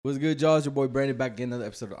What's good, y'all? It's your boy Brandon back again, another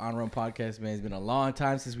episode of On Run Podcast, man. It's been a long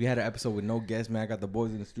time since we had an episode with no guest, man. I got the boys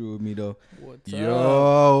in the studio with me, though. What's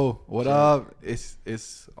Yo, up? what up? It's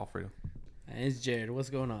Alfredo. It's Jared. What's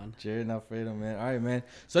going on? Jared and Alfredo, man. All right, man.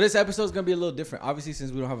 So this episode is going to be a little different. Obviously,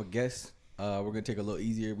 since we don't have a guest, we're going to take it a little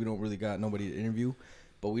easier. We don't really got nobody to interview.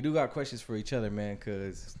 But we do got questions for each other, man,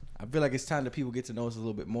 because I feel like it's time that people get to know us a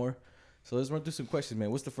little bit more. So let's run through some questions, man.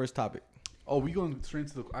 What's the first topic? Oh, we going straight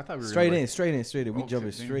into the... I thought we were... Straight in. We Okay,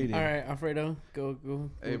 jumping straight in. All right, Alfredo, go.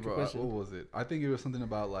 Hey, bro, what was it? I think it was something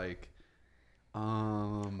about, like...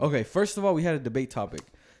 Okay, first of all, we had a debate topic.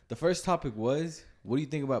 The first topic was, what do you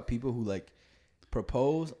think about people who, like,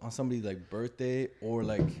 propose on somebody's, like, birthday or,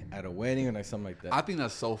 like, at a wedding or, like, something like that? I think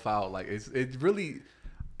that's so foul. Like, it really...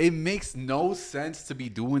 It makes no sense to be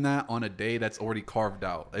doing that on a day that's already carved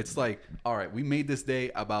out. It's like, all right, we made this day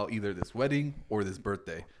about either this wedding or this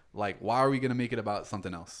birthday. Like, why are we going to make it about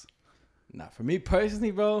something else? Nah, for me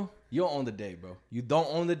personally, bro, you don't own the day, bro. You don't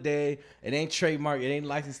own the day. It ain't trademark. It ain't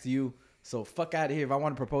licensed to you. So fuck out of here. If I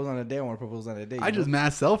want to propose on a day, I want to propose on a day. I just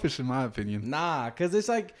mad selfish in my opinion. Nah, because it's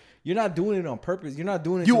like, you're not doing it on purpose. You're not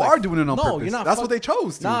doing it. You are like, doing it on purpose. You're not. That's what they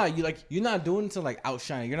chose to. Nah, you're not doing it to like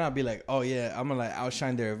outshine. You're not be like, oh yeah, I'm gonna like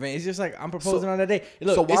outshine their event. It's just like I'm proposing on that day.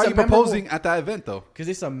 Look, so why are you proposing at that event though? Because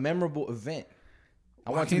it's a memorable event.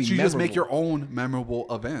 Why can't you just make your own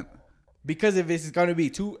memorable event? Because if it's gonna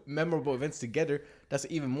be two memorable events together, that's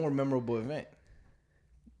an even more memorable event.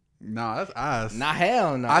 Nah, that's ass. Nah,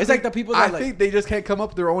 hell no. It's like the people that I think they just can't come up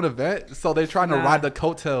with their own event, so they're trying to ride the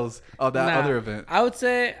coattails of that other event. I would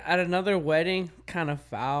say at another wedding, kind of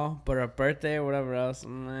foul, but a birthday or whatever else,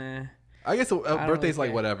 nah. I guess a birthday's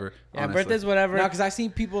like whatever. Yeah, honestly. birthday's whatever. Nah, because I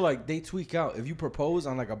seen people like they tweak out. If you propose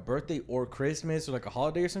on like a birthday or Christmas or like a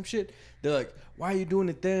holiday or some shit, they're like, "Why are you doing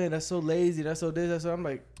it then? That's so lazy. That's so this. That's so." I'm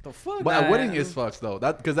like, the fuck. But a wedding is fucked though.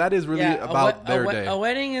 Because that is really about their day. A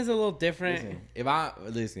wedding is a little different.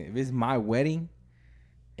 Listen, if it's my wedding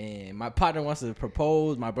and my partner wants to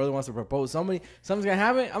propose, my brother wants to propose, something's gonna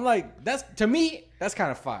happen. I'm like, to me, that's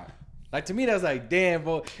kind of fire. Like, to me, that's like, damn,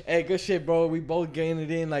 bro. Hey, good shit, bro. We both getting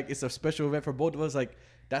it in. Like, it's a special event for both of us. Like,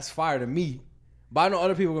 that's fire to me. But I know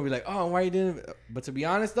other people are going to be like, oh, why you doing it? But to be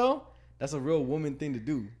honest, though, that's a real woman thing to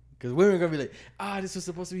do. Because women are going to be like, this was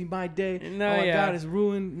supposed to be my day. No, oh, my God, it's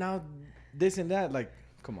ruined. Now this and that. Like,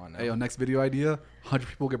 come on now. Hey, next video idea, 100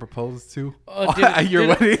 people get proposed to at your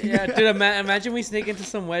wedding. Yeah, dude, imagine we sneak into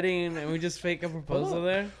some wedding and we just fake a proposal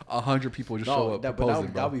there. 100 people just show up proposing,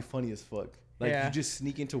 bro. That would be funny as fuck. Like, you just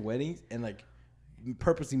sneak into weddings and, like,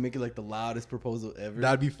 purposely make it, like, the loudest proposal ever.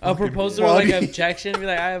 That'd be a proposal or, like, objection. Be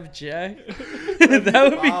like, I object.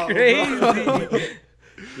 That would be crazy. That would be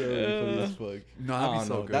funny as fuck. No, that'd be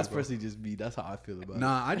so good, That's bro. personally just me. That's how I feel about it.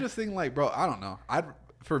 Nah, I just think, like, bro, I don't know. I'd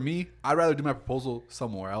rather do my proposal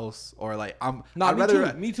somewhere else. Or, like,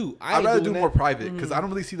 me too. I'd rather do more private. Because I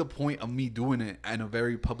don't really see the point of me doing it in a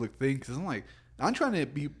very public thing. Because I'm like, I'm trying to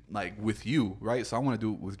be, like, with you, right? So I want to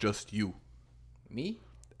do it with just you. Me?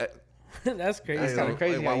 That's crazy. That's kind of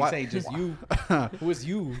crazy. Why you say just you? Who is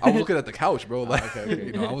you? I was looking at the couch, bro. Like,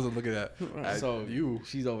 okay. I wasn't looking at so you.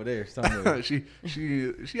 She's over there somewhere. she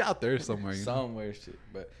out there somewhere. Somewhere, shit.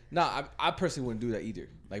 But no, I personally wouldn't do that either.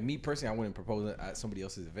 Like, me personally, I wouldn't propose at somebody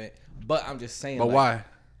else's event. But I'm just saying. But like, why?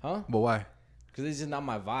 Huh? But why? Because it's just not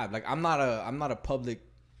my vibe. Like, I'm not a public,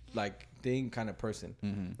 like, thing kind of person.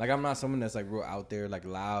 Mm-hmm. Like, I'm not someone that's like real out there, like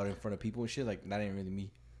loud in front of people and shit. Like, that ain't really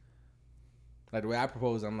me. Like, the way I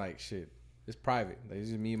propose, I'm like, shit, it's private. Like, it's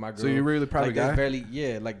just me and my girl. So you're really a private guy?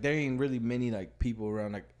 Like, there ain't really many, like, people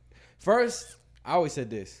around. Like, first, I always said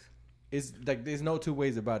this. It's, like, there's no two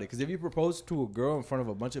ways about it. Because if you propose to a girl in front of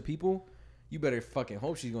a bunch of people, you better fucking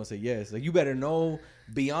hope she's going to say yes. Like, you better know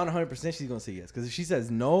beyond 100% she's going to say yes. Because if she says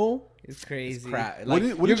no, it's crazy. It's crap.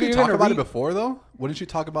 Like, wouldn't you talk about it before, though? Wouldn't you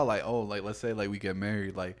talk about, like, oh, like, let's say, like, we get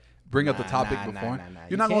married, like, bring up the topic before?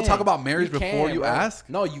 You're not going to talk about marriage before you ask?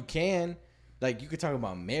 No, you can. Like, you could talk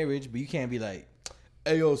about marriage, but you can't be like,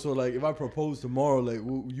 hey, yo, so, like, if I propose tomorrow, like,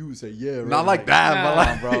 you would say yeah, right? Not like that, but,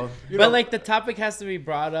 like, bro. But, like, the topic has to be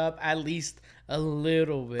brought up at least a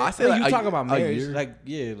little bit. I say, like, you talk about marriage. Like,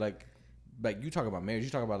 yeah, like, you talk about marriage.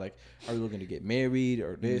 You talk about, like, are you looking to get married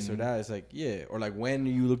or this or that? It's like, yeah. Or, like, when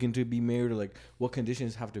are you looking to be married? Or, like, what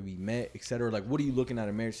conditions have to be met, et cetera. Like, what are you looking at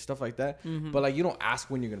in marriage? Stuff like that. Mm-hmm. But, like, you don't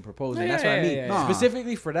ask when you're going to propose. And that's what I mean. Yeah.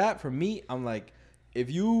 Specifically for that, for me, I'm like, if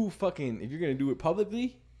you're going to do it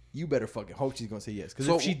publicly, you better fucking hope she's going to say yes. Because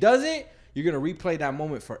if she doesn't, you're gonna replay that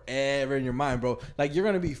moment forever in your mind, bro. Like you're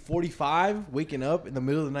gonna be 45, waking up in the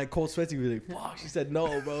middle of the night, cold sweating, you're like, fuck, she said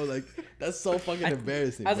no, bro. Like that's so fucking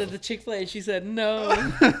embarrassing. I was bro. at the Chick-fil-A and she said no.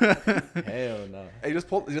 Hell no. Hey, just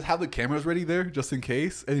have the cameras ready there just in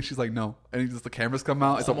case. And she's like, no. And just the cameras come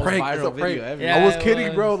out. It's a Almost prank. viral It's a prank. video ever. Yeah, I was it kidding,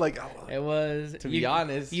 was. bro. Like, It was. To be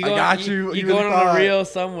honest, I got you. You You going really on thought. a reel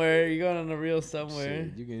somewhere. You going on a reel somewhere.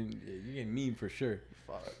 shit, you can meme for sure.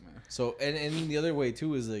 Fuck, man. So and the other way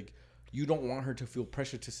too is like you don't want her to feel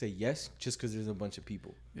pressure to say yes just because there's a bunch of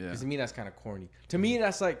people. Yeah. Because to me that's kind of corny. To me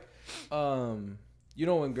that's like, you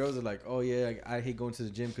know when girls are like, oh yeah, like, I hate going to the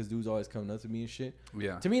gym because dudes always come up to me and shit.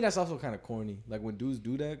 Yeah. To me that's also kind of corny. Like when dudes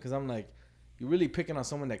do that, because I'm like, you're really picking on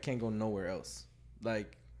someone that can't go nowhere else.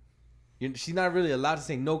 Like, she's not really allowed to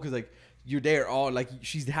say no because like you're there all like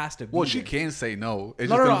she has to be. Well, she there. can say no. It's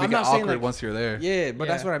No, just no, gonna I'm make it not saying, awkward like- once you're there. Yeah, but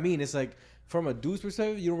that's Yeah. what I mean. It's like from a dude's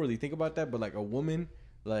perspective, you don't really think about that. But like a woman,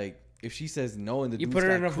 like if she says no and the You dude's put her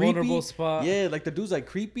like in a creepy, vulnerable spot. Yeah, like the dude's like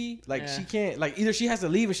creepy. Like Yeah. she can't. Like either she has to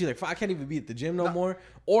leave and she's like, "Fuck, I can't even be at the gym no more,"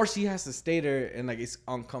 or she has to stay there and like it's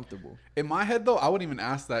uncomfortable. In my head, though, I wouldn't even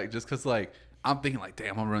ask that just because, like, I'm thinking, like,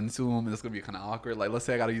 damn, I'm running to him and it's going to be kind of awkward. Like, let's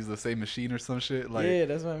say I got to use the same machine or some shit. Like, Yeah,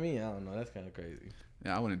 that's what I mean. I don't know. That's kind of crazy.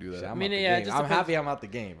 yeah, I wouldn't do Shit, that. I'm mean, out the yeah, it game. just I'm depends- happy I'm out the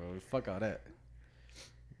game, bro. Fuck all that.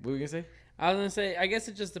 What were you gonna say? I was gonna say, I guess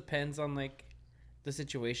it just depends on like the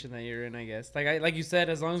situation that you're in. I guess, like you said,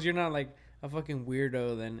 as long as you're not like a fucking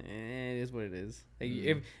weirdo, then it is what it is. Like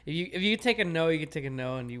if you take a no, you can take a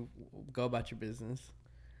no, and you go about your business.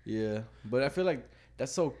 Yeah, but I feel like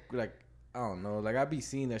that's so like I don't know. Like I be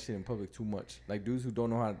seeing that shit in public too much. Like dudes who don't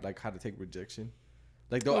know how to take rejection.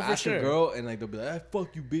 Like they'll Oh, for ask a sure. girl and like they'll be like, "Ah,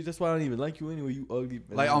 fuck you, bitch. That's why I don't even like you anyway. You ugly."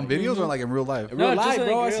 And Like, I'm on videos or, like, in real life? in No, real just life, like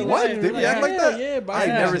bro. I real seen life. that shit in Did real he act life. like that? Yeah, but I seen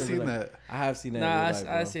ain't that never shit in seen real life. that. I have seen that. Nah, in real I, life, I've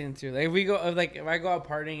bro. seen it too. Like we go, like if I go out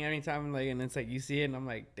partying anytime, like and it's like you see it, and I'm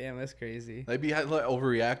like, damn, that's crazy. Like, be like,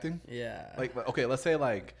 overreacting? Yeah. Like, okay, let's say,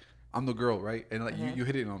 like, I'm the girl, right? And, like, you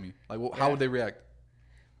hit it on me. Like, how Yeah. would they react?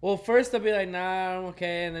 Well, first they'll be like, nah, I'm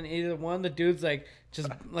okay. And then either one, the dude's like, just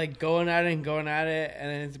like going at it, and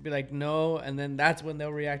then it's be like, no. And then that's when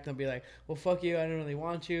they'll react and be like, well, fuck you. I don't really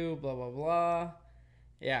want you, blah, blah, blah.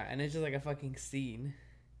 Yeah. And it's just like a fucking scene.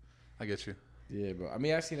 I get you. Yeah, bro. I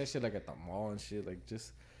mean, I've seen that shit like at the mall and shit. Like,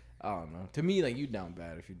 just I don't know. To me, like you down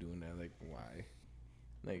bad if you're doing that. Like, why?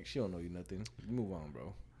 Like, she don't know you nothing. Move on,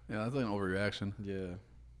 bro. Yeah, that's like an overreaction. Yeah.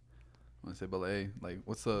 I say, but hey, like,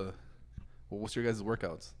 what's your guys'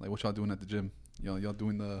 workouts? Like, what y'all doing at the gym? Y'all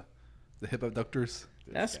doing the hip abductors?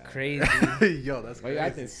 That's guy. crazy. Yo, that's Why you crazy.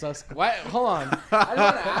 acting sus? Why? Hold on. I just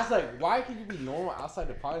want to ask, like, why can you be normal outside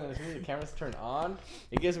the party and as soon as the cameras turn on,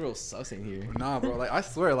 it gets real sus in here? Nah, bro. Like, I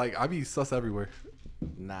swear, like, I be sus everywhere.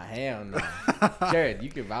 Nah, hell no. Jared, you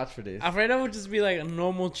can vouch for this. Alfredo would just be like a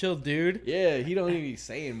normal, chill dude. Yeah, he don't even be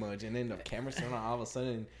saying much, and then the cameras turn on. All of a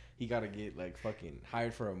sudden, he gotta get like fucking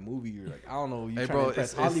hired for a movie or like I don't know. You Hey, trying bro, to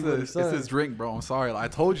impress it's Hollywood or it's something? this drink, bro. I'm sorry. Like, I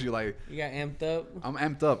told you, like, You got amped up. I'm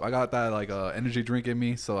amped up. I got that, like, energy drink in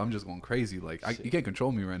me, so I'm just going crazy. Like, Shit. you can't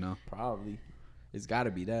control me right now. Probably. It's gotta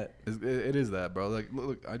be that. It is that, bro. Like,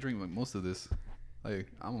 look, I drink, like, most of this. Like,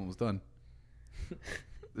 I'm almost done.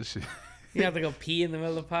 This shit. You have to go pee in the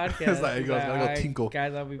middle of the podcast. It's like, gotta go "Alright, tinkle."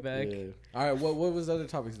 Guys, I'll be back. Yeah. All right. What was the other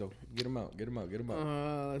topics though? Get them out. Get them out. Get them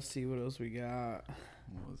out. Let's see what else we got.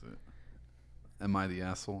 What was it? Am I the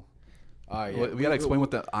asshole? All right. Yeah. We gotta explain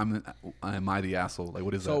what the am I the asshole? Like,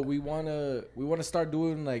 what is So that? we wanna start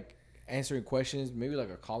doing like answering questions, maybe like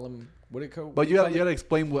a column. What it called? But you gotta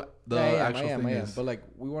explain what the actual I thing am. is. But like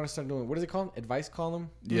we want to start doing what is it called? Advice column.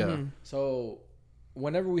 Yeah. Mhm. So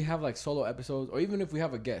whenever we have like solo episodes, or even if we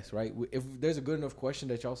have a guest, right? If there's a good enough question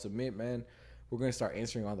that y'all submit, man, we're gonna start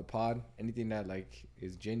answering on the pod. Anything that like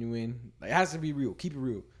is genuine, like it has to be real. Keep it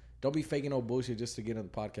real. Don't be faking no bullshit just to get on the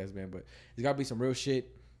podcast, man. But it's gotta be some real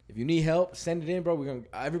shit. If you need help, send it in, bro.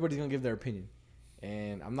 Everybody's gonna give their opinion,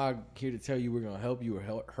 and I'm not here to tell you we're gonna help you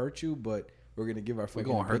or hurt you, but we're gonna give our We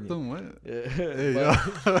fucking gonna hurt opinion. them? What? Yeah. Hey,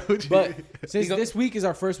 But- yo. But since this week is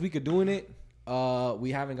our first week of doing it,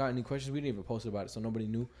 we haven't gotten any questions. We didn't even post about it, so nobody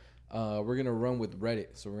knew. We're gonna run with Reddit,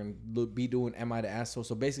 so we're gonna be doing "Am I the asshole?"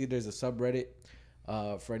 So basically, there's a subreddit.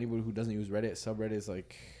 For anybody who doesn't use Reddit, subreddit is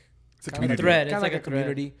like It's a kinda community. thread. Kind It's of like like a a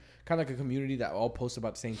community, kind of like a community that all post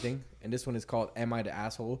about the same thing. And this one is called "Am I the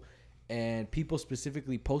asshole?" And people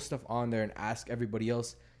specifically post stuff on there and ask everybody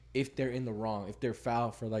else if they're in the wrong, if they're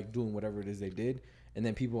foul for like doing whatever it is they did. And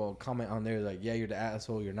then people will comment on there like, yeah, you're the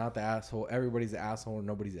asshole, you're not the asshole, everybody's the asshole,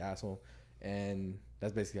 nobody's the asshole. And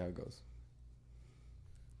that's basically how it goes.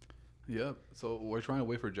 Yep. So we're trying to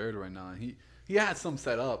wait for Jared right now. He had some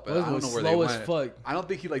set up. But It I don't was know where slow they as went. fuck. I don't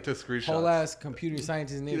think he like took screenshots. Whole ass computer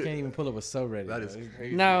scientist nigga can't even pull up a subreddit. That is bro.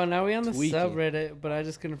 crazy. Now we on the Tweaking. subreddit, but I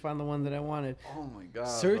just couldn't find the one that I wanted. Oh my god.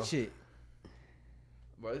 Search bro. it,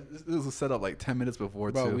 Bro, this was set up like 10 minutes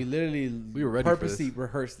before bro. too. We were ready for purposely this.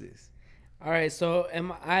 rehearsed this. All right, so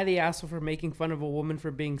am I the asshole for making fun of a woman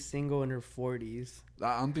for being single in her 40s?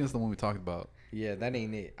 I don't think that's the one we talked about. Yeah, that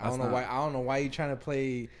ain't it. I That's don't know not- why. I don't know why you trying to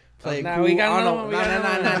play. Nah, cool. we got I don't another know. one, we got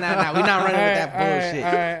another one. Nah. We not running with that bullshit.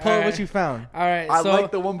 all right, Pull all up what right. you found. All right, I so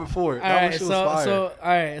like the one before. all That right, one shit was fire. all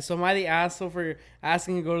right, so am I the asshole for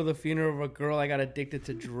asking to go to the funeral of a girl I got addicted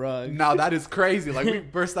to drugs? Now that is crazy. Like we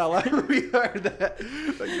burst out laughing. We heard that.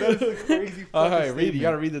 Like, that is a crazy. All fucking right, read. You statement.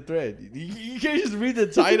 gotta read the thread. You can't just read the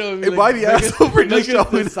title. And Am I the asshole for just make us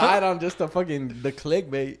showing decide up? on just the fucking the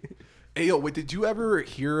clickbait? Hey yo, wait, did you ever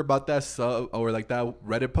hear about that sub or like that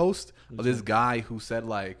Reddit post of this guy who said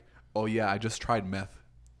like, "Oh yeah, I just tried meth,"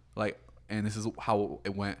 like, and this is how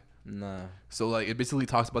it went. Nah. So like, it basically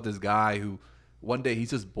talks about this guy who one day he's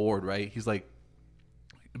just bored, right? He's like,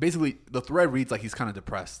 basically the thread reads like he's kind of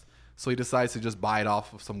depressed, so he decides to just buy it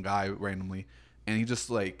off of some guy randomly, and he's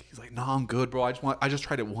like, "Nah, I'm good, bro. I just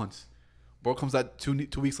tried it once." Bro comes out 2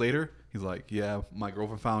 weeks later. He's like, "Yeah, my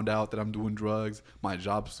girlfriend found out that I'm doing drugs. My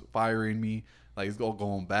job's firing me. Like it's all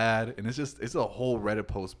going bad." And it's a whole Reddit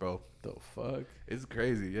post, bro. The fuck? It's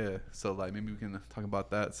crazy, yeah. So like maybe we can talk about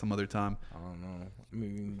that some other time. I don't know. I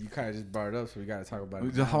mean, you kind of just brought it up, so we gotta talk about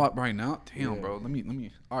it. How about right now? Damn, Yeah. bro. Let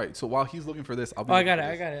me. All right. So while he's looking for this, I'll be. Oh, I looking got for it.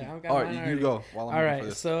 I this. got it. I've got All mine right, you already. go. While I'm All looking for right,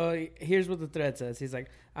 this. so here's what the thread says. He's like,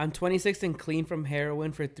 I'm 26 and clean from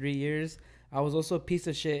heroin for 3 years. I was also a piece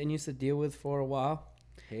of shit and used to deal with for a while.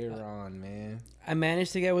 Hair on, man. I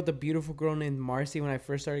managed to get with a beautiful girl named Marcy when I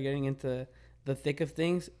first started getting into the thick of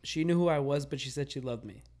things. She knew who I was, but she said she loved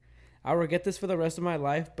me. I'll regret this for the rest of my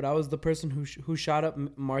life, but I was the person who shot up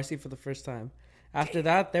Marcy for the first time. After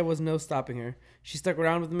that, there was no stopping her. She stuck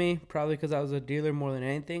around with me, probably because I was a dealer more than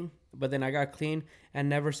anything, but then I got clean and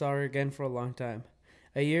never saw her again for a long time.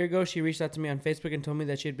 A year ago, she reached out to me on Facebook and told me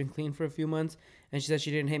that she had been clean for a few months, and she said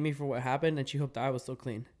she didn't hate me for what happened, and she hoped I was still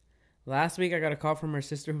clean. Last week, I got a call from her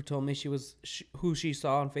sister who told me who she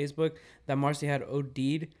saw on Facebook that Marcy had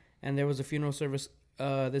OD'd, and there was a funeral service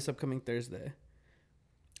this upcoming Thursday.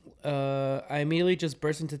 I immediately just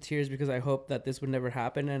burst into tears because I hoped that this would never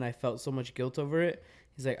happen, and I felt so much guilt over it.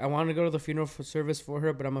 He's like, I want to go to the funeral service for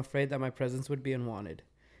her, but I'm afraid that my presence would be unwanted.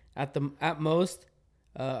 At most,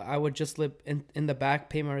 I would just slip in the back,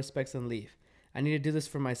 pay my respects, and leave. I need to do this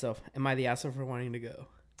for myself. Am I the asshole for wanting to go?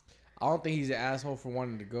 I don't think he's an asshole for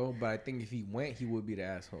wanting to go, but I think if he went, he would be the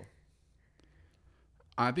asshole.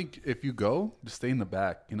 I think if you go, just stay in the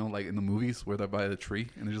back. You know, like in the movies where they're by the tree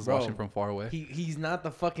and they're just Bro, watching from far away. He's not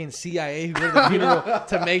the fucking CIA who goes to the funeral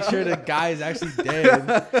to make sure the guy is actually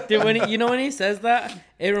dead. Dude, when he says that,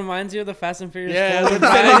 it reminds you of the Fast and Furious. Yeah, 4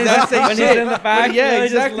 that's when he's in the back. Yeah, you know,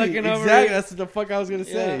 exactly. Just looking over Exactly. it. That's what the fuck I was gonna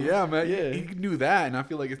say. Yeah, man. Yeah. You can do that, and I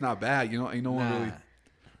feel like it's not bad. You know, ain't no one Nah. really.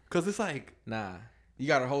 Because it's like. Nah, you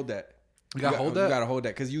gotta hold that. You gotta hold that? You gotta hold that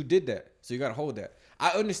because you did that, so you gotta hold that.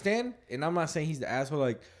 I understand, and I'm not saying he's the asshole.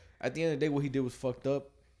 Like at the end of the day, what he did was fucked up.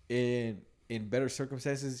 In better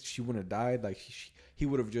circumstances, she wouldn't have died. Like he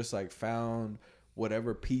would have just like found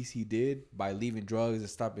whatever peace he did by leaving drugs and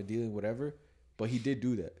stopping dealing, whatever. But he did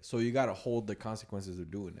do that, so you gotta hold the consequences of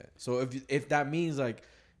doing that. So if that means like,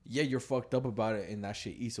 yeah, you're fucked up about it, and that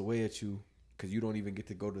shit eats away at you because you don't even get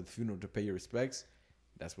to go to the funeral to pay your respects.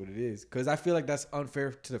 That's what it is. Because I feel like that's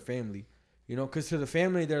unfair to the family. You know, because to the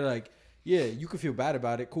family, they're like, yeah, you can feel bad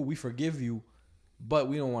about it. Cool, we forgive you, but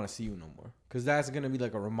we don't want to see you no more. Because that's going to be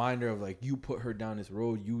like a reminder of like, you put her down this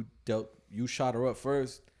road. You shot her up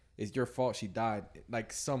first. It's your fault she died.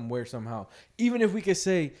 Like somewhere, somehow. Even if we could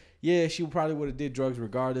say, yeah, she probably would have did drugs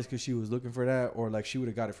regardless because she was looking for that. Or like she would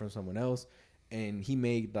have got it from someone else. And he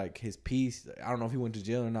made like his peace. I don't know if he went to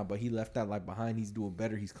jail or not, but he left that life behind. He's doing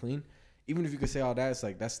better. He's clean. Even if you could say all that, it's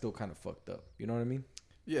like, that's still kind of fucked up. You know what I mean?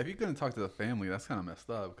 Yeah, if you're gonna talk to the family, that's kind of messed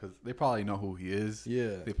up because they probably know who he is.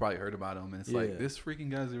 Yeah. They probably heard about him, and it's Yeah. like, this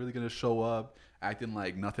freaking guy's really gonna show up acting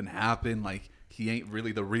like nothing happened, like he ain't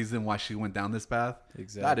really the reason why she went down this path.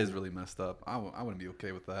 Exactly. That is really messed up. I wouldn't be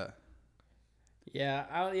okay with that.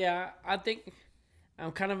 Yeah, I think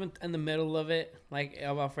I'm kind of in the middle of it. Like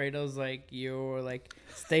Alfredo's like, you're like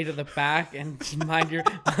stay to the back and mind your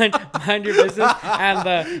business,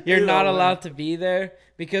 and you're not allowed to be there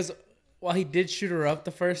because while he did shoot her up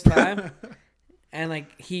the first time, and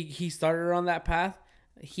like he started her on that path,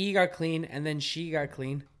 he got clean and then she got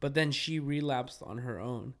clean, but then she relapsed on her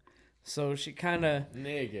own. So she kind of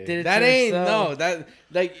Nigga, did it that to ain't herself. no that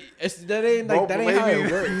like that ain't like Bro, that ain't how blaming-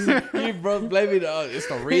 it works. You bro blaming it's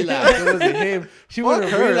the relapse. It wasn't him. She wasn't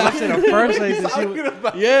her. relapse in the first place. And she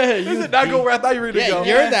was, yeah, You you did not go where I thought you were going to go.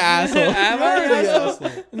 You're the asshole. Am I You're the the asshole?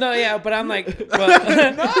 asshole. No, yeah, but I'm like, but,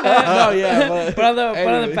 No, yeah, but on the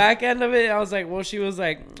anyway. back end of it, I was like, well, she was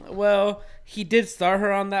like, well, he did start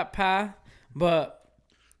her on that path, but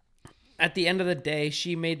at the end of the day,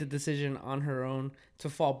 she made the decision on her own to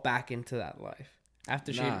fall back into that life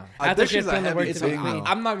after she Nah. after she Addiction's had done a the work heavy to thing, be clean. though.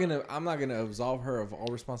 I'm not gonna absolve her of all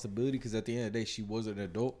responsibility because at the end of the day, she was an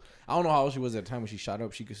adult. I don't know how old she was at the time when she shot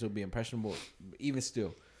up. She could still be impressionable. Even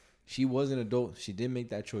still, she was an adult. She did make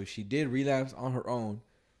that choice. She did relapse on her own,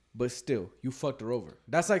 but still, you fucked her over.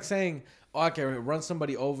 That's like saying, oh, I can run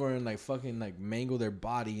somebody over and like fucking like mangle their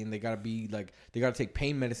body, and they gotta be like they gotta take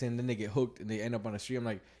pain medicine, then they get hooked and they end up on the street. I'm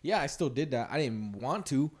like, yeah, I still did that. I didn't want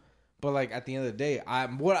to, but like at the end of the day,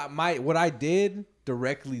 what I did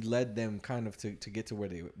directly led them kind of to get to where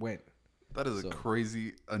they went. That is So. a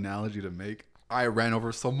crazy analogy to make. I ran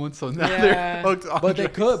over someone, so now Yeah. they're hooked on But they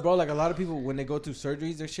drugs. could, bro. Like a lot of people, when they go through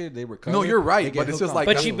surgeries or shit, they recover. No, you're right, They get but it's hooked just on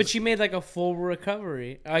like- pills. But she made like a full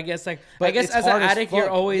recovery. I guess But as it's an hard as addict, fuck. you're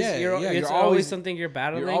always Yeah, you're yeah, it's you're always always- something you're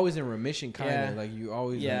battling. You're always in remission, kind of. Yeah. Like you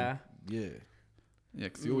always, Yeah. like, yeah. Yeah,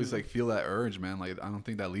 because you always like feel that urge, man. Like I don't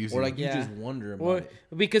think that leaves Or you. like you Yeah. just wonder about Or, it.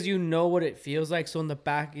 because you know what it feels like, so in the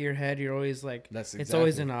back of your head, you're always like, That's it's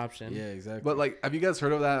always exactly- an option. Yeah, exactly. But like, have you guys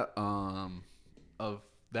heard of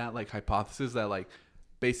that like hypothesis that like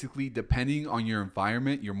basically depending on your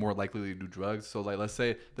environment, you're more likely to do drugs. So like, let's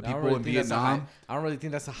say the I don't people really in think that's a Vietnam. I don't really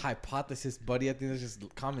think that's a hypothesis, buddy. I think that's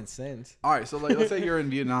just common sense. All right, so like, let's say you're in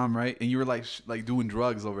Vietnam, right, and you were like like doing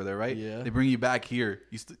drugs over there, right? Yeah. They bring you back here.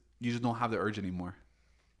 You just don't have the urge anymore.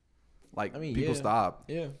 Like I mean, people yeah. stop.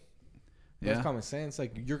 Yeah. Yeah. That's common sense.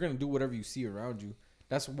 Like you're gonna do whatever you see around you.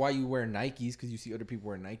 That's why you wear Nikes, because you see other people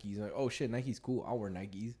wear Nikes. Like, oh shit, Nike's cool. I'll wear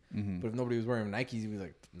Nikes. Mm-hmm. But if nobody was wearing Nikes, you'd be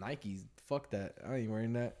like, Nikes, fuck that. I ain't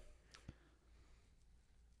wearing that.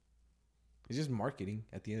 It's just marketing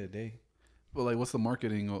at the end of the day. But like, what's the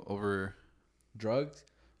marketing over? Drugs.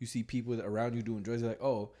 You see people around you doing drugs. You're like,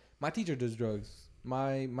 oh, my teacher does drugs.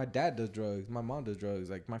 My dad does drugs. My mom does drugs.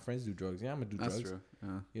 Like my friends do drugs. Yeah, I'm gonna do That's drugs. true.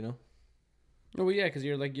 Yeah. You know, Oh well, yeah, because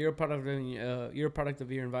you're a product of you're a product of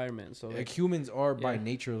your environment. So like humans are by Yeah.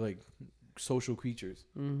 nature like social creatures.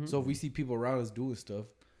 Mhm. So if we see people around us doing stuff,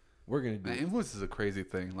 we're gonna do Man, it. influence is a crazy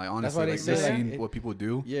thing. Like why honestly, they like say, just like, seeing what people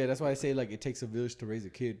do. Yeah, that's why I say like it takes a village to raise a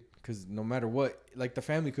kid. Because no matter what, like the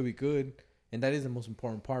family could be good, and that is the most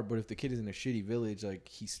important part. But if the kid is in a shitty village, like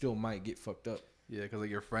he still might get fucked up. Yeah, because like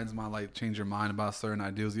your friends might like change your mind about certain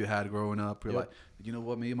ideals you had growing up. You're Yep. like, you know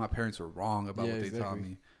what? Maybe my parents were wrong about Yeah, what they taught exactly.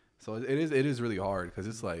 me. So it is really hard because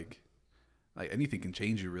it's like anything can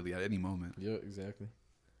change you really at any moment. Yeah, exactly.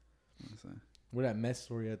 What's that? Where that mess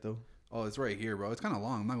story at though? Oh, it's right here, bro. It's kind of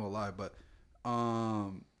long. I'm not gonna lie, but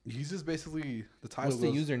he's just basically the title. What's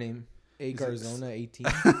the goes- username? A Is it- Garzona 18.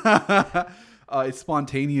 It's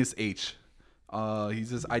spontaneous H. He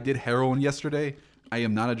says, I did heroin yesterday. I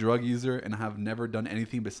am not a drug user and I have never done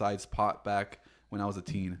anything besides pot back when I was a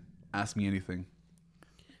teen. Ask me anything.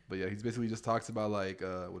 But yeah, he's basically just talks about like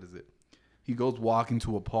what is it? He goes walking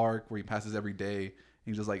to a park where he passes every day. And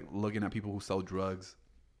he's just like looking at people who sell drugs.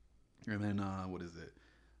 And then what is it?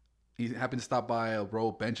 He happened to stop by a row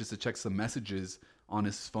of benches to check some messages on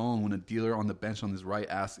his phone when a dealer on the bench on his right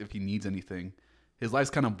asked if he needs anything. His life's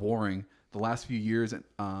kind of boring. The last few years,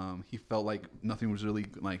 he felt like nothing was really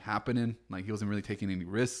like happening. Like he wasn't really taking any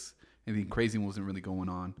risks. Anything crazy wasn't really going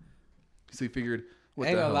on. So he figured, what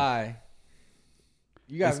Ain't the gonna hell? lie.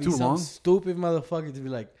 You gotta It's be too some long? stupid motherfucker to be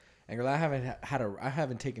like, ain't gonna lie, I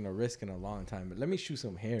haven't taken a risk in a long time, but let me shoot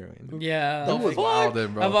some heroin. Yeah, That was fuck? wild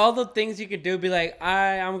then, bro. Of all the things you could do, be like,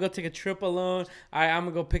 I'm gonna go take a trip alone. I'm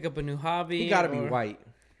gonna go pick up a new hobby. He gotta be or- white.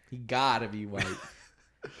 He gotta be white.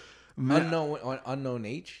 Man, Unknown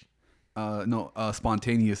H. no,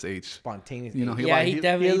 spontaneous H. Spontaneous. You know, H. he Yeah, like, he he- He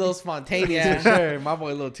definitely. a little spontaneous Yeah. for sure. My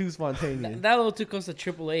boy a little too spontaneous. That little too close to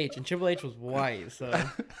Triple H, and Triple H was white, so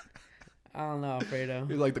I don't know, Alfredo.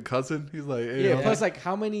 he's like the cousin. He's like, hey, Yeah, yo. plus like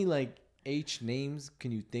how many like H names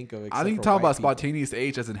can you think of? I except think for talk white about people? spontaneous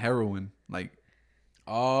H as in heroin. Like,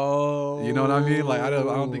 Oh, You know what I mean? Like, I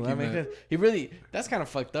don't think that he makes meant- sense. He really, that's kind of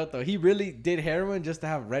fucked up though. He really did heroin just to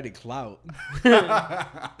have Reddit clout.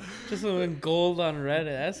 Just some gold on Reddit.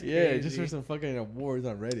 That's Yeah, crazy. just for some fucking awards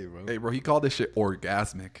on Reddit, bro. hey, bro, he called this shit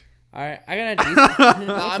orgasmic. All right, I got a decent.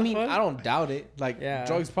 No, I mean, I don't doubt it. Like, Yeah.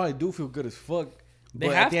 drugs probably do feel good as fuck. They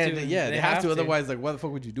But have at the end to. Of the, yeah, They they have have to. to. Otherwise, like, why the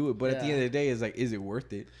fuck would you do it? But at the Yeah. end of the day, it's like, is it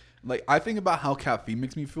worth it? Like, I think about how caffeine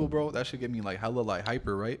makes me feel, bro. That should get me like hella like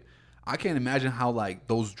hyper, right? I can't imagine how like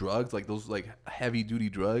those drugs, like those like heavy duty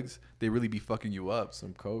drugs, they really be fucking you up.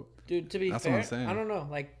 Some coke. Dude, to be That's fair, what I'm saying. I don't know.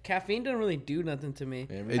 Like caffeine doesn't really do nothing to me.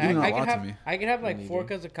 Yeah, It do not a lot to me. I can have like Me 4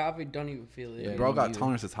 neither. cups of coffee, don't even feel it. Yeah, Bro me got neither.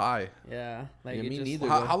 tolerance is high. Yeah, like Yeah, it me just, neither.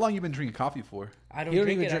 How long you been drinking coffee for? I don't He don't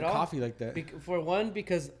drink even it drink at all. coffee like that. For one,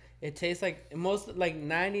 because it tastes like most like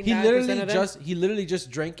 99%. He literally just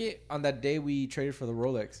drank it on that day we traded for the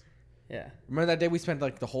Rolex. Yeah. Remember that day we spent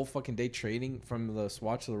like the whole fucking day trading from the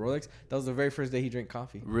Swatch to the Rolex? That was the very first day he drank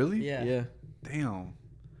coffee. Really? Yeah. Yeah. Damn.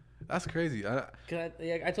 That's crazy.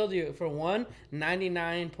 I told you, for one,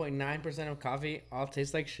 99.9% of coffee all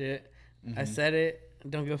tastes like shit. Mm-hmm. I said it.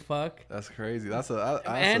 Don't give a fuck. That's crazy. That's a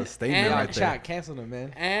And- statement and- right there. Chat, cancel him,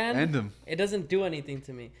 man. And End 'em. it doesn't do anything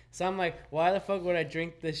to me. So I'm like, why the fuck would I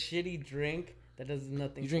drink this shitty drink that does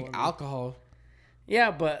nothing You drink for me? alcohol. Yeah,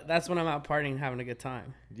 but that's when I'm out partying having a good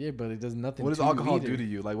time. Yeah, but it does nothing. What does to you alcohol either. do to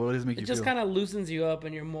you? Like, what does it make It you just feel? kind of loosens you up,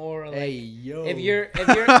 and you're more like, Hey, yo. if you're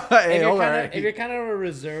Hey, alright. if you're kind of a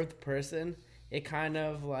reserved person, it kind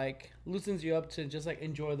of like loosens you up to just like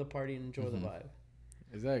enjoy the party and enjoy the vibe.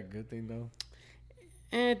 Is that a good thing, though?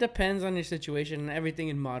 It depends on your situation and everything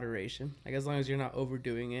in moderation. Like as long as you're not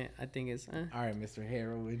overdoing it, I think it's. All right, Mr.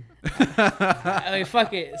 Heroin. I mean,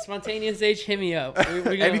 fuck it, spontaneous age, hit me up.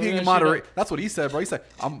 Everything in moderation. That's what he said, bro. He said,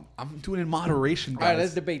 I'm doing it in moderation, All right, let's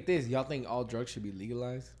guys. debate this. Y'all think all drugs should be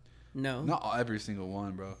legalized? No. Not every single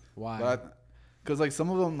one, bro. Why? Because like some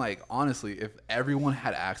of them, like honestly, if everyone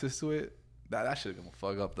had access to it, that shit gonna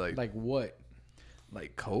fuck up Like what?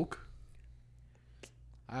 like coke.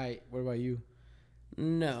 All right, what about you?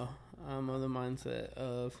 No, I'm of the mindset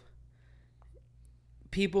of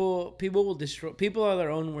people will destroy. People are their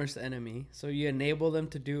own worst enemy. So you enable them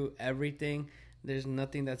to do everything. There's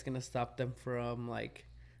nothing that's gonna stop them from like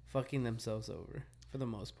fucking themselves over for the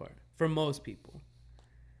most part. For most people.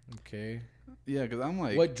 Okay. Yeah, because I'm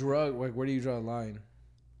like, What drug? Like, where do you draw the line?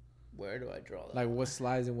 Where do I draw that? Like, what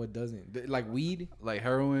slides and what doesn't? Like weed? like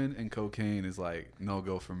heroin and cocaine is like no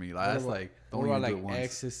go for me. Like What that's about- like What don't about even do like it once.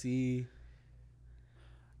 ecstasy,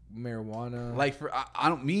 marijuana? Like for I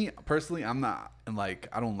don't me personally, I'm not and like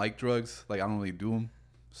I don't like drugs. Like I don't really do them.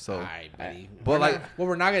 So All right, buddy. But like what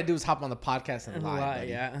we're not gonna do is hop on the podcast and lie. buddy.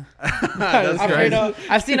 Yeah. that's crazy. Alfredo,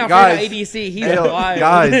 I've seen Alfredo Guys, ADC. He's Hey, yo,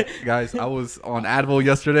 wild. guys, I was on Advil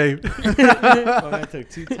yesterday. Oh, I took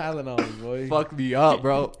 2 Tylenols, boy. Fucked me up,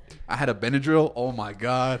 bro. I had a Benadryl. Oh my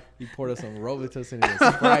god. He poured us some Robitussin in a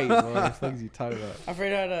Sprite, bro. What the fuck is you talking about?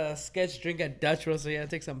 Alfredo had a sketch drink at Dutch Roll, so he had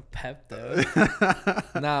to take some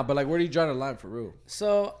Pepto. Nah, but like, where do you draw the line for real?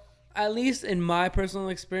 So, at least in my personal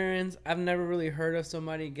experience, I've never really heard of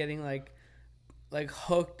somebody getting like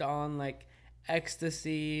hooked on like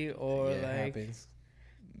ecstasy or Yeah, it like happens.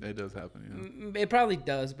 It does happen. it probably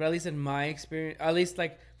does, but at least in my experience, at least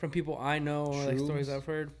like from people I know or like stories Shrooms? I've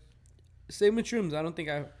heard, same with shrooms. I don't think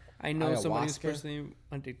I know somebody who's Ayahuasca? personally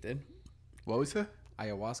addicted. What was it?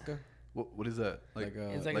 Ayahuasca? What is that? Like,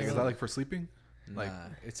 It's like like is a- that like for sleeping? Like Nah,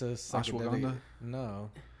 it's a psychedelic. ashwagandha? No,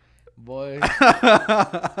 boy.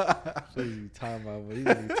 What are you talking about? But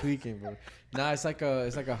he's tweaking, bro. Nah, it's like a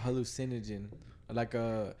hallucinogen, like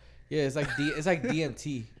a it's like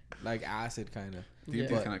DMT, like acid kind of. DMT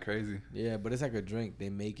is But- kind of crazy. Yeah, but it's like a drink. They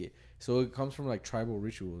make it. So it comes from like tribal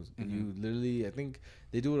rituals. And you literally, I think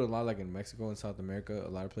they do it a lot like in Mexico and South America, a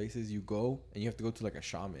lot of places. You go and you have to go to like a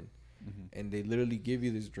shaman. And they literally give you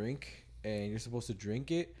this drink and you're supposed to drink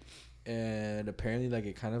it. And apparently like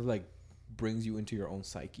it kind of like brings you into your own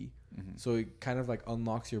psyche. So it kind of like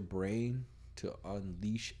unlocks your brain to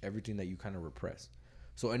unleash everything that you kind of repress.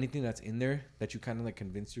 So anything that's in there that you kind of like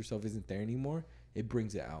convince yourself isn't there anymore, it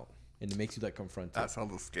brings it out. And it makes you like confront it. That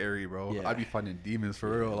sounds scary, bro. Yeah. I'd be finding demons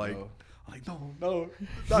for real. Like, bro. I'm like no,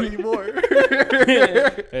 not anymore.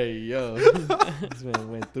 Hey yo, this man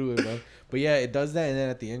went through it, bro. But yeah, it does that, and then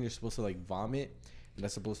at the end you're supposed to like vomit, and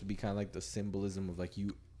that's supposed to be kind of like the symbolism of like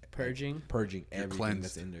you Purging. like, purging everything cleansed.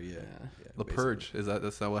 that's in there. Yeah, The basically. purge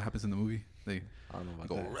that's that what happens in the movie? They I don't know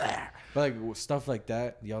go. about that. But like stuff like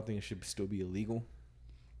that, y'all think it should still be illegal?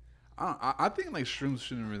 I think like shrooms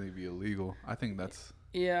shouldn't really be illegal. I think that's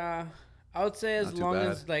Yeah, I would say as Not too long bad.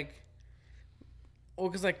 as like, well,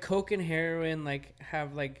 because like coke and heroin like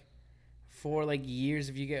have like for like years.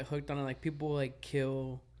 If you get hooked on it, like people like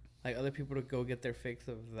kill like other people to go get their fix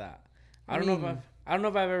of that. I don't know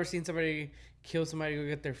if I've ever seen somebody kill somebody to go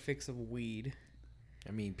get their fix of weed.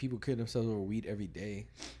 I mean, people kill themselves over weed every day.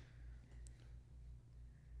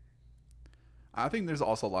 I think there's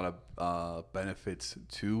also a lot of benefits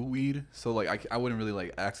to weed. So like I wouldn't really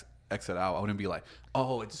like exit out. I wouldn't be like,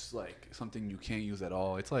 oh, it's like something you can't use at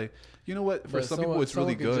all. It's like, you know what? For But some people, it's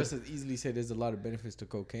really could good. just as easily say there's a lot of benefits to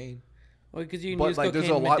cocaine. Well, because you can But use like, cocaine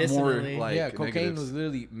there's a lot more medicinally. like yeah, cocaine negatives. was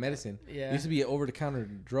literally medicine. Yeah. It used to be an over-the-counter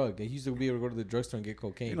drug. They used to be able to go to the drugstore and get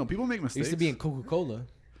cocaine. You know, people make It mistakes. used to be in Coca-Cola.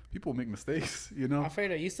 People make mistakes. You know.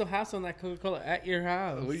 Alfredo, you still have some of that Coca-Cola at your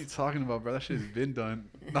house. What are you talking about, bro? That shit's been done.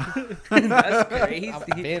 That's crazy. I've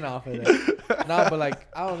been off of that. Nah, but like,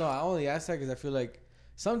 I don't know. I only ask that because I feel like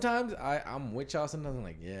sometimes I'm with y'all. Sometimes I'm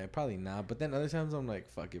like, yeah, probably not. But then other times I'm like,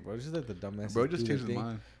 fuck it, bro. Just let the dumbass. Bro, just changed his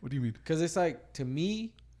mind. What do you mean? Because it's like, to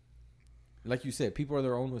me, like you said, people are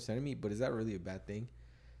their own worst enemy. But is that really a bad thing?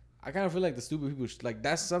 I kind of feel like the stupid people, like,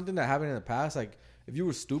 that's something that happened in the past. Like, if you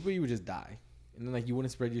were stupid, you would just die. And then, like, you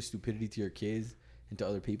wouldn't spread your stupidity to your kids and to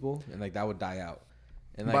other people. And, like, that would die out.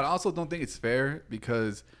 And like, But I also don't think it's fair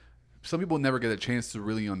because some people never get a chance to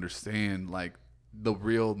really understand, like, the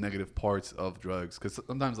real negative parts of drugs. Because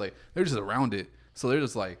sometimes, like, they're just around it. So they're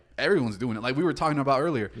just like, everyone's doing it. Like we were talking about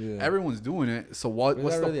earlier. Yeah. Everyone's doing it. So what's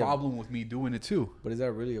the really problem with me doing it too? But is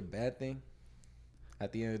that really a bad thing?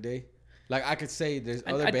 At the end of the day, like I could say there's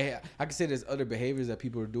I could say there's other behaviors that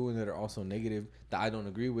people are doing that are also negative that I don't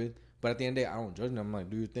agree with. But at the end of the day, I don't judge them. I'm like,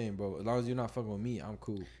 do your thing, bro. As long as you're not fucking with me, I'm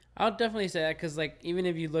cool. I'll definitely say that because, like, even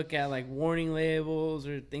if you look at, like, warning labels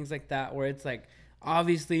or things like that where it's, like,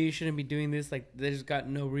 obviously you shouldn't be doing this. Like, there's got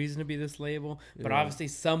no reason to be this label. But Yeah. obviously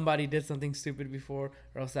somebody did something stupid before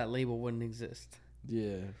or else that label wouldn't exist.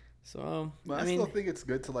 Yeah. So, But I still think it's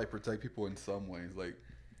good to, like, protect people in some ways. Like,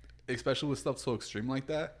 especially with stuff so extreme like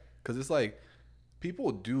that. Because it's, like,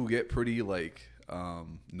 people do get pretty, like,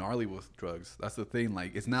 gnarly with drugs. That's the thing.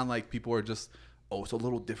 Like, it's not like people are just, oh, it's a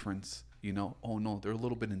little difference. You know, oh no, they're a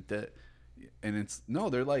little bit in debt, and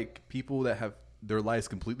they're like people that have their lives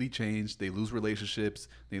completely changed. They lose relationships,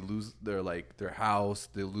 they lose their house,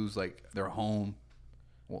 they lose like their home.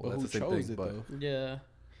 Well, But that's who the same chose thing, it, but though? yeah.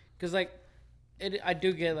 Because, like, I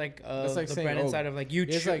do get, like, That's like the saying, Brennan oh, side of, like, you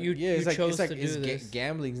it's chose like, yeah, it's like to do this.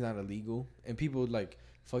 Gambling's not illegal, and people like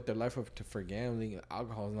fuck their life up for gambling.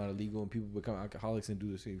 Alcohol is not illegal, and people become alcoholics and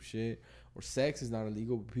do the same shit. Or sex is not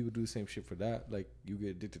illegal, but people do the same shit for that. Like, you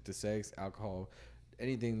get addicted to sex, alcohol,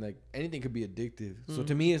 anything. Like, anything could be addictive. So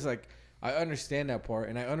to me, it's like, I understand that part,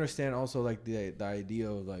 and I understand also like the idea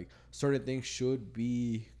of like certain things should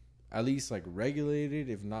be at least like regulated,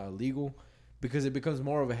 if not illegal, because it becomes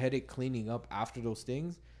more of a headache cleaning up after those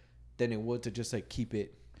things than it would to just like keep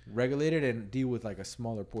it regulated and deal with like a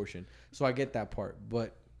smaller portion. So I get that part,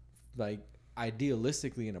 but like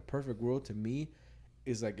idealistically, in a perfect world, to me,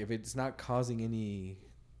 is like if it's not causing any,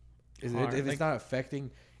 if it's not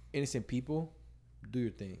affecting innocent people, do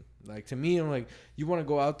your thing. Like, to me, I'm like, you want to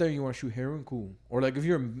go out there, you want to shoot heroin, cool. Or like if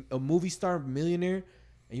you're a movie star millionaire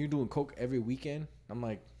and you're doing coke every weekend, I'm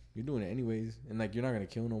like, you're doing it anyways, and like you're not gonna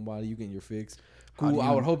kill nobody. You getting your fix. Cool.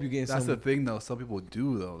 I would hope you get. That's the thing, though. Some people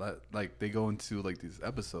do though. That like they go into like these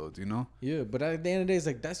episodes, you know. Yeah, but at the end of the day, it's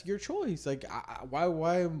like that's your choice. Like,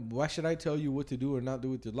 why should I tell you what to do or not do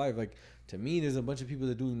with your life? Like, to me, there's a bunch of people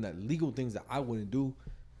that are doing that legal things that I wouldn't do,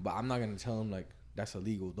 but I'm not gonna tell them like that's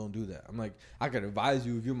illegal. Don't do that. I'm like, I could advise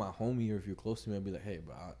you if you're my homie or if you're close to me. I'd be like, hey,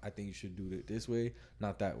 bro, I think you should do it this way,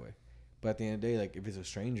 not that way. But at the end of the day, like if it's a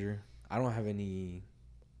stranger, I don't have any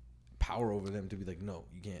power over them to be like, no,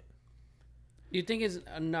 you can't. You think it's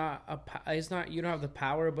not you don't have the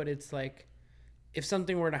power, but it's like if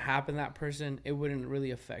something were to happen to that person, it wouldn't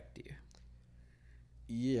really affect you.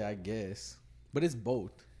 Yeah, I guess, but it's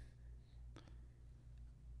both.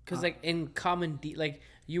 Because like in common like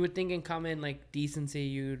you would think in common like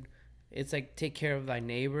decency, it's like take care of thy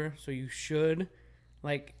neighbor, so you should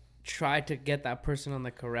like try to get that person on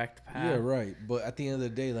the correct path. Yeah, right. But at the end of the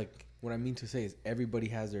day, like what I mean to say is everybody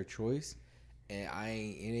has their choice, and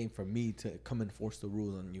it ain't for me to come and force the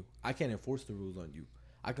rules on you. I can't enforce the rules on you.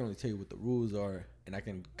 I can only tell you what the rules are, and I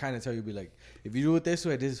can kind of tell you, be like, if you do it this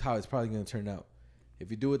way, this is how it's probably going to turn out. If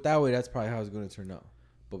you do it that way, that's probably how it's going to turn out.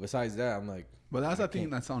 But besides that, I'm like, but I think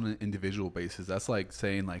that's on an individual basis. That's like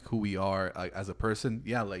saying like who we are like, as a person.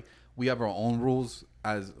 Yeah, like we have our own rules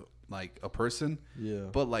as like a person. Yeah.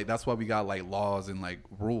 But like that's why we got like laws and like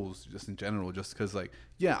rules just in general. Just because like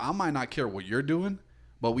yeah, I might not care what you're doing,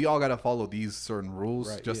 but we all got to follow these certain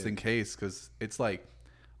rules just in case. Because it's like,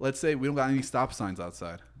 let's say we don't got any stop signs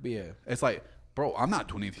outside. Yeah. It's like, bro, I'm not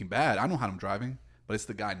doing anything bad. I know how I'm driving, but it's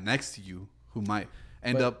the guy next to you who might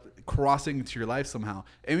end up crossing into your life somehow.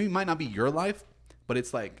 And it might not be your life, but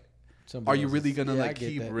it's like, are you really gonna like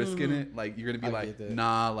keep risking it? Like you're gonna be like,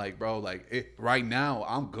 nah, like bro, like right now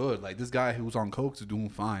I'm good. Like this guy who's on coke is doing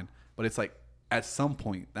fine. But it's like at some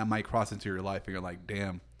point that might cross into your life, and you're like,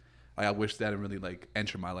 damn, I wish that didn't really like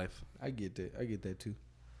enter my life. I get that. I get that too.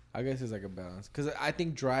 I guess it's like a balance, because I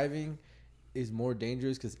think driving is more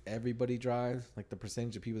dangerous because everybody drives. Like the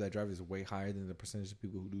percentage of people that drive is way higher than the percentage of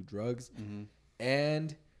people who do drugs. Mm-hmm.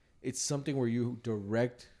 And it's something where you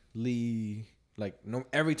directly, like, no,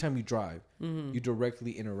 every time you drive, you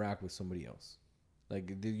directly interact with somebody else. Like,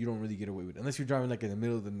 you don't really get away with it. Unless you're driving, like, in the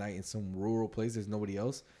middle of the night in some rural place, there's nobody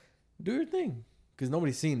else. Do your thing. Because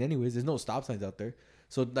nobody's seen anyways. There's no stop signs out there.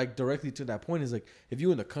 So, like, directly to that point is, like, if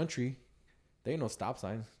you in the country, there ain't no stop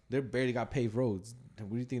signs. They barely got paved roads.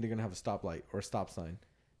 What do you think they're going to have a stoplight or a stop sign?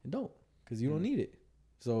 And don't. Because you don't need it.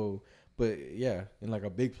 So, but, yeah, in, like, a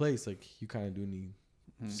big place, like, you kind of do need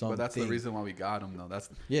something. But that's the reason why we got them, though. That's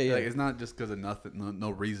yeah. Like, it's not just because of nothing,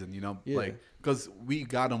 no reason, you know? Yeah. Like, because we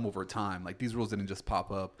got them over time. Like, these rules didn't just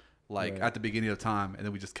pop up, like, at the beginning of time, and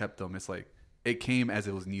then we just kept them. It's like, it came as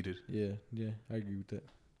it was needed. Yeah, I agree with that.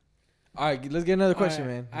 All right, let's get another question,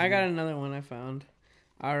 man. I got another one I found.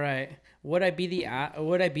 All right, would I be the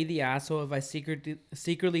asshole if I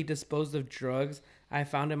secretly disposed of drugs I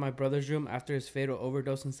found in my brother's room after his fatal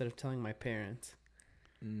overdose instead of telling my parents?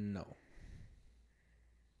 No.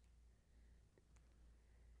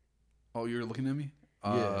 Oh, you're looking at me?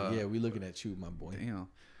 Yeah, we looking at you, my boy. Damn.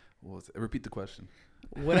 Well, repeat the question.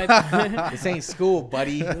 Would I? This ain't school,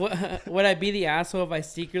 buddy. Would I be the asshole if I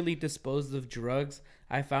secretly disposed of drugs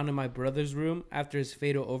I found in my brother's room after his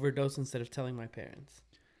fatal overdose instead of telling my parents?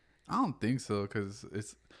 I don't think so, because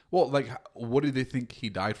it's... Well, like, what did they think he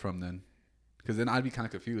died from then? Because then I'd be kind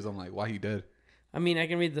of confused. I'm like, why he dead? I mean, I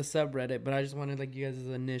can read the subreddit, but I just wanted, like, you guys'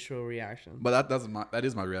 initial reaction. But that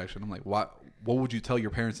is my reaction. I'm like, what would you tell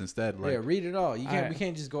your parents instead? Like, yeah, read it all. We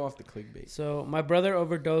can't just go off the clickbait. So, my brother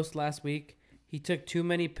overdosed last week. He took too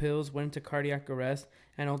many pills, went into cardiac arrest,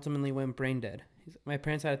 and ultimately went brain dead. My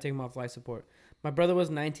parents had to take him off life support. My brother was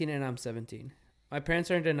 19 and I'm 17. My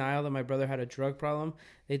parents are in denial that my brother had a drug problem.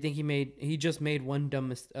 They think he just made one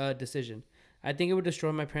dumb decision. I think it would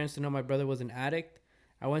destroy my parents to know my brother was an addict.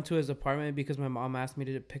 I went to his apartment because my mom asked me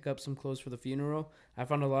to pick up some clothes for the funeral. I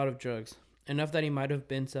found a lot of drugs, enough that he might have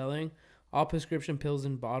been selling. All prescription pills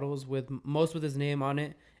in bottles, with most with his name on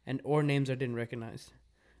it, or names I didn't recognize.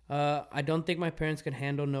 I don't think my parents could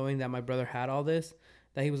handle knowing that my brother had all this,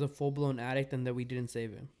 that he was a full-blown addict, and that we didn't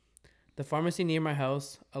save him. The pharmacy near my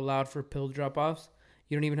house allowed for pill drop-offs.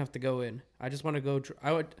 You don't even have to go in. I just want to go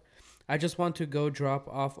drop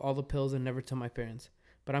off all the pills and never tell my parents.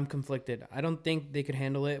 But I'm conflicted. I don't think they could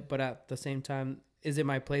handle it, but at the same time, is it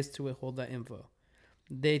my place to withhold that info?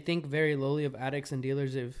 They think very lowly of addicts and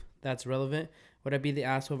dealers, if that's relevant. Would I be the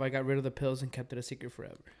asshole if I got rid of the pills and kept it a secret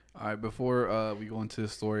forever? All right, before we go into the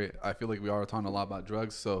story, I feel like we are talking a lot about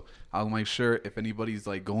drugs, so I'll make sure if anybody's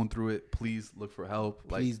like going through it, please look for help.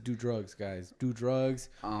 Please do drugs, guys. Do drugs.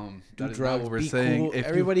 Do drugs. What we're saying. Cool.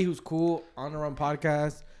 Everybody who's cool on the Run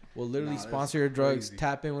podcast will literally sponsor your drugs. Crazy.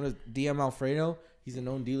 Tap in with us. DM Alfredo. He's a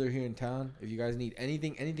known dealer here in town. If you guys need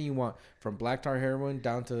anything you want, from black tar heroin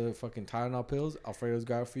down to fucking Tylenol pills, Alfredo's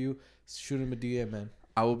got it for you. Shoot him a DM, man.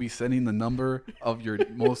 I will be sending the number of your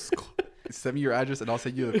most... Send me your address and I'll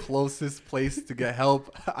send you the closest place to get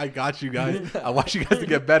help. I got you guys. I want you guys to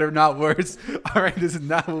get better, not worse. All right, this is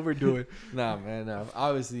not what we're doing. Nah, man.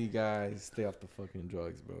 Obviously, guys, stay off the fucking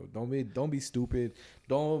drugs, bro. Don't be stupid.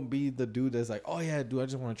 Don't be the dude that's like, oh yeah, dude, I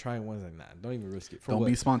just want to try it once. Like, nah, don't even risk it. Don't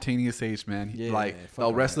be spontaneous, H, man. Yeah, like man,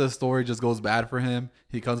 the rest of the story just goes bad for him.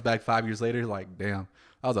 He comes back 5 years later, like, damn.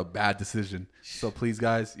 That was a bad decision. So please,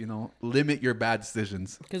 guys, limit your bad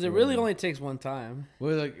decisions. Because it really only takes one time.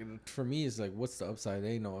 Well, like for me, it's like, what's the upside?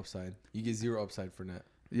 There ain't no upside. You get zero upside for that.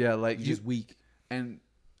 Yeah, like you're just weak. And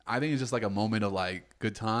I think it's just like a moment of like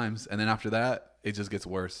good times, and then after that, it just gets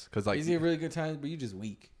worse. Because like, you see really good times, but you're just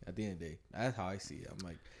weak at the end of the day. That's how I see it. I'm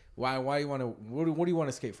like, why do you want to? What do you want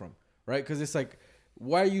to escape from? Right? Because it's like,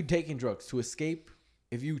 why are you taking drugs to escape?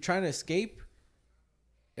 If you're trying to escape,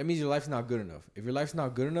 that means your life's not good enough. If your life's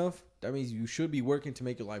not good enough, that means you should be working to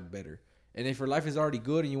make your life better. And if your life is already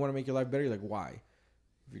good and you want to make your life better, you're like, why?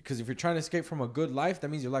 Because if you're trying to escape from a good life, that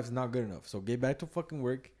means your life's not good enough. So get back to fucking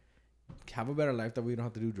work. Have a better life that way you don't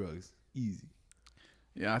have to do drugs. Easy.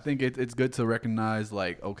 Yeah, I think it's good to recognize,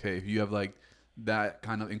 like, okay, if you have like that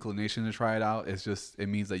kind of inclination to try it out, it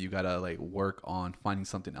means that you gotta like work on finding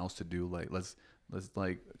something else to do. Like let's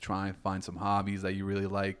like try and find some hobbies that you really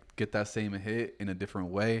like. Get that same hit in a different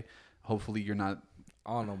way. Hopefully you're not...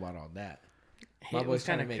 I don't know about all that. My boy's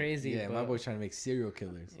kind of crazy. Yeah, my boy's trying to make serial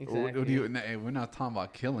killers. Exactly. We're not talking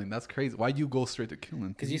about killing. That's crazy. Why do you go straight to killing?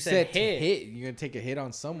 Because you said hit. You're going to take a hit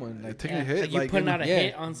on someone. Like, taking a hit. Like you're putting out a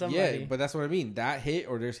hit on somebody. Yeah, but that's what I mean. That hit,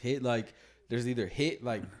 or there's hit, like, there's either hit,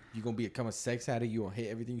 like, you're going to become a sex addict, you're going to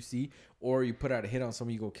hit everything you see, or you put out a hit on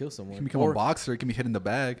someone, you go kill someone. You can become a boxer. It can be hit in the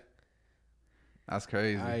bag. That's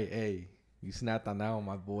crazy. Hey, You snapped on that one,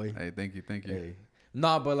 my boy. Hey, thank you. Hey.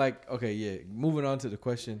 Nah, but like, okay, yeah. Moving on to the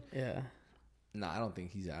question. Yeah. Nah, I don't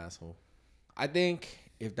think he's an asshole. I think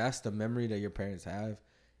if that's the memory that your parents have,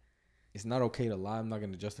 it's not okay to lie. I'm not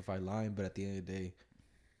going to justify lying, but at the end of the day,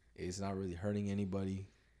 it's not really hurting anybody.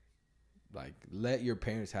 Like, let your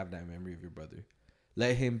parents have that memory of your brother.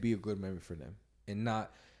 Let him be a good memory for them. And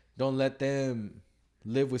don't let them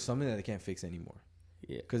live with something that they can't fix anymore.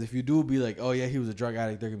 Yeah. Because if you do be like, oh, yeah, he was a drug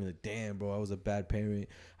addict, they're going to be like, damn, bro, I was a bad parent.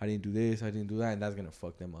 I didn't do this, I didn't do that. And that's going to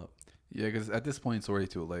fuck them up. Yeah, because at this point, it's already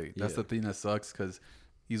too late. That's Yeah. the thing that sucks because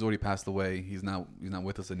he's already passed away. He's not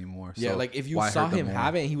with us anymore. Yeah, so like if you why saw hurt them him more?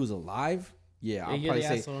 have it and he was alive, yeah, you're the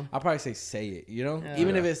asshole. I'll probably say it, you know? Yeah.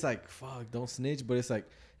 Even if it's like, fuck, don't snitch, but it's like,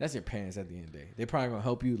 that's your parents at the end of the day. They probably gonna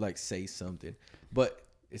help you like say something. But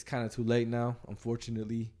it's kind of too late now,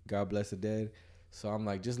 unfortunately. God bless the dead. So I'm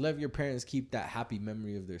like, just let your parents keep that happy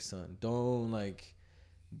memory of their son.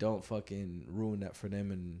 Don't fucking ruin that for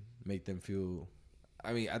them and make them feel.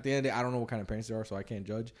 I mean, at the end of the day, I don't know what kind of parents they are, so I can't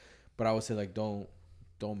judge. But I would say like, don't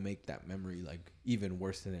make that memory like even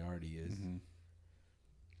worse than it already is. Mm-hmm.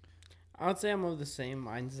 I would say I'm of the same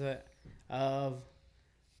mindset of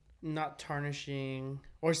not tarnishing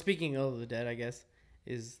or speaking ill of the dead, I guess,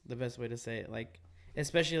 is the best way to say it. Like,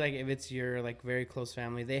 especially like if it's your like very close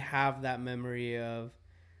family, they have that memory of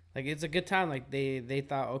like it's a good time. Like they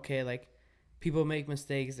thought, okay, like people make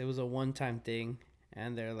mistakes. It was a one-time thing,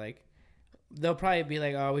 and they're like, they'll probably be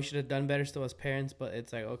like, oh, we should have done better still as parents. But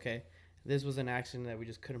it's like, okay, this was an accident that we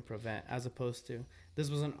just couldn't prevent, as opposed to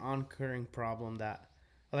this was an ongoing problem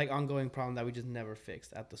that we just never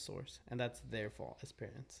fixed at the source, and that's their fault as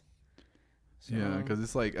parents. So, Yeah, because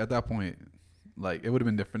it's like at that point, like it would have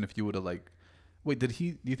been different if you would have like, wait, do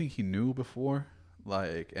you think he knew before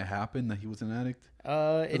like it happened that he was an addict?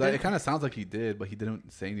 It kind of sounds like he did, but he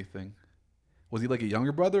didn't say anything. Was he like a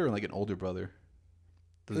younger brother or like an older brother?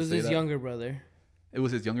 It was his younger brother. It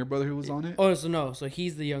was his younger brother who was on it? Oh, so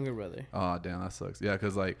he's the younger brother. Oh, damn, that sucks. Yeah,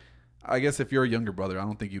 because like, I guess if you're a younger brother, I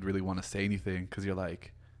don't think you'd really want to say anything because you're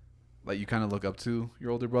like you kind of look up to your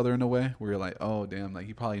older brother in a way where you're like, oh, damn, like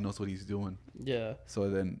he probably knows what he's doing. Yeah. So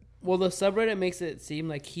then. Well, the subreddit makes it seem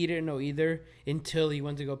like he didn't know either until he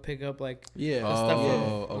went to go pick up like the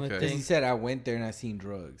stuff on the Because thing. he said I went there and I seen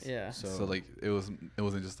drugs. Yeah. So like it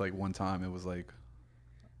wasn't just like one time. It was like.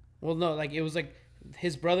 Well, no, like it was like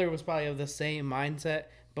his brother was probably of the same mindset,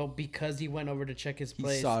 but because he went over to check his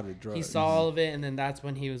place, he saw the drugs. He saw all of it, and then that's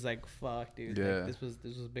when he was like, "Fuck, dude! Yeah. Like, this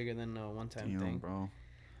was bigger than a one-time Damn, thing." bro.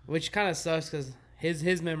 Which kind of sucks because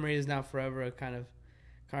his memory is now forever kind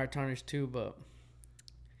of tarnished too. But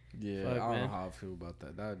Yeah, fuck, I don't man. know how I feel about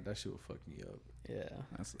that. That shit will fuck me up. yeah,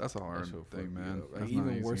 That's a hard That shit will fuck thing, me man. up. Like, That's not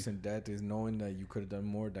even easy. worse than death is knowing that you could have done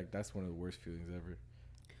more. Like that's one of the worst feelings ever.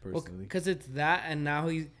 Personally, because it's that, and now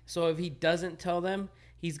so if he doesn't tell them,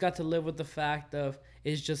 he's got to live with the fact of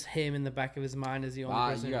it's just him in the back of his mind is the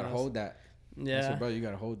only person. You gotta who knows. hold that. Yeah, So, brother, you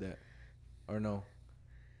gotta hold that, or no?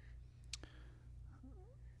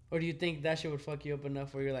 Or do you think that shit would fuck you up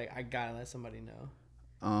enough where you're like, I gotta let somebody know?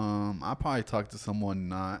 I probably talk to someone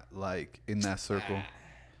not like in that circle.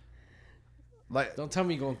 Like, Don't tell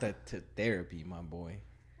me you're going to therapy, my boy.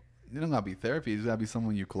 it don't gotta be therapy. It's gotta be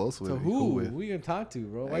someone you're close with. So you're cool with. Who you gonna talk to,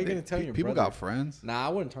 bro? Why Hey, you gonna tell your people brother? got friends? Nah, I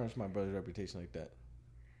wouldn't tarnish my brother's reputation like that.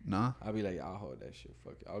 Nah, I'll be like, I'll hold that shit.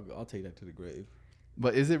 Fuck it. I'll take that to the grave.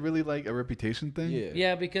 but is it really like a reputation thing? Yeah.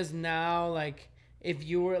 Yeah, because now, like, if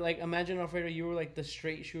you were, like, imagine, Alfredo, you were, like, the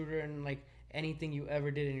straight shooter and, like, anything you ever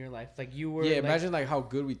did in your life. Like, you were, Yeah, like, imagine like how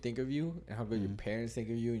good we think of you and how good your parents think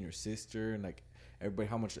of you and your sister and like everybody,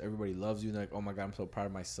 how much everybody loves you. And like, oh my God, I'm so proud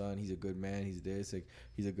of my son. He's a good man. He's this. Like,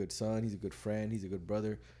 he's a good son. He's a good friend. He's a good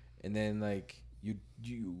brother. And then like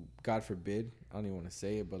you, God forbid, I don't even want to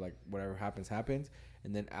say it, but like whatever happens.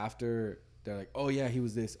 And then after they're like, oh yeah, he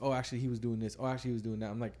was this. Oh, actually he was doing this. Oh, actually he was doing that.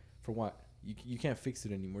 I'm like, for what? You can't fix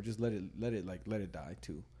it anymore. Just let it die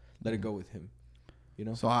too. Let it go with him. You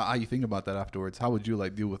know. So how you think about that afterwards? How would you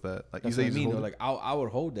like deal with that? Like That's you what I say, mean. Though. Like I would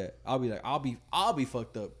hold that. I'll be like, I'll be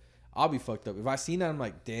fucked up. I'll be fucked up. If I seen that, I'm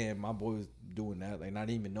like, damn, my boy was doing that. Like, not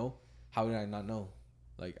even know. How did I not know?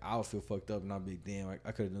 Like, I'll feel fucked up, and I'll be, damn,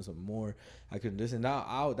 I could have done something more. I could have this and that.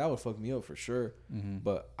 That would fuck me up for sure.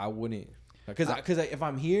 But I wouldn't, because if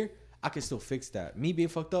I'm here, I can still fix that. Me being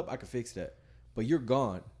fucked up, I can fix that. But you're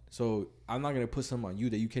gone, so I'm not gonna put something on you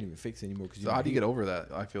that you can't even fix anymore. So how do you get over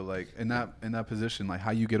that? I feel like in that position, like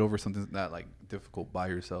how you get over something that like difficult by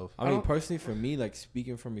yourself. I mean, personally, for me, like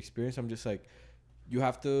speaking from experience, I'm just like, you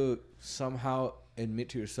have to somehow admit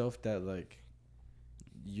to yourself that like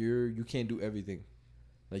you can't do everything.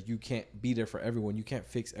 Like you can't be there for everyone. You can't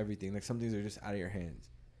fix everything. Like some things are just out of your hands,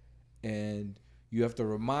 and you have to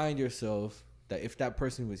remind yourself that if that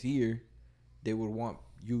person was here, they would want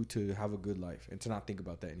you to have a good life and to not think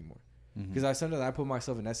about that anymore. Because sometimes I put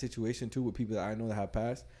myself in that situation too with people that I know that have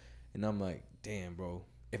passed, and I'm like, damn, bro,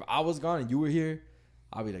 if I was gone and you were here,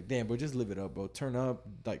 I'll be like, damn, bro, just live it up, bro. Turn up,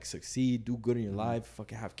 like, succeed, do good in your life,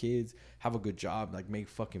 fucking have kids, have a good job, like, make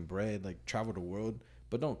fucking bread, like, travel the world.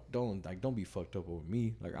 But don't be fucked up over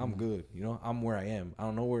me. Like, I'm good, you know. I'm where I am. I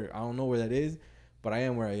don't know where that is, but I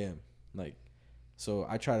am where I am. Like, so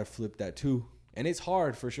I try to flip that too, and it's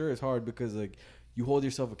hard for sure. It's hard because like you hold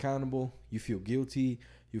yourself accountable, you feel guilty,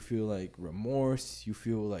 you feel like remorse, you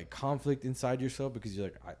feel like conflict inside yourself because you're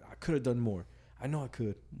like, I could have done more. I know I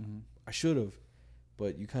could, I should have,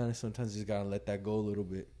 but you kind of sometimes just gotta let that go a little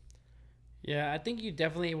bit. Yeah, I think you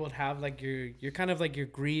definitely will have like your kind of like your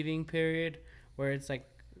grieving period where it's like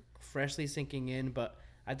freshly sinking in. But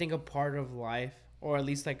I think a part of life, or at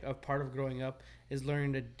least like a part of growing up, is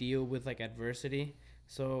learning to deal with like adversity.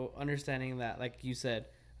 So understanding that, like you said,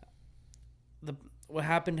 what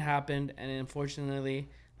happened, and unfortunately,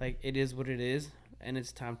 like it is what it is, and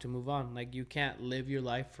it's time to move on. Like you can't live your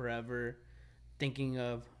life forever thinking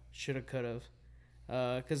of shoulda, coulda,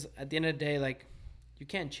 because at the end of the day, like you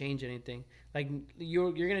can't change anything. Like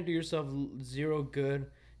you're gonna do yourself zero good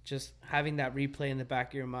just having that replay in the back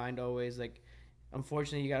of your mind always. Like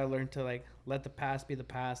unfortunately, you gotta learn to like let the past be the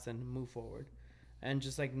past and move forward, and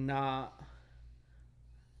just like not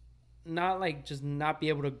like just not be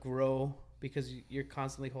able to grow because you're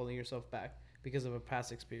constantly holding yourself back because of a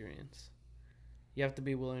past experience. You have to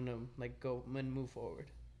be willing to like go and move forward.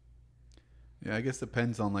 Yeah, I guess it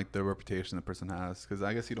depends on like the reputation the person has, because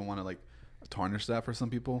I guess you don't want to like tarnish that for some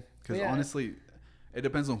people. Because honestly, it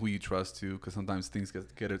depends on who you trust too. Because sometimes things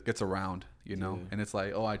gets around, you know, and it's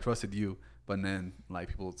like, oh, I trusted you, but then like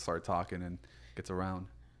people start talking and gets around.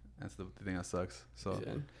 That's the thing that sucks. So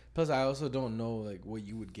plus, I also don't know like what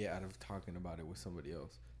you would get out of talking about it with somebody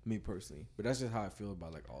else. Me personally, but that's just how I feel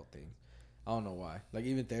about like all things. I don't know why. Like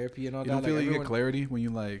even therapy and all that. You don't feel like you get clarity when you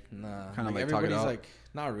like kind of like talk it out? Like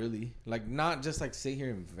not really. Like not just like sit here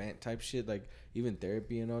and vent type shit. Like even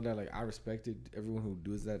therapy and all that. Like I respected everyone who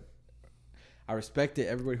does that. I respected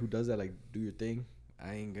everybody who does that. Like do your thing.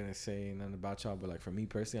 I ain't gonna say nothing about y'all, but like for me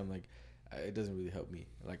personally, I'm like it doesn't really help me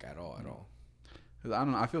like at all. Cause I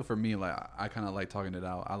don't know. I feel for me like I kind of like talking it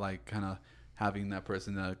out. I like kind of having that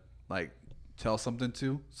person to like tell something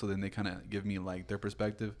to, so then they kind of give me like their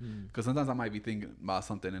perspective, because sometimes I might be thinking about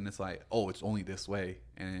something and it's like, oh, it's only this way,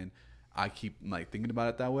 and I keep like thinking about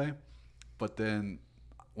it that way. But then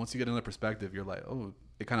once you get another perspective, you're like, oh,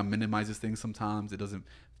 it kind of minimizes things. Sometimes it doesn't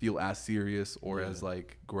feel as serious or as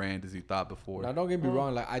like grand as you thought before. Now don't get me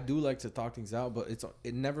wrong, like I do like to talk things out, but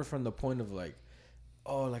it never from the point of like,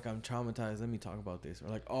 oh, like I'm traumatized, let me talk about this, or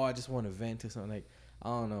like, oh, I just want to vent to something. Like I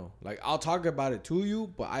don't know. Like, I'll talk about it to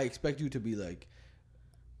you, but I expect you to be like,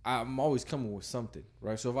 I'm always coming with something,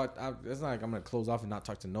 right? So if it's not like I'm going to close off and not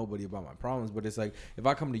talk to nobody about my problems, but it's like, if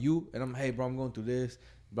I come to you and I'm, hey, bro, I'm going through this,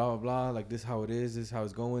 blah, blah, blah, like this is how it is, this is how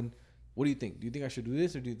it's going. What do you think? Do you think I should do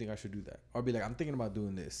this or do you think I should do that? Or be like, I'm thinking about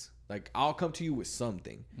doing this. Like, I'll come to you with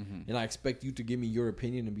something, and I expect you to give me your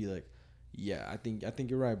opinion and be like, yeah, I think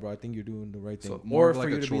you're right, bro. I think you're doing the right thing. So more or of for like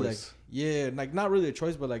you a to choice. be like, yeah, like not really a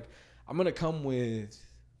choice, but like, I'm gonna come with.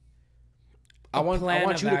 I want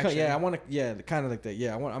you to come. Yeah, I want to. Yeah, kind of like that.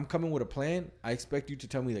 Yeah, I'm coming with a plan. I expect you to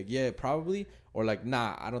tell me like, yeah, probably, or like,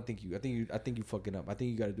 nah, I don't think you. I think you fucking up. I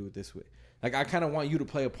think you got to do it this way. Like, I kind of want you to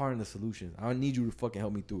play a part in the solution. I need you to fucking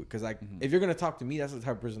help me through it. Cause like, if you're gonna talk to me, that's the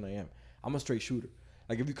type of person I am. I'm a straight shooter.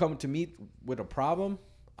 Like, if you come to me with a problem,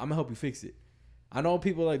 I'm gonna help you fix it. I know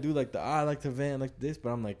people like do like I like to vent like this, but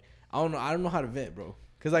I'm like, I don't know how to vent, bro.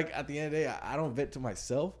 Cause like at the end of the day, I don't vent to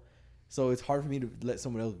myself. So it's hard for me to let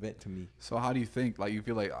someone else vent to me. So how do you think? Like you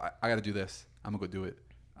feel like I got to do this. I'm gonna go do it,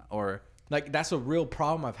 or like that's a real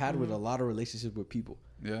problem I've had with a lot of relationships with people.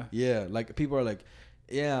 Yeah. Yeah, like people are like,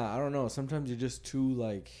 yeah, I don't know. Sometimes you're just too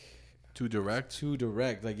like too direct.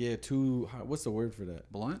 Like too. What's the word for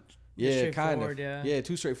that? Blunt. Yeah, kind of. Yeah,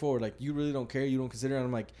 too straightforward. Like you really don't care. You don't consider. And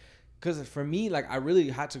I'm like, because for me, like I really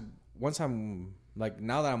had to. Once I'm like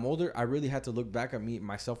now that I'm older, I really had to look back at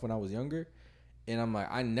myself when I was younger. And I'm like,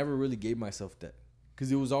 I never really gave myself that.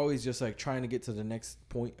 Because it was always just like trying to get to the next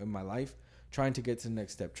point in my life. Trying to get to the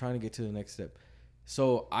next step. Trying to get to the next step.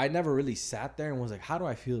 So I never really sat there and was like, how do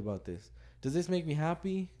I feel about this? Does this make me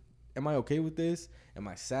happy? Am I okay with this? Am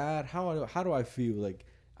I sad? How do I feel? Like,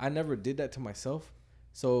 I never did that to myself.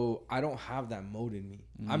 So I don't have that mode in me.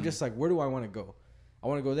 I'm just like, where do I want to go? I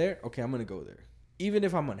want to go there? Okay, I'm going to go there. Even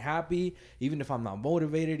if I'm unhappy, even if I'm not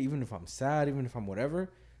motivated, even if I'm sad, even if I'm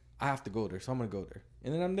whatever, I have to go there. So I'm going to go there.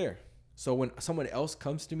 And then I'm there. So when someone else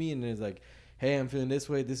comes to me and is like, hey, I'm feeling this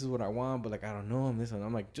way. This is what I want, but like I don't know. I'm this one.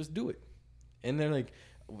 I'm like, just do it. And they're like,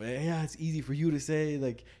 well, yeah, it's easy for you to say.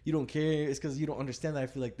 Like you don't care. It's because you don't understand that I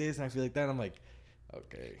feel like this and I feel like that. I'm like,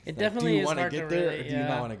 okay. It like, definitely do you is want to hard get to there really, or do you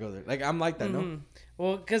not want to go there? Like I'm like that, no?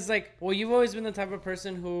 Well, because you've always been the type of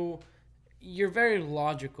person who you're very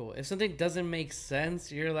logical. If something doesn't make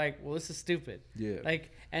sense, you're like, well, this is stupid. Yeah.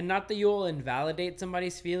 Like, and not that you'll invalidate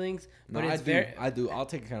somebody's feelings, but No, it's I do. I'll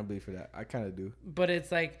take accountability for that. I kind of do. But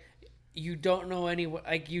it's like you don't know any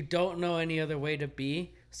other way to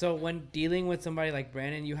be. So when dealing with somebody like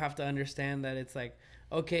Brandon, you have to understand that it's like,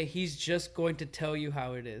 okay, he's just going to tell you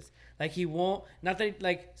how it is. Like he won't, not that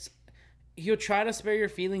like he'll try to spare your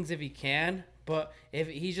feelings if he can, but if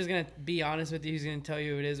he's just gonna be honest with you, he's gonna tell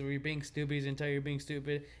you it is. If you're being stupid, he's gonna tell you you're being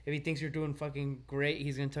stupid. If he thinks you're doing fucking great,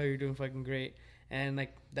 he's gonna tell you you're doing fucking great. And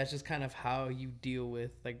like that's just kind of how you deal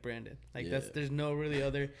with like Brandon. Like there's no really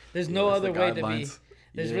other no other way to be.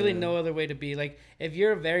 There's really no other way to be. Like if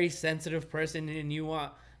you're a very sensitive person and you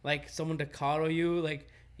want like someone to coddle you, like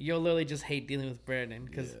you'll literally just hate dealing with Brandon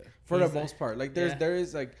because for the most part, like there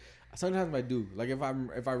is like. Sometimes I do. Like if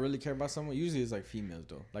I really care about someone, usually it's like females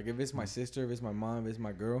though. Like if it's my sister, if it's my mom, if it's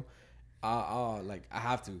my girl, I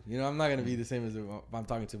have to. You know, I'm not gonna be the same as if I'm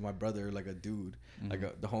talking to my brother or like a dude,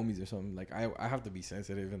 like the homies or something. Like I have to be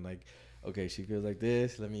sensitive and like, okay, she feels like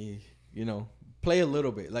this. Let me, play a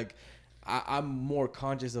little bit. Like I'm more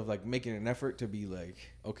conscious of like making an effort to be like,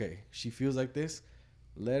 okay, she feels like this.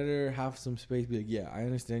 Let her have some space. Be like, yeah, I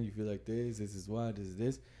understand you feel like this. This is why. This is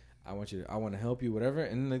this. I want to help you, whatever,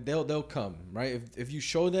 and like, they'll come, right? If you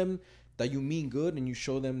show them that you mean good and you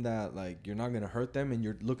show them that like you're not gonna hurt them and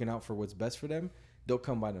you're looking out for what's best for them, they'll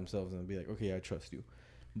come by themselves and be like, okay, I trust you.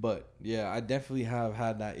 But yeah, I definitely have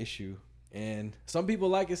had that issue, and some people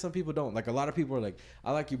like it, some people don't. Like a lot of people are like,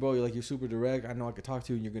 I like you, bro. You're super direct. I know I could talk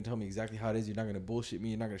to you, and you're gonna tell me exactly how it is. You're not gonna bullshit me.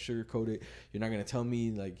 You're not gonna sugarcoat it. You're not gonna tell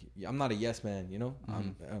me like I'm not a yes man,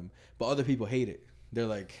 But other people hate it. They're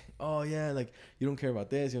like, oh yeah, like you don't care about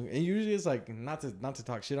this, and usually it's like not to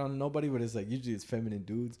talk shit on nobody, but it's like usually it's feminine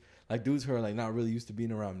dudes, like dudes who are like not really used to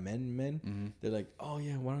being around men. Mm-hmm. They're like, oh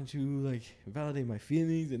yeah, why don't you like validate my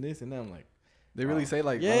feelings and this and that? I'm like, they really say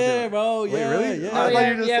like, yeah, bro, yeah, wait, really?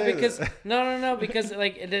 Yeah, yeah, because no, because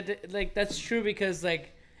like that's true because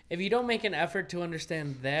like if you don't make an effort to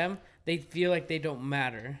understand them, they feel like they don't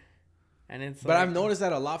matter, and it's. But I've noticed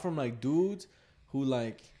that a lot from like dudes who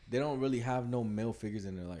like. They don't really have no male figures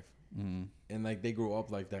in their life. Mm-hmm. And, like, they grow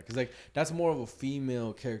up like that. Because, like, that's more of a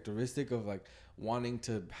female characteristic of, like, wanting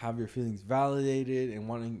to have your feelings validated and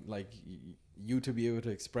wanting, like, you to be able to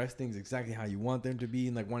express things exactly how you want them to be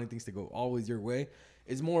and, like, wanting things to go always your way.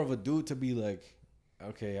 It's more of a dude to be, like,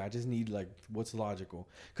 okay, I just need, like, what's logical.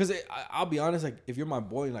 Because I'll be honest, like, if you're my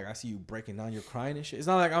boy and, like, I see you breaking down, you're crying and shit, it's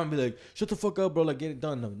not like I'm going to be like, shut the fuck up, bro, like, get it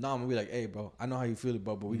done. No, I'm going to be like, hey, bro, I know how you feel it,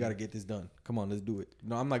 bro, but we got to get this done. Come on, let's do it.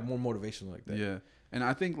 I'm, like, more motivational like that. Yeah. And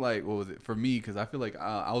I think, like, what was it? For me, because I feel like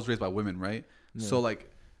I was raised by women, right? Yeah. So, like,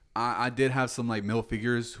 I did have some, like, male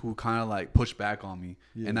figures who kind of, like, pushed back on me.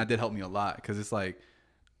 Yeah. And that did help me a lot because it's, like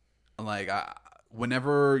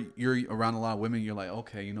whenever you're around a lot of women, you're like,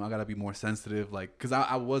 okay, I got to be more sensitive. Like, because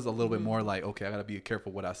I was a little bit more like, okay, I got to be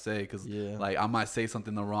careful what I say because, like, I might say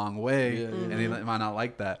something the wrong way and they might not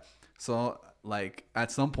like that. So, like,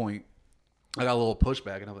 at some point, I got a little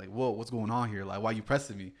pushback and I'm like, whoa, what's going on here? Like, why are you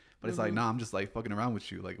pressing me? But it's like, nah, I'm just, like, fucking around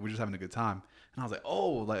with you. Like, we're just having a good time. And I was like,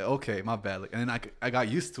 oh, like, okay, my bad. Like, and then I got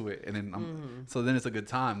used to it. And then so then it's a good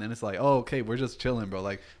time. Then it's like, oh, okay, we're just chilling, bro.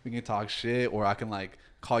 Like, we can talk shit or I can, like,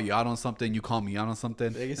 call you out on something, you call me out on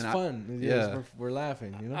something. It's fun. We're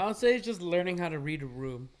laughing, I would say it's just learning how to read a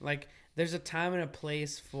room. Like, there's a time and a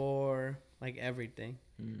place for, like, everything.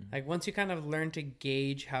 Like, once you kind of learn to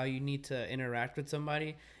gauge how you need to interact with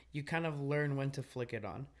somebody, you kind of learn when to flick it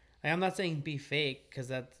on. Like, I'm not saying be fake, because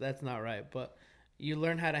that's not right, but you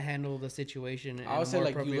learn how to handle the situation. I would say,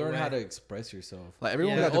 like, you learn how to express yourself. Like,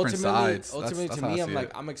 everyone got different sides. Ultimately, to me, I'm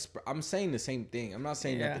like, I'm saying the same thing. I'm not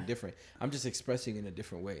saying nothing different. I'm just expressing in a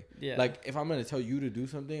different way. Yeah. Like, if I'm gonna tell you to do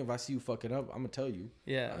something, if I see you fucking up, I'm gonna tell you.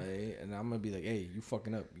 Yeah. Right? And I'm gonna be like, hey, you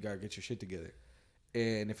fucking up. You gotta get your shit together.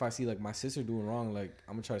 And if I see, like, my sister doing wrong, like,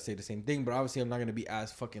 I'm gonna try to say the same thing. But obviously, I'm not gonna be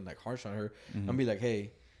as fucking, like, harsh on her. I'm gonna be like,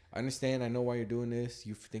 hey, I understand. I know why you're doing this.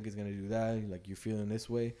 You think it's gonna do that. Like, you're feeling this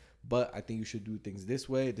way. But I think you should do things this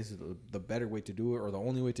way. This is the better way to do it, or the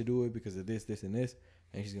only way to do it because of this, this, and this.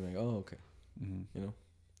 And she's gonna be like, oh, okay. No.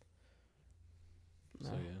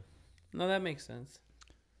 So yeah. No, that makes sense.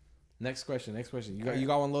 Next question. You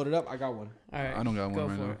got one loaded up? I got one. All right. I don't got one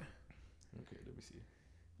right now. Okay, let me see.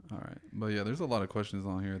 All right, but yeah, there's a lot of questions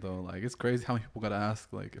on here though. Like, it's crazy how many people gotta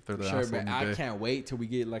ask. Like, if they're the sure, man. I can't wait till we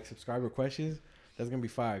get, like, subscriber questions That's gonna be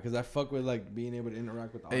fire because I fuck with like being able to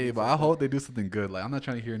interact with. Hey, but I hope they do something good. Like, I'm not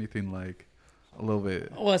trying to hear anything like a little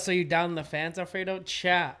bit. Well, so you down the fans, Alfredo?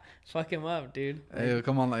 Chat, fuck him up, dude. Hey,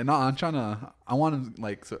 come on, like, no, I want him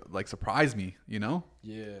like surprise me, you know?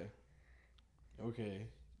 Yeah. Okay.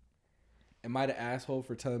 Am I the asshole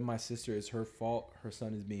for telling my sister it's her fault her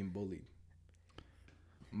son is being bullied?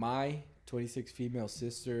 My 26 female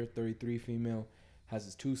sister, 33 female, has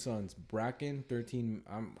his 2 sons. Bracken, 13.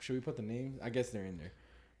 Should we put the names? I guess they're in there.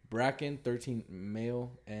 Bracken, 13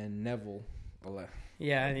 male, and Neville, 11.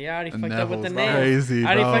 Yeah, I already fucked up Neville's with the names. crazy, I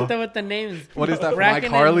already bro. fucked up with the names. What is that,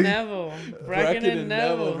 Bracken Mike Harley? and Neville. Bracken and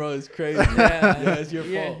Neville. bro, it's crazy. Yeah. Yeah, it's your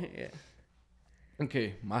Yeah, fault. yeah.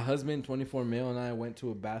 Okay, my husband, 24 male, and I went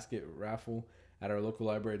to a basket raffle at our local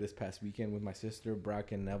library this past weekend with my sister,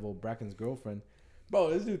 Bracken Neville, Bracken's girlfriend.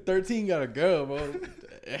 Bro, this dude 13 got a girl, bro.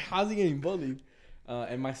 How's he getting bullied?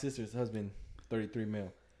 And my sister's husband, 33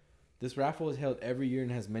 male. This raffle is held every year and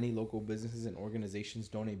has many local businesses and organizations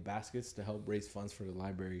donate baskets to help raise funds for the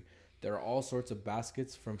library. There are all sorts of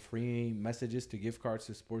baskets, from free messages to gift cards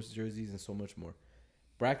to sports jerseys and so much more.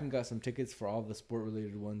 Bracken got some tickets for all the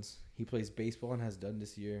sport-related ones. He plays baseball and has done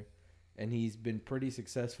this year, and he's been pretty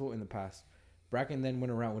successful in the past. Bracken then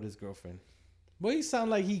went around with his girlfriend. Boy, you sound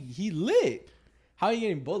like he lit. How are you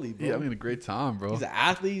getting bullied, bro? Yeah, I'm having a great time, bro. He's an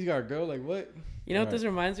athlete. He's got a girl. Like, what? You know what this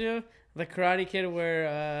reminds me of? The Karate Kid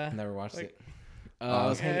where... Never watched like- it. I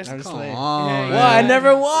was okay, I'm just Come saying. on, Yeah, man. Well, I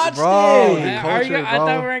never watched Bro, it. the culture, I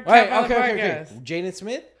thought we were in Wait, Cap on the okay. podcast. Jaden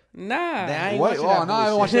Smith? Nah. Then I ain't What? watching Oh, that no, I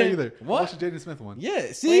haven't watched bullshit. that either. What? I watched the Jaden Smith one.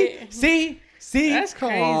 Yeah. See? Wait. See? That's Come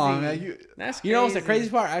crazy. on, man. That's crazy. You know what's the crazy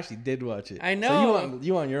part? I actually did watch it. I So know.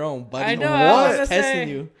 you on your own, buddy. I know, I I was was testing gonna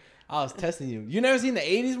say. you. I was testing you. You never seen the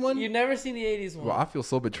 80s one? You've never seen the 80s one. Bro, I feel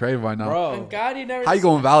so betrayed right now. Bro. On God, you never How you seen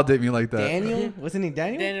gonna validate me like that? Daniel? Wasn't he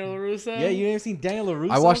Daniel? Daniel LaRusso? Yeah, you never seen Daniel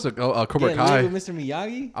LaRusso? I watched the Cobra Getting Kai. laid with Mr.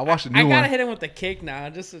 Miyagi? I watched the I new gotta one. hit him with the kick now.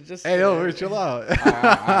 Just. Hey, yo, chill out. All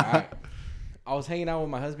right. I was hanging out with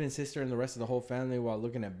my husband, sister, and the rest of the whole family while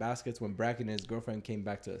looking at baskets when Bracken and his girlfriend came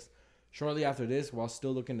back to us. Shortly after this, while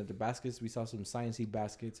still looking at the baskets, we saw some sciencey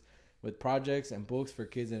baskets with projects and books for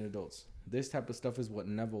kids and adults. This type of stuff is what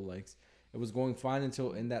Neville likes. It was going fine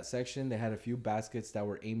until in that section they had a few baskets that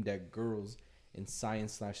were aimed at girls in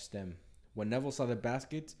science/STEM. When Neville saw the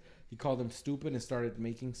baskets, he called them stupid and started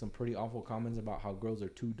making some pretty awful comments about how girls are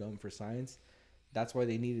too dumb for science. That's why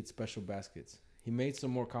they needed special baskets. He made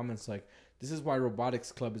some more comments like, "This is why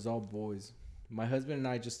robotics club is all boys." My husband and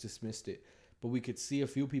I just dismissed it, but we could see a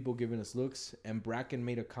few people giving us looks, and Bracken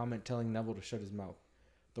made a comment telling Neville to shut his mouth.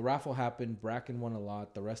 The raffle happened. Bracken won a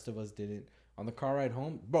lot. The rest of us didn't. On the car ride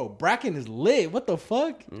home, bro, Bracken is lit. What the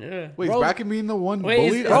fuck? Yeah. Wait, Bro. is Bracken being the one Wait,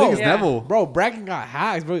 bullied? is- I think it's yeah. Neville. Bro, Bracken got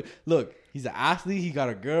hacks, bro. Look, he's an athlete. He got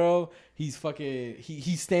a girl. He's fucking.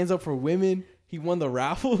 He stands up for women. He won the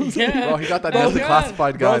raffles. Yeah. Bro, he got that Oh, Delta God.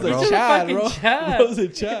 classified guy, Bro's a bro. He's Chad, fucking bro. Chad. Bro's a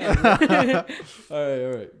Chad.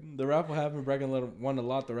 All right. The raffle happened. Bracken won a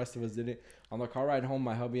lot. The rest of us didn't. On the car ride home,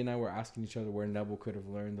 my hubby and I were asking each other where Neville could have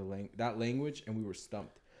learned that language, and we were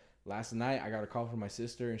stumped. Last night, I got a call from my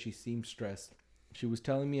sister, and she seemed stressed. She was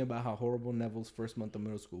telling me about how horrible Neville's first month of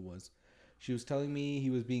middle school was. She was telling me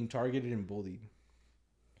he was being targeted and bullied.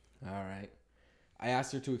 All right. I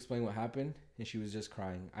asked her to explain what happened, and she was just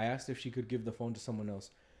crying. I asked if she could give the phone to someone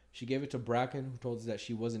else. She gave it to Bracken, who told us that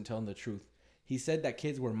she wasn't telling the truth. He said that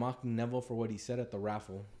kids were mocking Neville for what he said at the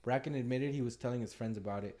raffle. Bracken admitted he was telling his friends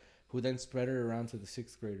about it, who then spread it around to the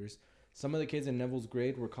 6th graders. Some of the kids in Neville's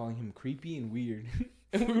grade were calling him creepy and weird,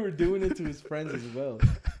 and we were doing it to his friends as well.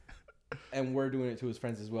 And we're doing it to his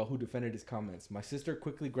friends as well, who defended his comments. My sister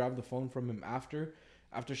quickly grabbed the phone from him after.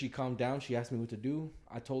 After she calmed down, she asked me what to do.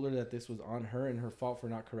 I told her that this was on her and her fault for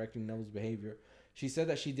not correcting Neville's behavior. She said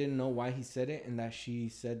that she didn't know why he said it, and that she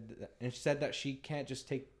said that she can't just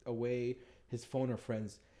take away his phone or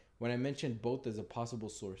friends. When I mentioned both as a possible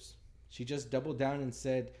source, she just doubled down and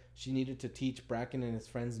said she needed to teach Bracken and his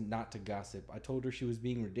friends not to gossip. I told her she was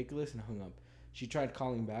being ridiculous and hung up. She tried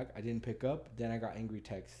calling back. I didn't pick up. Then I got angry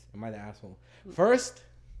texts. Am I the asshole? First,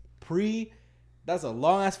 that's a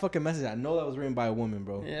long ass fucking message. I know that was written by a woman,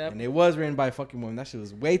 bro. Yep. And it was written by a fucking woman. That shit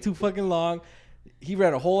was way too fucking long. He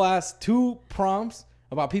read a whole ass 2 prompts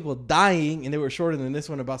about people dying, and they were shorter than this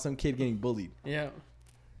one about some kid getting bullied. Yeah.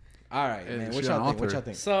 All right, Hey, man. What shit y'all on think? What author. y'all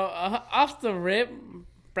think? So off the rip,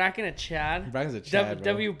 Bracken and Chad. Bracken's a Chad, bro.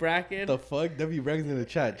 W Bracken. The fuck? W Bracken's in the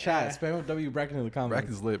chat. Chat. Yeah. Spam up W Bracken in the comments.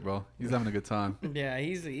 Bracken's lit, bro. He's having a good time. Yeah,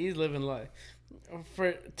 he's living life.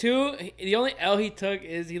 For 2, the only L he took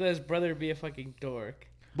is he let his brother be a fucking dork.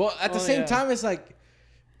 But at the Oh, same yeah. time, it's like,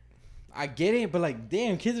 I get it, but like,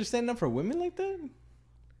 damn, kids are standing up for women like that?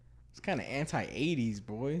 It's kind of anti-80s,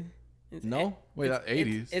 boy. No? Wait, that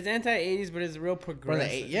 80s. It's anti-80s, but it's real Bro,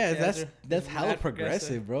 progressive. yeah, that's it's hella mad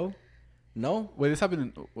progressive, bro. No? Wait, this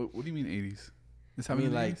happened in what do you mean 80s? This I happened mean,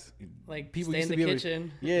 in the like, 80s? Like people stay in used the to be able to-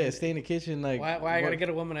 kitchen. Yeah, stay in the kitchen. Like, Why I gotta what- get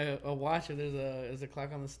a woman a watch if there's a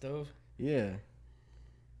clock on the stove? Yeah.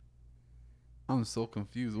 I'm so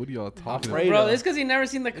confused. What are y'all talking Alfredo. Bro, it's because you never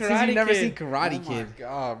seen the It's 'cause Karate you never Kid. seen Karate Oh my Kid.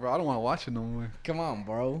 god, bro! I don't want to watch it no more. Come on,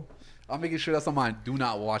 bro. I'm making sure that's on my do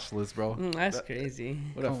not watch list, bro. That's crazy.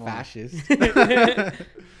 What a Come on. fascist.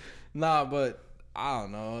 Nah, but I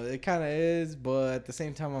don't know. It kind of is, but at the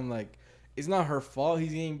same time, I'm like, it's not her fault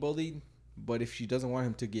he's getting bullied. But if she doesn't want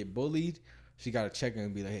him to get bullied, she gotta check him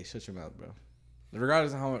and be like, "Hey, shut your mouth, bro."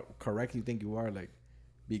 Regardless of how correct you think you are, like,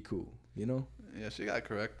 be cool. You know? Yeah, she gotta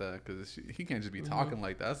correct that because he can't just be talking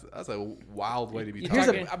like that. That's a wild way to be Here's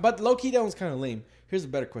talking. But low key, that one's kind of lame. Here's a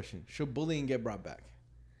better question: should bullying get brought back?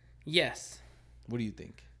 Yes. What do you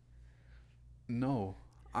think? No,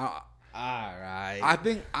 All right. I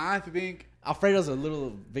think, Alfredo's a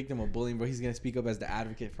little victim of bullying, bro. He's gonna speak up as the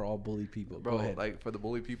advocate for all bullied people. bro. Go ahead. Like for the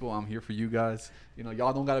bully people, I'm here for you guys. You know,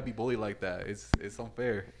 y'all don't gotta be bullied like that. It's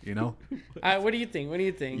unfair. You know. What do you think? What do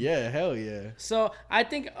you think? Yeah, hell yeah. So I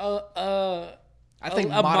think I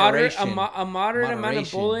think a moderation. moderate amount of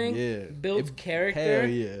Moderation, bullying yeah. builds It- character, hell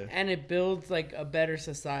yeah. and it builds like a better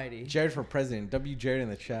society. Jared for president. W. Jared in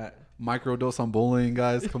the chat. Microdose on bullying,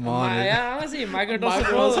 guys. Come on. Yeah, honestly, microdose of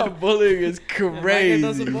Microdose bullying. on bullying is crazy.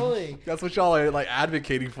 Microdose of bullying. That's what y'all are like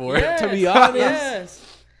advocating for. Yes, To be honest,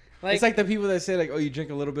 yes. It's like the people that say like, "Oh, you drink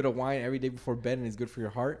a little bit of wine every day before bed and it's good for your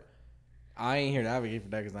heart." I ain't here to advocate for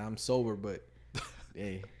that because I'm sober, but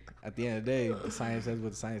hey, at the end of the day, the science says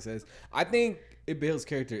what the science says. I think it builds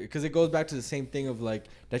character because it goes back to the same thing of like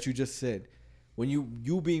that you just said. When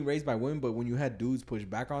you being raised by women, but when you had dudes push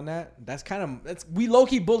back on that, we low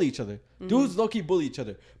key bully each other. Mm-hmm. Dudes low key bully each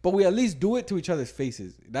other, but we at least do it to each other's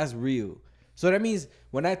faces. That's real. So that means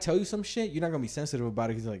when I tell you some shit, you're not gonna be sensitive about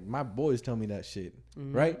it because like my boys tell me that shit,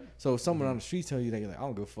 Mm-hmm. right? So if someone on the street tell you that, you're like, I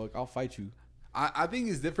don't give a fuck, I'll fight you. I think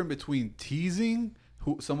it's different between teasing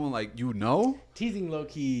someone like you know. Teasing low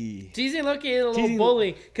key. Teasing Loki is a little Teasing-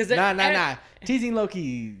 bully because Nah. Teasing low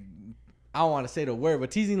key. I don't want to say the word, but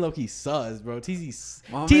teasing low key sus, bro.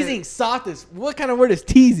 Teasing soft is what kind of word is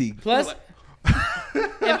teasing? Plus,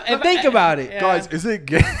 Think about it, Yeah. Guys, is it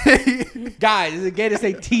gay? guys. Is it gay to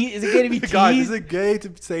say tease? Is it gay to be teased? Guys, is it gay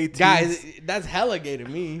to say tease? Guys, that's hella gay to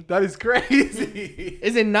me. that is crazy.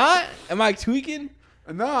 Is it not? Am I tweaking?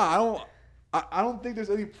 No, I don't think there's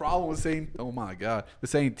any problem with saying. Oh my god, with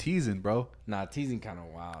saying teasing, bro. Nah, teasing kind of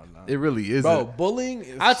wild. Nah. It really is, Bro, bullying.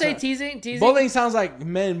 Is I'll say teasing. Bullying sounds like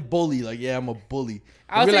men bully. Like, yeah, I'm a bully.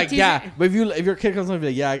 I'll You're say like, teasing- yeah, but if your kid comes on and be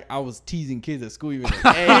like, yeah, I was teasing kids at school, you're like,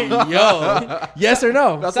 hey, yo, yes or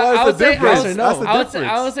no? That's So why I it's would the say- difference. I would- That's the I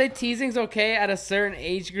difference. would say teasing's okay at a certain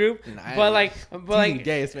age group, Nah, but teasing like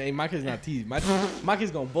gay. Hey, my kid's not teasing. My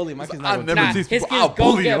kid's gonna bully. My kid's I not never gonna tease his people. kids I'll go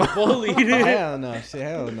bully get you. bullied. Hell no, shit,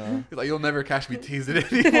 hell no. He's like, you'll never catch me teasing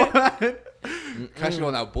anyone. Catch you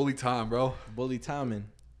on that bully time, bro. Bully timing.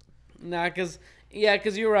 Nah, cause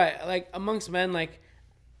you're right. Like amongst men, like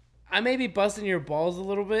I may be busting your balls a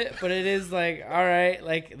little bit, but it is like, all right,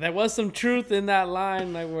 like there was some truth in that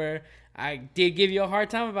line, like where I did give you a hard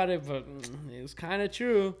time about it, but it was kind of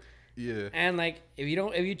true. Yeah. And like if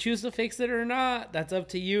you choose to fix it or not, that's up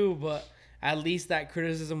to you. But at least that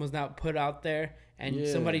criticism was not put out there, and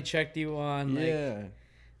Yeah. somebody checked you on like Yeah.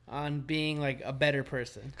 on being like a better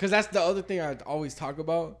person. Because that's the other thing I always talk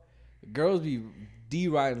about. Girls be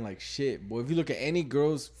deriding like shit. Boy, if you look at any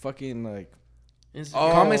girl's fucking like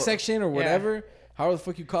Instagram. comment section or whatever, however the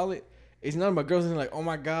fuck you call it, it's nothing but girls and like, oh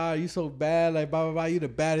my god, you so bad, like blah blah blah, you the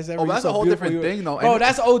baddest ever. Oh, you that's so a whole beautiful, different you- thing, though. Bro, And-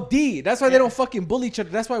 that's OD. That's why Yeah. they don't fucking bully each other.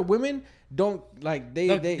 That's why women don't like they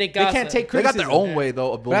Look, they they can't gossip. take They got criticism. their own way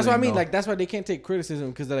though. Of But that's what I bullying, mean. though. Like that's why they can't take criticism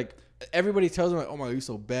because they're like everybody tells them like, oh my god, you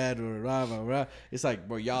so bad or blah blah blah. It's like,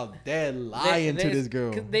 bro, y'all dead lying to this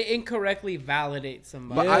girl. They incorrectly validate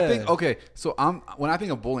somebody. But I Yeah. think when I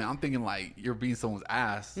think of bullying, I'm thinking like you're beating someone's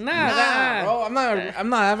ass. Nah, bro, I'm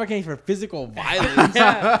not advocating for physical violence.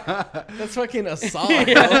 Yeah. That's fucking assault, bro.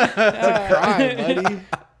 That's a crime, buddy.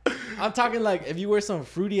 I'm talking like if you wear some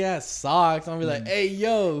fruity ass socks, I'm gonna be like, hey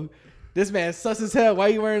yo, this man sus as hell. Why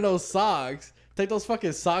you wearing those socks? Take those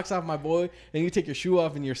fucking socks off, my boy, and you take your shoe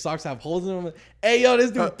off and your socks have holes in them. Hey yo, this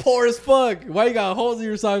dude poor as fuck. Why you got holes in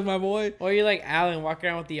your socks, my boy? Or you like Alan walking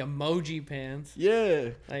around with the emoji pants. Yeah.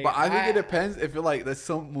 Like, But I think it depends if you're like that's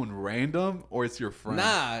someone random or it's your friend.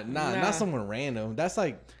 Nah, Nah. not someone random. That's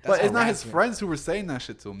like, But it's not his harassment. friends who were saying that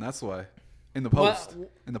shit to him. That's why. In the post.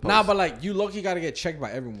 In the post. Nah, but like you low-key gotta get checked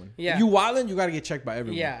by everyone. Yeah. If you wildin', you gotta get checked by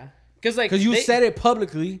everyone. Yeah. Because you said it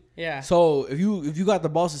publicly. Yeah. So if you got the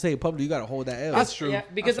balls to say it publicly, you got to hold that L. That's true. Yeah,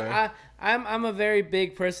 because That's I'm a very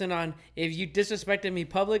big person on if you disrespected me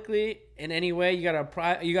publicly in any way, you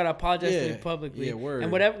gotta apologize to me publicly. Yeah, word.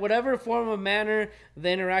 And whatever form of manner the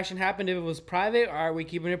interaction happened, if it was private, all right, we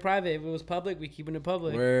keeping it private. If it was public, we keeping it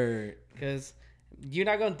public. Word. Because you're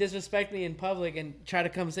not gonna disrespect me in public and try to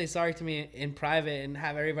come say sorry to me in private and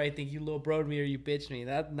have everybody think you little broed me or you bitched me.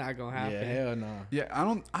 That's not gonna happen. Yeah, hell no. Yeah, I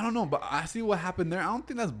don't know, but I see what happened there. I don't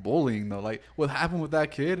think that's bullying though. Like what happened with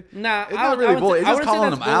that kid. Nah, it's not really bullying. It's just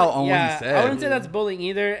calling him out on what he said. I wouldn't say that's bullying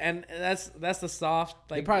either, and that's the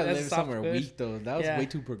soft. Like They probably that's live soft somewhere push. weak though. That was way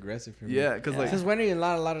too progressive for me. Yeah, because like since when are you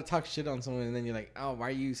allowed to talk shit on someone and then you're like, oh, why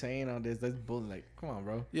are you saying all this? That's bullying. Like, come on,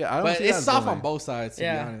 bro. yeah, I don't But see it's that soft bullying. on both sides, to be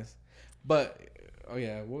honest. But oh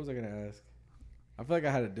yeah, what was I gonna ask? I feel like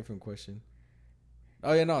I had a different question.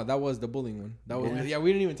 Oh yeah, no, that was the bullying one. That was we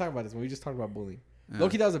didn't even talk about this one. We just talked about bullying. Yeah.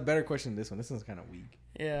 Loki, that was a better question than this one. This one's kind of weak.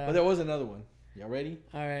 Yeah. But there was another one. Y'all ready?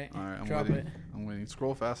 All right. I'm Drop waiting. it. I'm waiting.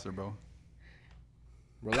 Scroll faster, bro.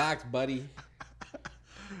 Relax, buddy.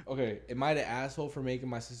 Okay, am I the asshole for making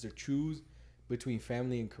my sister choose between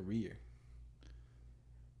family and career?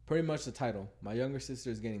 Pretty much the title. My younger sister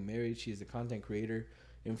is getting married. She is a content creator,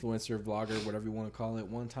 influencer, vlogger, whatever you want to call it.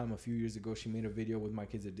 One time a few years ago, she made a video with my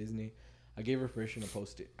kids at Disney. I gave her permission to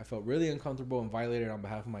post it. I felt really uncomfortable and violated on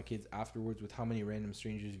behalf of my kids afterwards with how many random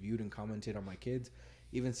strangers viewed and commented on my kids,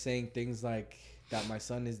 even saying things like that my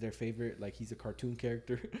son is their favorite, like he's a cartoon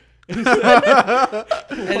character. Hey,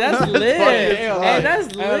 that's lit. Hey,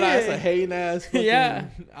 that's lit. That's a hating ass. Fucking, Yeah.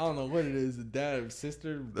 I don't know what it is. Dad,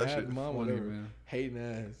 sister, That dad, shit mom, funny, whatever. man. Hating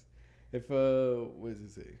ass. If what does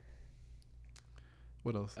it say?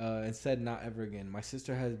 What else? And said not ever again. My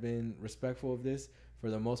sister has been respectful of this for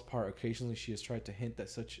the most part. Occasionally, she has tried to hint that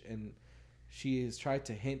such and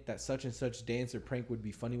such dance or prank would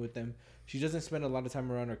be funny with them. She doesn't spend a lot of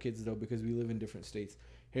time around our kids though because we live in different states.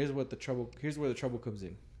 Here's where the trouble comes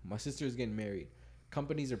in. My sister is getting married.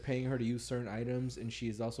 Companies are paying her to use certain items, and she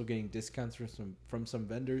is also getting discounts from some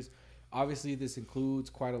vendors. Obviously, this includes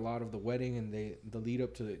quite a lot of the wedding and the lead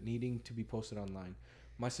up to it needing to be posted online.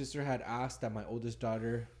 My sister had asked that my oldest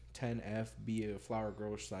daughter, 10F, be a flower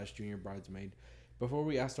girl / junior bridesmaid. Before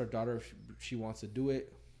we asked our daughter if she wants to do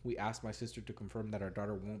it, we asked my sister to confirm that our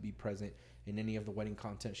daughter won't be present in any of the wedding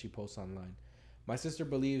content she posts online. My sister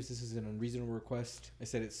believes this is an unreasonable request. I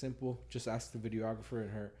said it's simple. Just ask the videographer and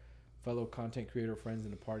her fellow content creator friends in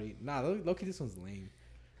the party. Nah, look, this one's lame.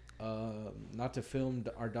 Not to film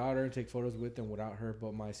our daughter and take photos with and without her,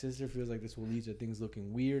 but my sister feels like this will lead to things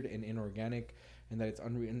looking weird and inorganic, and that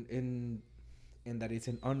it's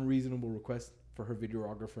an unreasonable request for her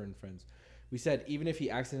videographer and friends. We said even if he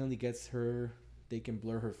accidentally gets her, they can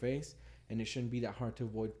blur her face, and it shouldn't be that hard to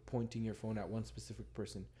avoid pointing your phone at one specific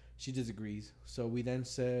person. She disagrees. So we then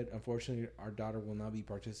said, unfortunately, our daughter will not be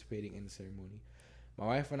participating in the ceremony. My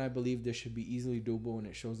wife and I believe this should be easily doable, and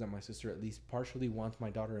it shows that my sister at least partially wants my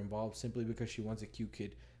daughter involved simply because she wants a cute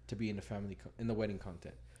kid to be in the wedding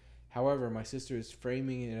content. However, my sister is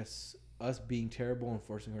framing it as us being terrible and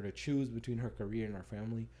forcing her to choose between her career and our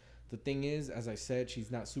family. The thing is, as I said,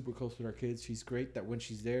 she's not super close with our kids. She's great that when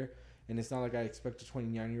she's there, and it's not like I expect a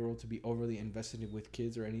 29-year-old to be overly invested with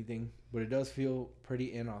kids or anything, but it does feel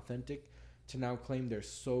pretty inauthentic to now claim they're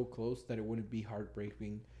so close that it wouldn't be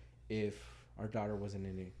heartbreaking if our daughter wasn't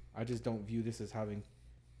in it. I just don't view this as having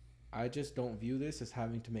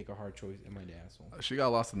to make a hard choice. Am I the asshole? She got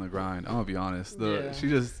lost in the grind. I'm gonna be honest. Yeah. She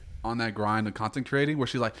just on that grind of content creating where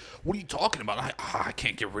she's like, "What are you talking about? I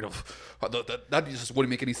can't get rid of that. Just wouldn't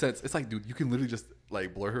make any sense." It's like, dude, you can literally just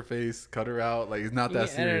like blur her face, cut her out. Like it's not that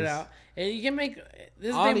can edit it serious. out. And you can make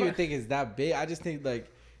this. I don't even think it's that big. I just think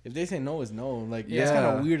like if they say no, it's no. Like that's kind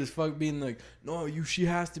of weird as fuck. Being like, no, she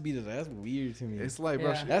has to be there. That's weird to me. It's like,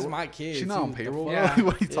 bro, Yeah. That's my kid. She's not on payroll. Yeah.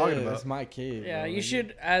 What are you talking about? That's my kid. Yeah, bro. you Like,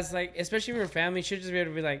 should, as like, especially with your family, you should just be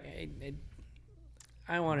able to be like, hey,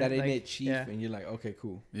 I want that it. ain't Like, it, chief, yeah. and you're like, okay,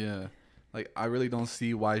 cool. Yeah. Like I really don't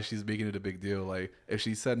see why she's making it a big deal. Like if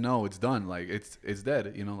she said no, it's done. Like it's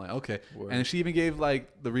dead. You know, like okay. Word. And she even gave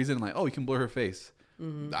like the reason like, oh, you can blur her face.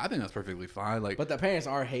 I think that's perfectly fine. Like But the parents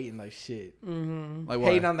are hating like shit. like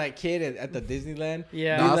what? Hating on that kid at the Disneyland.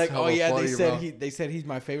 Yeah. Being Nah, like, that's oh hella yeah, funny, they said he's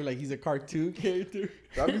my favorite. Like he's a cartoon character.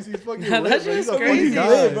 That means he's fucking That's lit, bro. He's just a funny crazy.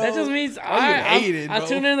 guy. bro. That just means hating, I'll bro.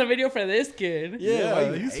 tune in the video for this kid. Yeah, why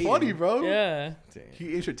you he's hating? funny, bro. Yeah.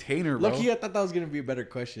 He entertainer, bro. Lucky, I thought that was gonna be a better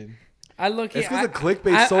question. I look It's here. because the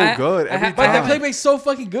clickbait's so good every But time. the clickbait's so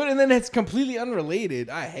fucking good, and then it's completely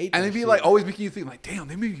unrelated. I hate. And that it'd be shit. like always making you think like, damn,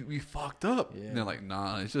 they may be fucked up. Yeah. And they're like,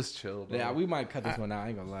 nah, it's just chill, bro. Yeah, we might cut this one out. I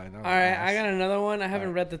ain't gonna lie. All right, I got another one. I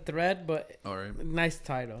haven't read the thread, but All right. nice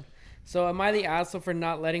title. So am I the asshole for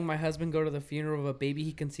not letting my husband go to the funeral of a baby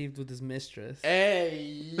he conceived with his mistress?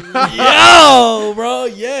 Hey, yo, bro.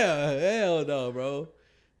 Yeah, hell no, bro.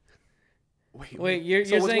 Wait, you're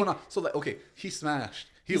so what's saying... going on? So like, okay, he smashed,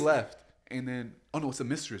 he left, and then it's a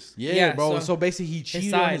mistress. Yeah, bro. So basically, he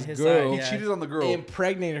cheated on his girl. He cheated on the girl,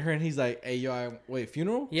 impregnated her, and he's like, "Hey, yo, wait,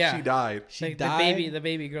 funeral? Yeah, she died. She died. The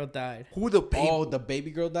baby girl died. Who the baby? Oh, the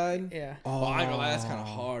baby girl died. Yeah. Oh, I ain't gonna lie, that's kind of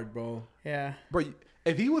hard, bro. Yeah, bro.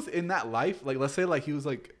 If he was in that life, like let's say like he was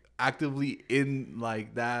like actively in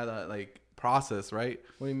like that like process, right?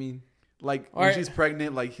 What do you mean? Like when she's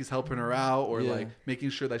pregnant, like he's helping her out or like making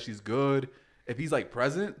sure that she's good. If he's like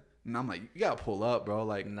present, and I'm like, you gotta pull up, bro.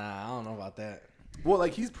 Like, nah, I don't know about that. Well,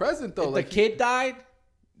 like he's present though. If like the kid died,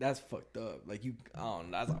 that's fucked up. Like you, I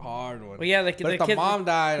don't know, that's a hard one. Well, yeah, like the kid, mom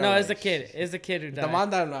died. No, like, it's the kid. It's the kid who died. The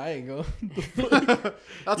mom died. No, I ain't go.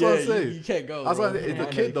 That's what I'm saying. You can't go. That's why it's the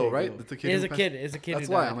kid though, right? It's a kid. It's a kid. That's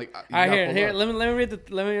who why died. I'm like, all right, here. Let me read the.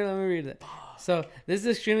 Let me read it. So this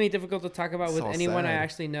is extremely difficult to talk about with anyone I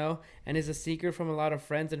actually know, and is a secret from a lot of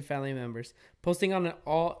friends and family members. Posting on an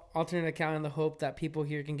alternate account in the hope that people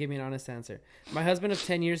here can give me an honest answer. My husband of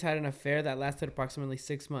 10 years had an affair that lasted approximately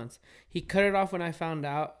 6 months. He cut it off when I found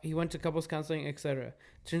out. He went to couples counseling, etc.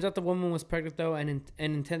 Turns out the woman was pregnant though, and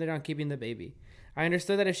intended on keeping the baby. I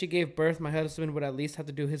understood that if she gave birth, my husband would at least have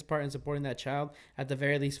to do his part in supporting that child, at the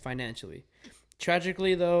very least financially.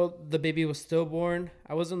 Tragically, though, the baby was stillborn.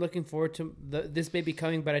 I wasn't looking forward to this baby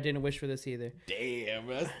coming, but I didn't wish for this either. Damn,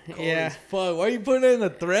 that's cold as fuck. Why are you putting it in the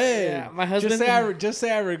thread? Yeah, my husband... Just say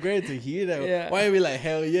I regret to hear that. Yeah. Why are we like,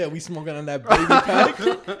 hell yeah, we smoking on that baby pack?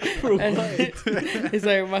 He's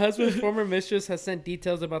like, my husband's former mistress has sent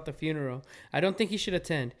details about the funeral. I don't think he should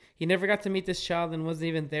attend. He never got to meet this child and wasn't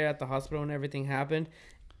even there at the hospital when everything happened.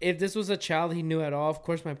 If this was a child he knew at all, of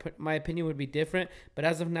course my opinion would be different, but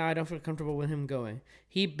as of now, I don't feel comfortable with him going.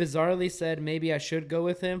 He bizarrely said maybe I should go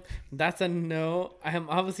with him. That's a no. I am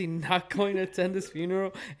obviously not going to attend this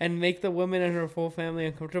funeral and make the woman and her full family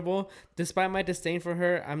uncomfortable. Despite my disdain for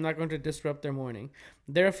her, I'm not going to disrupt their mourning.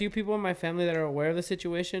 There are a few people in my family that are aware of the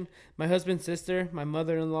situation. My husband's sister, my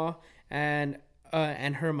mother-in-law, and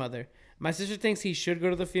her mother. My sister thinks he should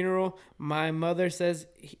go to the funeral. My mother says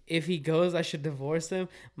if he goes, I should divorce him.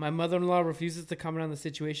 My mother-in-law refuses to comment on the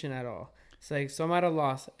situation at all. It's like, so I'm at a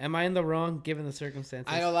loss. Am I in the wrong given the circumstances?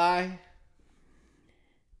 I ain't gonna lie.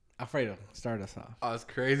 Alfredo, start us off. Oh, it's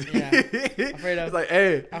crazy. Yeah. Alfredo. It's like,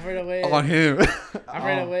 hey. Alfredo, wait. On him.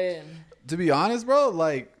 Alfredo, wait. To be honest, bro,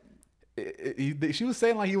 like, she was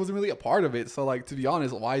saying like he wasn't really a part of it, so like to be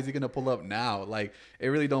honest, why is he gonna pull up now? Like it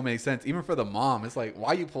really don't make sense. Even for the mom, it's like, why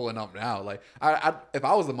are you pulling up now? Like I if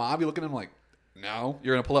I was the mom, I'd be looking at him like, no,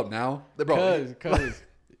 you're gonna pull up now, bro. Cause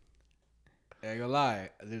I ain't gonna lie,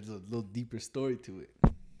 there's a little deeper story to it.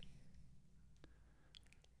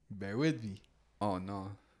 Bear with me. Oh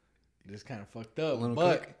no, this kind of fucked up,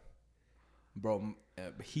 but quick. Bro,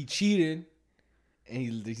 he cheated. And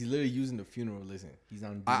he's literally using the funeral. Listen, he's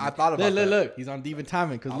on. I thought about that. Look. He's on Demon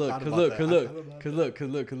Timing. Cause look.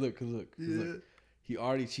 He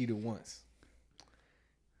already cheated once.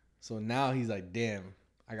 So now he's like, damn,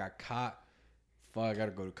 I got caught. Fuck, I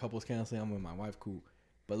gotta go to couples counseling. I'm with my wife, cool.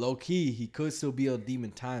 But low key, he could still be on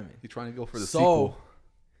Demon Timing. He's trying to go for the sequel.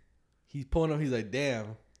 He's pulling up. He's like,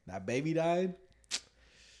 damn, that baby died.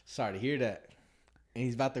 Sorry to hear that. And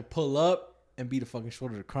he's about to pull up and be the fucking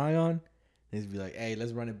shoulder to cry on. He's be like, hey,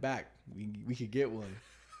 let's run it back. We could get one.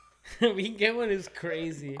 We can get one is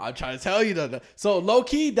crazy. I'll try to tell you that. So low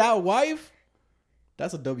key, that wife,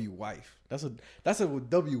 that's a W wife. That's a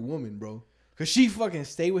W woman, bro. Cause she fucking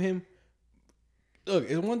stay with him. Look,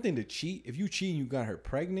 it's one thing to cheat. If you cheat and you got her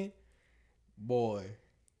pregnant, boy,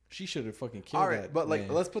 she should have fucking killed. All right, that but like,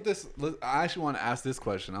 man. let's put this. I actually want to ask this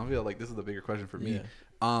question. I feel like this is the bigger question for me.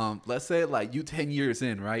 Yeah. Let's say like you 10 years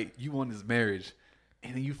in, right? You want this marriage,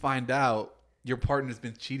 and then you find out your partner's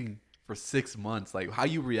been cheating for 6 months. Like, how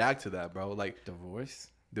you react to that, bro? Like, divorce?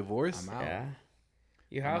 I'm out. Yeah.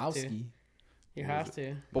 You have to. You have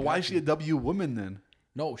to. But why is she a W woman then?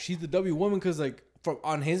 No, she's the W woman because like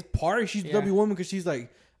on his part, she's the W woman because she's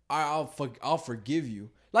like, I'll forgive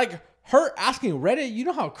you. Like her asking Reddit, you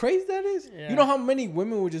know how crazy that is? Yeah. You know how many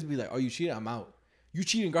women would just be like, oh, you cheated, I'm out. You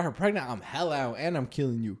cheated and got her pregnant, I'm hell out and I'm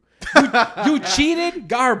killing you. You cheated,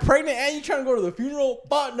 got her pregnant, and you trying to go to the funeral?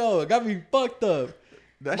 But no, it got me fucked up.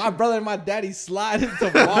 My brother and my daddy sliding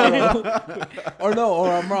tomorrow.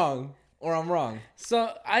 or I'm wrong.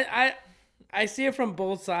 So I see it from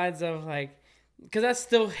both sides of like, because that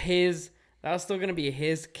was still gonna be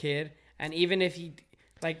his kid, and even if he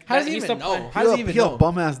like, how does he even know? How does he even know?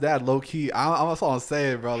 Bum ass dad, low key. That's all I'm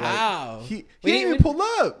saying, bro. Like, how he didn't even pull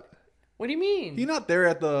up. What do you mean? He's not there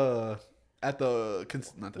at the not the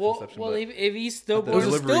conception. Well, But if he's It stillborn, was a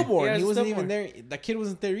Delivery. stillborn. Yeah, He wasn't even stillborn. there. That kid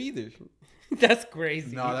wasn't there either. That's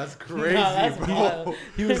crazy. no, that's crazy, that's bro. wild.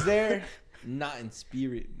 He was there, not in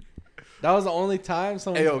spirit. That was the only time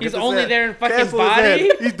someone. Hey, yo, He's get this only head. there in fucking Cancel his body?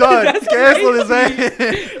 head. He's done. That's Cancel his crazy. head.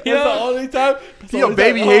 That's the only time. that's the He a only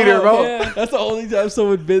baby time- hater, bro. Yeah. That's the only time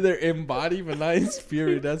someone been there in body, but not in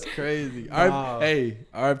spirit. That's crazy. Nah. Hey,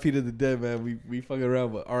 R.I.P. to the dead, man. We fucking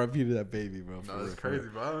around, but R.I.P. to that baby, bro. No, that's crazy,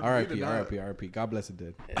 bro. R.I.P. R.I.P. R.I.P. God bless the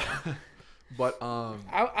dead. But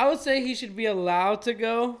I would say he should be allowed to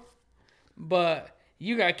go, but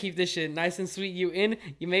you gotta keep this shit nice and sweet.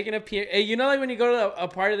 You make an appearance. You know, like when you go to a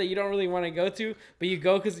party that you don't really want to go to, but you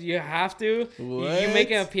go because you have to. You make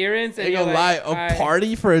an appearance and Ain't you're gonna like, lie, a "Alright."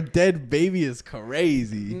 party for a dead baby is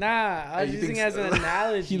crazy. Nah, I was Hey, you using think it as an so?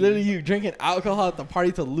 analogy. He literally you drinking alcohol at the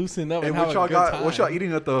party to loosen up hey, and what have y'all a good got? time. What y'all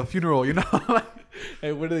eating at the funeral? You know.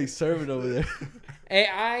 Hey, what are they serving over there? Hey,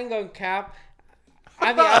 I ain't gonna cap.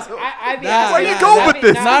 I be asking. I be Nah, asking. Where you going with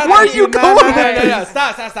this? Nah, Where you going with this? this?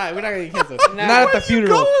 Stop. We're not gonna get canceled. Nah. Not at the Where you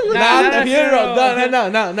funeral. going with Not this? at the funeral. Nah, at the No.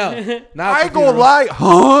 Not I at ain't the gonna funeral. lie,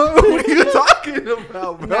 huh? What are you talking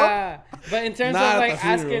about, bro? Nah, but in terms Not of at like the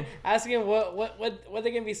funeral. asking what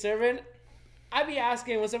they gonna be serving, I be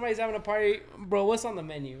asking when somebody's having a party, bro, what's on the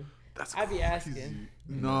menu? That's I be crazy. asking.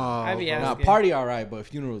 No, I be bro. asking. Nah, party alright, but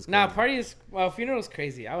funeral's Nah, crazy. funeral's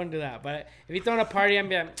crazy. I wouldn't do that. But if you throwing a party, I'm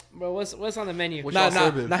be like, bro, what's on the menu? What y'all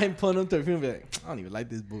serving? Not him pulling up to the funeral. Be like, I don't even like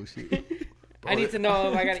this bullshit. I need to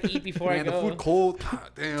know if I gotta eat before Man, I the go. food cold. God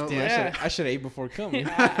damn. Damn, Yeah. I should have ate before coming.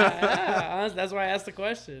 Yeah, that's why I asked the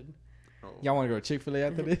question. Y'all want to go to Chick-fil-A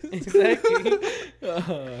after this? Exactly.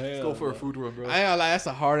 Let's go for a food run, bro. I ain't gonna lie, that's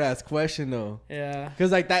a hard ass question though. Yeah.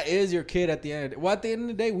 Cause like that is your kid at the end. Well, at the end of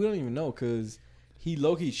the day, we don't even know. Cause he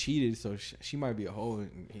low-key cheated, so she might be a hoe.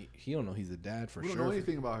 And he don't know he's a dad for we don't sure. know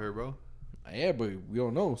anything about her, bro. Yeah, but we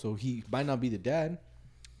don't know, so he might not be the dad.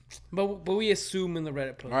 But we assume in the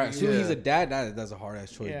Reddit post. All right, so Yeah. he's a dad. That's a hard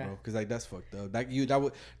ass choice, Yeah. bro. Cause like that's fucked up. That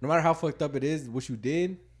would no matter how fucked up it is, what you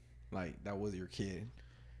did, like that was your kid.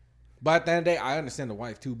 But at the end of the day, I understand the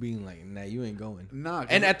wife too being like, nah, you ain't going. Nah. 'cause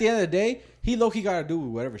And at the end of the day, he low-key gotta do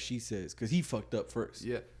whatever she says, cause he fucked up first.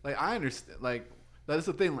 yeah, like I understand. Like that's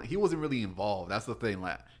the thing. Like he wasn't really involved. That's the thing.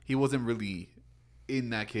 Like he wasn't really in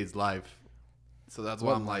that kid's life. So that's why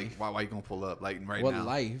What I'm life? like, why you gonna pull up like right What now?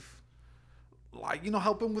 life? Like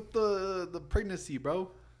help him with the pregnancy, bro.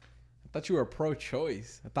 I thought you were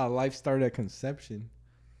pro-choice. I thought life started at conception.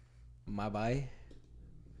 My bye.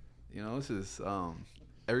 You know, this is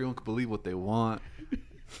everyone can believe what they want.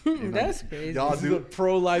 That's crazy. Y'all This is do a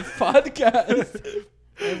pro-life podcast.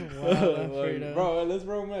 That's wild, Alfredo. Bro, let's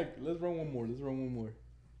run one more.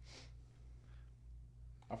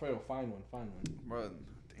 Alfredo, find one. Bro,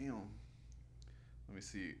 damn. Let me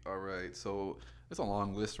see. All right, so it's a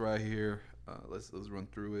long list right here. Let's run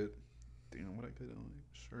through it. Damn, what I got on my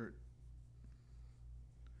shirt.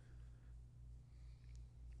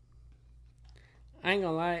 I ain't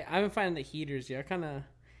gonna lie. I've been finding the heaters. Yeah, I kind of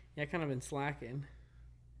been slacking.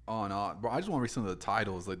 Oh no, bro! I just want to read some of the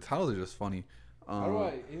titles. Like the titles are just funny.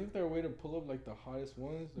 Isn't there a way to pull up like the hottest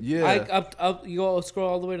ones? Yeah, Like up. You go scroll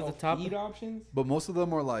all the way to the top. Feed options? but most of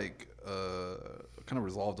them are like kind of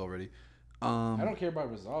resolved already. I don't care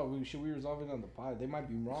about resolve. Should we resolve it on the pod? They might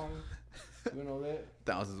be wrong. You know that?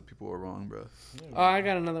 Thousands of people are wrong, bro. Oh, I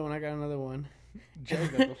got another one.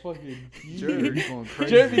 Jared got the fucking Jared going crazy.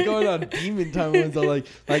 Jared be going on demon time ones of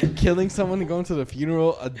like killing someone and going to the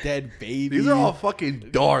funeral, a dead baby. These are all fucking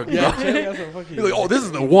dark, yeah. bro. Jared got some fucking. He's like, oh, this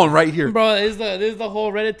is the one right here. Bro, this is the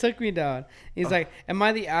whole Reddit took me down. He's like, am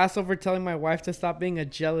I the asshole for telling my wife to stop being a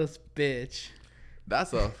jealous bitch?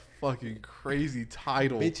 That's a fucking crazy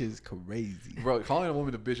title, bitch is crazy. bro. Calling a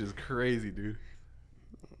woman a bitch is crazy, dude.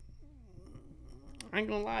 I ain't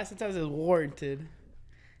gonna lie, sometimes it's warranted.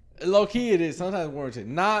 Low key, it is sometimes warranted.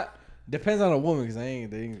 Not depends on a woman because I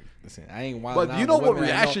ain't wild. But you know what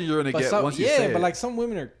reaction you're gonna get once you say it. but like some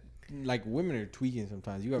women are tweaking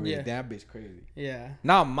sometimes. You gotta be Yeah. that bitch crazy. Yeah.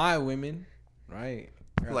 Not my women, right?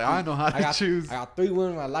 Like I know how to choose. I got 3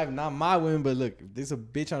 women in my life, not my women. But look, if there's a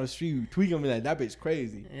bitch on the street who tweak on me like that bitch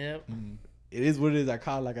crazy. Yep. It is what it is. I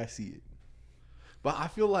call it like I see it. But I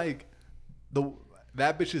feel like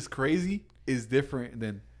that bitch is crazy is different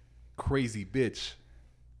than crazy bitch.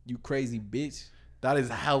 You crazy bitch. That is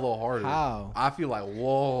hella harder. How? I feel like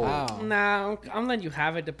whoa. How? Nah, I'm letting you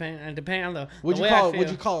have it. Depending on the Would the you way call I feel. would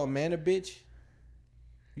you call a man a bitch?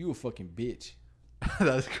 You a fucking bitch.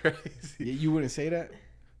 That's crazy. You wouldn't say that.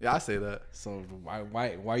 Yeah, I say that. So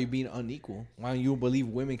why are you being unequal? Why don't you believe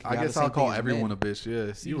women can? I have guess the same I'll call thing as everyone men? a bitch.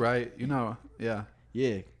 Yes, you're right. You know, yeah.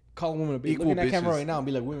 Yeah, call a woman a bitch. Equal Look at that camera bitches. right now and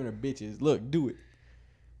be like, women are bitches. Look, do it.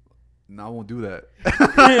 No, I won't do that.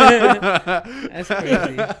 That's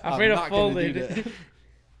crazy. Alfredo not gonna do folded. that.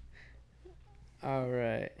 All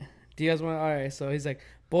right. Do you guys want? All right. So he's like,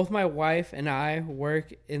 both my wife and I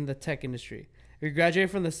work in the tech industry. We graduated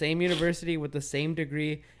from the same university with the same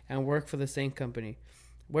degree and work for the same company.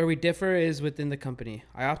 Where we differ is within the company.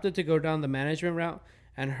 I opted to go down the management route,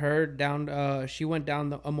 and she went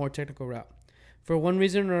down a more technical route. For one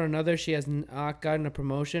reason or another, she has not gotten a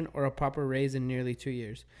promotion or a proper raise in nearly 2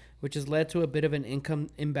 years, which has led to a bit of an income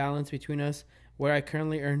imbalance between us, where I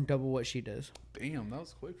currently earn double what she does. Damn, that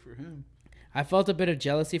was quick for him. I felt a bit of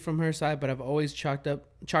jealousy from her side, but I've always chalked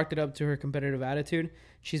it up to her competitive attitude.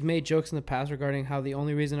 She's made jokes in the past regarding how the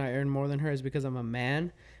only reason I earn more than her is because I'm a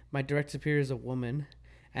man, my direct superior is a woman,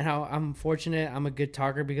 and how I'm fortunate I'm a good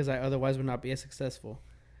talker because I otherwise would not be as successful.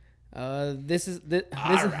 This is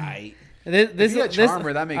All right. This you're a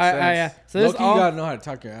charmer, that makes sense. Yeah. So Low this key, you gotta know how to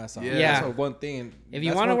talk your ass off. Yeah. That's one thing. If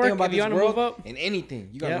you That's want to one thing work, about if you this want to move world, up, in anything,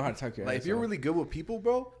 you gotta know how to talk your Like ass if you're off. really good with people,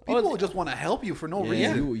 bro, people just want to help you for no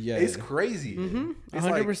Yeah. reason. Yeah. It's crazy. Mm-hmm. It's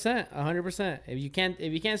like, 100%. If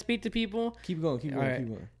you can't speak to people, Keep going. All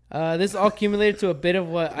right. This all accumulated to a bit of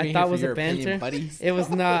what I thought was a banter. Buddies. It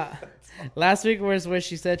was not. Last week was where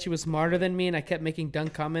she said she was smarter than me, and I kept making dumb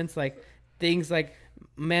comments like things like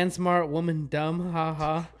 "man smart, woman dumb,"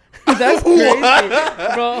 haha. That's crazy,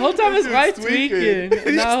 bro. Whole time his wife's tweaking.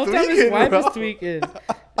 Whole time his wife is tweaking.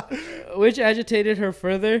 Which agitated her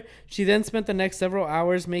further. She then spent the next several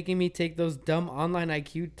hours making me take those dumb online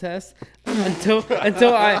IQ tests until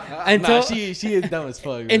she is dumb as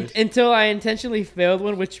fuck. until I intentionally failed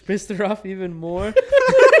one, which pissed her off even more.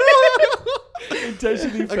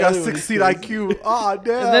 Intentionally I got 16 IQ. Ah,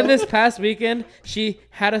 damn. And then this past weekend, she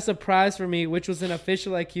had a surprise for me, which was an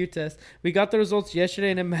official IQ test. We got the results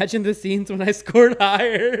yesterday, and imagine the scenes when I scored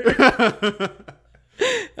higher.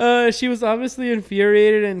 She was obviously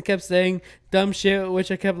infuriated and kept saying dumb shit,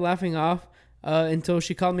 which I kept laughing off until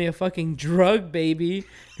she called me a fucking drug baby.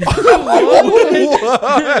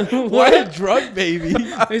 What a drug baby.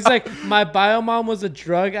 It's like my bio mom was a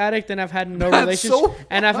drug addict, and I've had no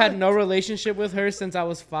relationship with her since I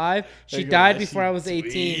was 5. She died before I was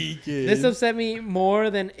 18. This upset me more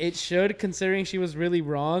than it should, considering she was really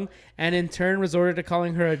wrong, and in turn resorted to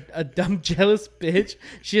calling her a dumb, jealous bitch.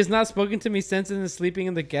 She has not spoken to me since and is sleeping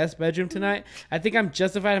in the guest bedroom tonight. I think I'm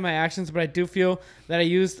justified in my actions, but I do feel that I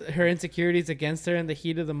used her insecurities against her in the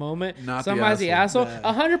heat of the moment. Not So the am I the asshole?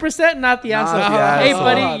 asshole. 100% not the asshole. the Hey, asshole.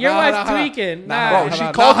 buddy, your wife's Hold on. tweaking. Bro, she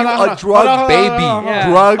on, called hold you on, a drug hold on, baby. hold on, hold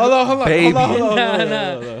on. Drug Hold on.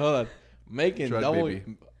 baby. Hold on. Making Drug double.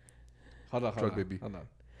 baby. Hold Drug baby. on.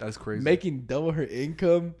 That's crazy. Making double her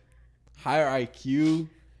income, higher IQ,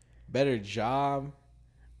 better job,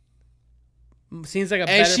 Seems like a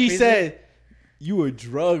and better she preset. said, "You a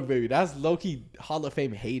drug baby." That's low key Hall of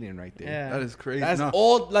Fame hating right there. Yeah. That is crazy. That's No.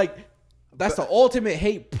 all like. That's the ultimate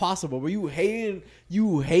hate possible. But you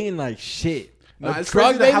hating like shit. Nah, A it's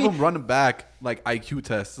drug crazy to have baby? him running back like IQ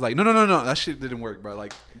tests. Like, no, that shit didn't work, bro.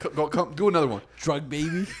 Like, come do another one. Drug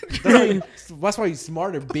baby. That's why you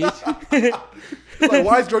smarter, bitch. Like,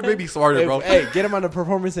 why is drug baby smarter, bro? Hey, get him on the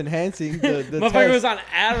performance enhancing. The Motherfucker test. was on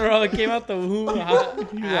Adderall. It came out the womb hot,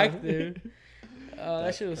 active.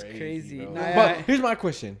 That shit was crazy. bro. Nah, But here's my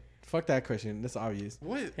question. Fuck that question. That's obvious.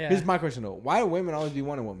 What? yeah. Here's my question though. Why do women always be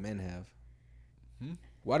wanting what men have?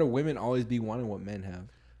 Why do women always be wanting what men have?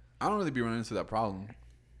 I don't really be running into that problem.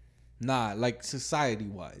 Nah, like society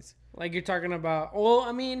wise. Like you're talking about. Well,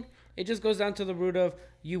 I mean, it just goes down to the root of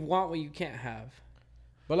you want what you can't have.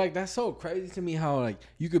 But like that's so crazy to me how like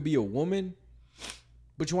you could be a woman,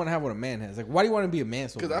 but you want to have what a man has. Like why do you want to be a man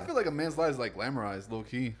so Because bad? I feel like a man's life is like glamorized, low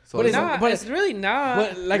key. So But it's it's Nah, but it's really not.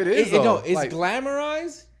 But like It is, no, though. it's Like-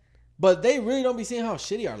 glamorized, but they really don't be seeing how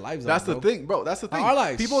shitty our lives that's are. the thing, bro. That's the thing. Our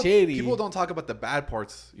life's people shitty. don't talk about the bad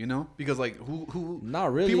parts, you know, because like who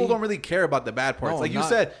Not really. people don't really care about the bad parts. No, like you not-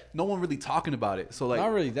 said, no one really talking about it. So like,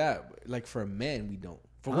 Not really that. Like for men, we don't.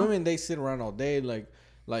 For women, they sit around all day. Like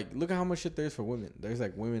look at how much shit there is for women. There's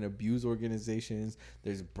like women abuse organizations.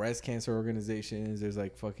 There's breast cancer organizations. There's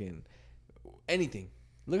like fucking anything.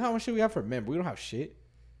 Look how much shit we have for men, but we don't have shit.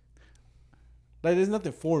 Like there's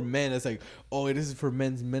nothing for men that's like, oh, this is for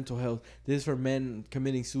men's mental health. This is for men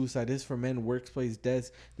committing suicide. This is for men workplace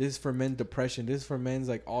deaths. This is for men depression. This is for men's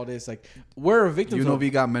like all this. Like we're victims. you know, of, we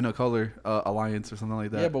got Men of Color Alliance or something like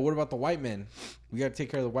that. yeah, but what about the white men? We gotta take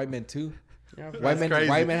care of the white men too. Yeah, White men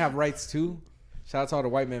crazy. have rights too. Shout out to all the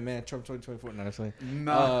white men, man. Trump 2024. No, that's fine.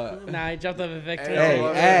 Nah. Nah, I jumped up Vivek.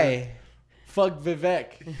 Hey, fuck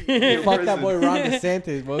Vivek. Fuck that boy Ron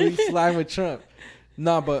DeSantis, boy. He slime with Trump.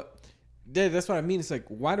 Nah, but Yeah, that's what I mean. It's like,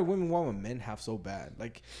 why do women want what men have so bad?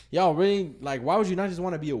 Like, y'all really, like, why would you not just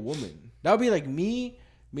want to be a woman? That would be like me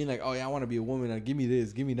being like, oh yeah, I want to be a woman. Like, give me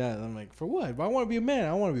this, give me that. And I'm like, for what? If I want to be a man,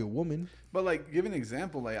 I want to be a woman. But like, give an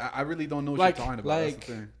example. Like, I really don't know what you're talking about. That's the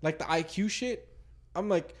thing. Like the IQ shit. I'm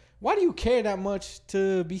like, why do you care that much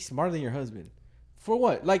to be smarter than your husband? For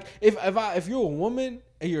what? Like, if you're a woman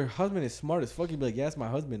and your husband is smart as fuck, you'd be like, yeah, that's my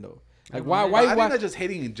husband though. Like, why? I think that's just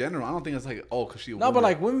hating in general. I don't think it's like, oh, because she a woman. But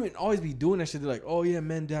like, women always be doing that shit. They're like, oh yeah,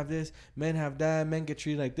 men have this, men have that, men get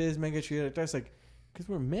treated like this, men get treated like that. It's like, because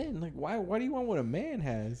we're men. Like, why do you want what a man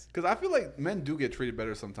has? Because I feel like men do get treated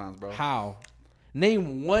better sometimes, bro. How?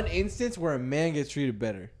 Name one instance where a man gets treated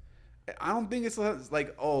better. I don't think it's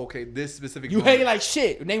like, oh, okay, this specific. You hate like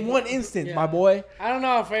shit. Name one instance, my boy. I don't know,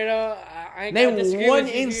 Alfredo. I Name one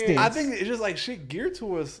instance. I think it's just like shit geared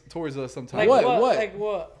towards us sometimes. Like what? Like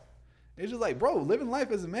what? It's just like, bro, living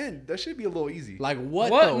life as a man, that should be a little easy. Like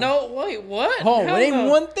what? What? Though? No, wait, what? Hold on, name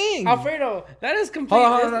one thing. Alfredo, that is completely.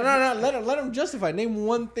 Hold on, no. Let him justify. Name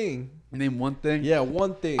one thing. Name one thing. Yeah,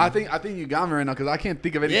 one thing. I think you got me right now because I can't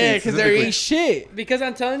think of anything. Yeah, because there ain't shit. Because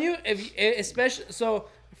I'm telling you, especially so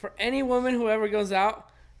for any woman who ever goes out,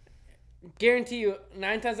 guarantee you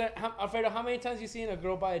 9 times. Alfredo, how many times you seen a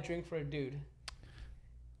girl buy a drink for a dude?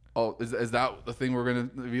 Oh, is that the thing we're gonna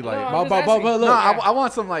be like? No, but look, no, I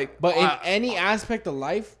want some like. But in any aspect of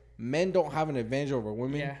life, men don't have an advantage over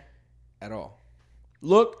women at all.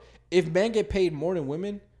 Look, if men get paid more than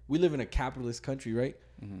women, we live in a capitalist country, right?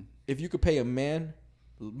 Mm-hmm. If you could pay a man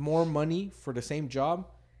more money for the same job,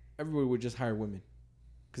 everybody would just hire women,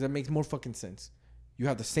 because that makes more fucking sense. You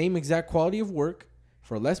have the same exact quality of work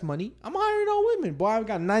for less money. I'm hiring all women. Boy, I've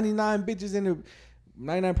got 99 bitches in the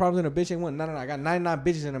 99 problems in a bitch ain't one. No. I got 99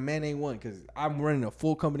 bitches and a man ain't one, because I'm running a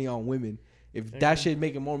full company on women. If that shit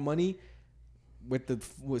making more money with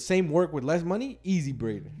the same work with less money, easy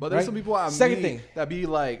braid. But there's some people that be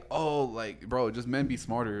like, oh, like, bro, just men be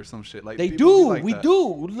smarter or some shit. Like they do. Like we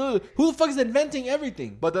do. Look, who the fuck is inventing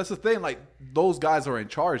everything? But that's the thing. Like, those guys are in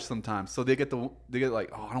charge sometimes, so they get like,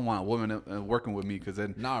 oh, I don't want a woman working with me, because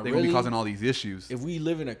then they're gonna be causing all these issues. If we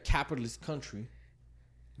live in a capitalist country,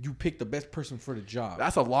 you pick the best person for the job.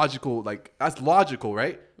 That's logical,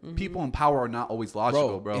 right? Mm-hmm. People in power are not always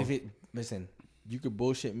logical, bro. Listen, you could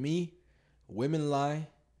bullshit me. Women lie,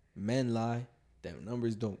 men lie. Damn,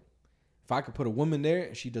 numbers don't. If I could put a woman there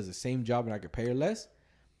and she does the same job and I could pay her less,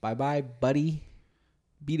 bye, buddy.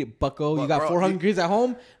 Beat it, bucko. You got 400 kids at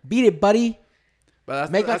home? Beat it, buddy.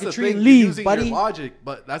 But make like a tree and leave, buddy. Your logic,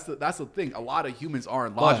 but that's the thing. A lot of humans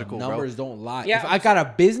aren't logical, but numbers don't lie. Yeah, if I got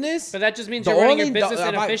a business, but that just means you're running your business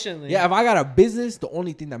inefficiently. If I got a business, the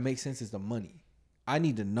only thing that makes sense is the money. I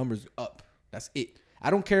need the numbers up. That's it. I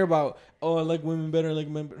don't care about, oh, I like women better, I like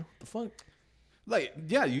men better. What the fuck? Like,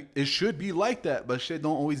 yeah, it should be like that, but shit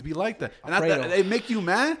don't always be like that. And they make you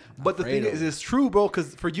mad, but the thing is, it's true, bro,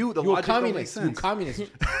 because for you, the logic don't make sense. You communist.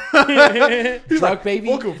 Drug like, baby.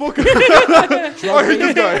 Fuck him.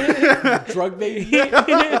 Drug baby.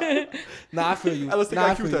 Nah, I feel you. Let's take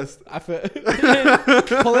that IQ test. I feel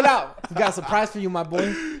pull it out. We got a surprise for you, my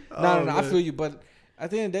boy. No, I feel you. But at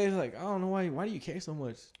the end of the day, it's like, I don't know why do you care so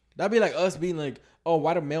much? That'd be like us being like, oh,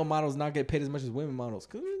 why do male models not get paid as much as women models?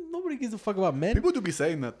 Because nobody gives a fuck about men. People do be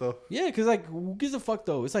saying that, though. Yeah, because, like, who gives a fuck,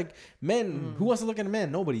 though? It's like, men, who wants to look at a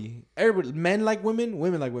man? Nobody. Everybody, men like women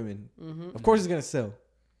like women. Mm-hmm. Of course it's going to sell.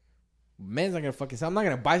 Men's not going to fucking sell. I'm not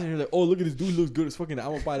going to buy something like, oh, look at this dude, looks good as fucking, I'm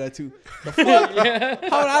going to buy that, too. The fuck?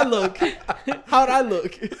 How'd I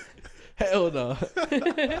look? Hell no.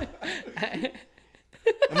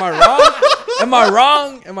 Am I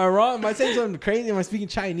wrong? Am I saying something crazy? Am I speaking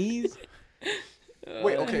Chinese?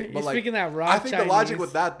 Wait, okay, but like, speaking that raw I think Chinese. The logic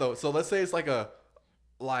with that though. So let's say it's like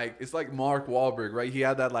it's like Mark Wahlberg, right? He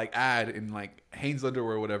had that like ad in like Hanes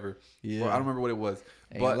underwear or whatever. Yeah, or I don't remember what it was.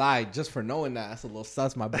 But lie, just for knowing that, that's a little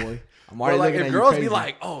sus, my boy. I'm already like, if girls be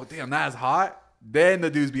like, oh damn, that's hot. Then the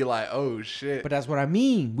dudes be like, oh shit. But that's what I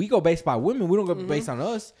mean. We go based by women. We don't go based on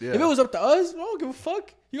us. Yeah. If it was up to us, I don't give a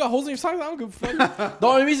fuck. You got holes in your socks, I don't give a fuck. The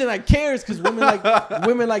only reason I care is because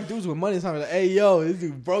women like dudes with money. So I'm like, hey yo, this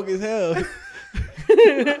dude broke as hell.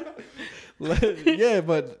 Yeah,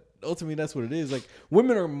 but ultimately that's what it is. Like,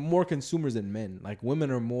 women are more consumers than men. Like, women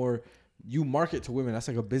are more, you market to women. That's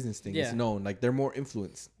like a business thing. Yeah. It's known. Like, they're more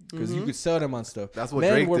influenced because you could sell them on stuff. That's what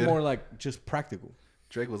men Drake were did. More like just practical.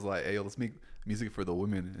 Drake was like, hey yo, let's make music for the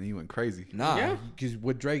women, and he went crazy. Nah, because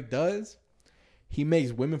what Drake does, he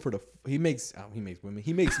makes women for the he makes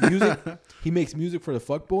music. He makes music for the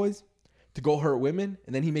fuck boys to go hurt women,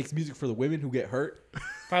 and then he makes music for the women who get hurt.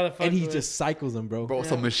 And he just cycles them, bro. Bro,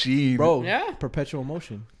 it's a machine. Bro, perpetual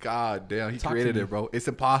motion. God damn, he created it, bro. It's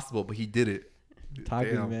impossible, but he did it. Talk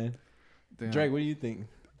to me, man. Damn. Drake, what do you think?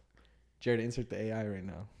 Jared, insert the AI right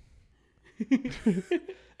now.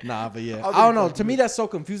 Nah, but yeah, I don't know. To me, that's so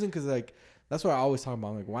confusing because like that's what I always talk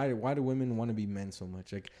about. Like, why do women want to be men so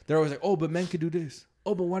much? Like, they're always like, oh, but men could do this.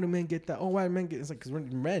 Oh, but why do men get that? Oh, why do men get? It's like because we're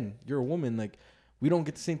men. You're a woman. Like, we don't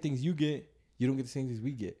get the same things you get. You don't get the same things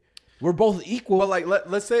we get. We're both equal. But like,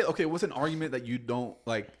 let's say, okay, what's an argument that you don't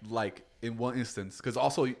like in one instance? Because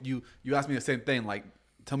also you asked me the same thing. Like,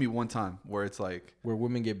 tell me one time where it's like where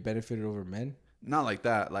women get benefited over men. Not like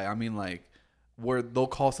that. Like, I mean, like where they'll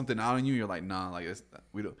call something out on you. You're like, nah, like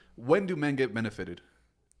we don't. When do men get benefited?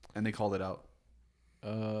 And they call it out.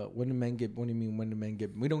 When do men get? What do you mean? When do men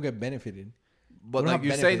get? We don't get benefited. But like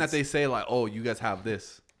you're saying that they say like, oh, you guys have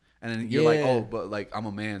this, and then you're like, oh, but like I'm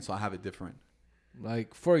a man, so I have it different.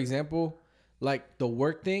 Like for example, like the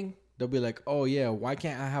work thing, they'll be like, oh yeah, why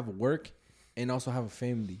can't I have work and also have a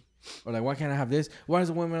family? Or like, why can't I have this? Why does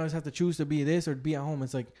a woman always have to choose to be this or to be at home?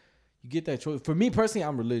 It's like you get that choice. For me personally,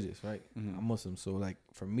 I'm religious, right? Mm-hmm. I'm Muslim, so like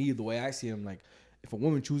for me, the way I see it, I'm like, if a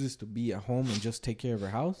woman chooses to be at home and just take care of her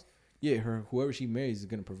house, yeah, whoever she marries is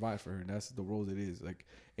gonna provide for her. That's the roles it is. Like,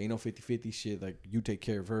 ain't no 50-50 shit. Like, you take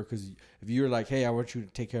care of her because if you're like, hey, I want you to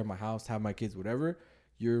take care of my house, have my kids, whatever,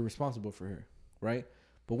 you're responsible for her, right?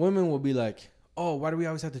 But women will be like, oh, why do we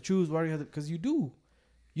always have to choose? Why do we have to? Because you do.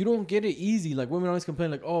 You don't get it easy. Like, women always complain,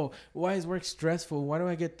 like, oh, why is work stressful? Why do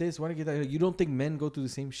I get this? Why do I get that? You don't think men go through the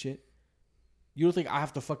same shit? You don't think I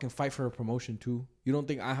have to fucking fight for a promotion too? You don't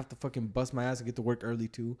think I have to fucking bust my ass and get to work early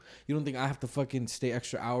too? You don't think I have to fucking stay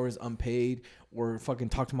extra hours unpaid or fucking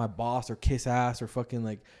talk to my boss or kiss ass or fucking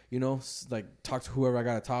like, you know, like talk to whoever I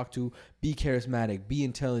gotta talk to? Be charismatic, be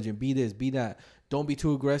intelligent, be this, be that. Don't be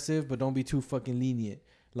too aggressive, but don't be too fucking lenient.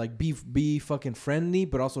 Like, be fucking friendly,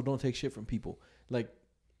 but also don't take shit from people. Like,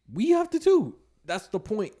 we have to too. That's the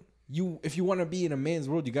point. If you want to be in a man's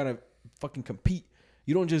world, you gotta fucking compete.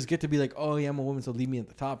 You don't just get to be like, oh yeah, I'm a woman, so leave me at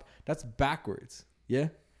the top. That's backwards. Yeah.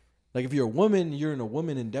 Like, if you're a woman, you're in a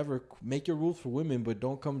woman endeavor. Make your rules for women, but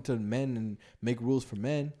don't come to men and make rules for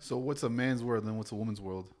men. So what's a man's world and what's a woman's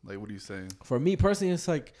world? Like, what are you saying? For me personally, it's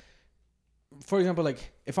like, for example,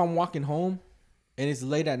 like if I'm walking home and it's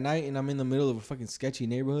late at night and I'm in the middle of a fucking sketchy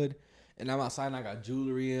neighborhood and I'm outside and I got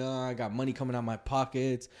jewelry on, I got money coming out my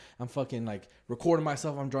pockets, I'm fucking like recording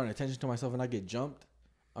myself, I'm drawing attention to myself and I get jumped,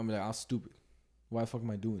 I'm like, I'm stupid. Why the fuck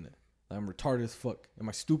am I doing that? Like, I'm retarded as fuck. Am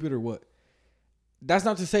I stupid or what? That's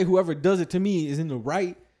not to say whoever does it to me is in the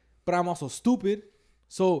right, but I'm also stupid.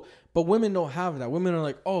 So, but women don't have that. Women are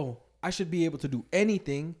like, oh, I should be able to do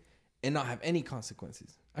anything and not have any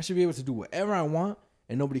consequences. I should be able to do whatever I want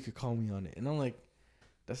and nobody could call me on it. And I'm like,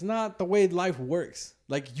 that's not the way life works.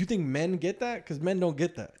 Like, you think men get that? Because men don't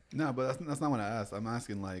get that. No, but that's not what I asked. I'm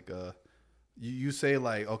asking like, you say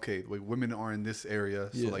like, okay, like women are in this area,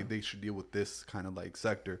 so like they should deal with this kind of like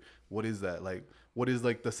sector. What is that? Like, what is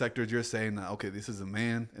like the sectors you're saying that, okay, this is a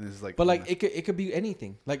man and this is like, but like it could be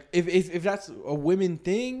anything. Like if that's a women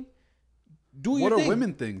thing, do your thing. What are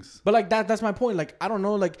women things? But like that's my point. Like, I don't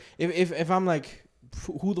know. Like if I'm like,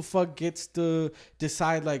 who the fuck gets to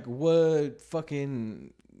decide like what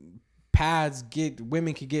fucking pads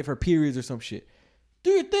women could get for periods or some shit? Do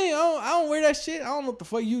your thing. I don't wear that shit. I don't know what the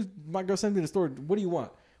fuck my girl sent me to the store. What do you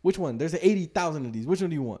want? Which one? There's 80,000 of these. Which one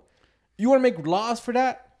do you want? You want to make laws for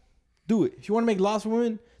that? Do it. If you want to make laws for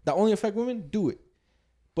women that only affect women, do it.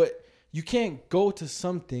 But you can't go to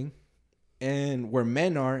something and where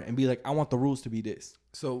men are and be like, I want the rules to be this.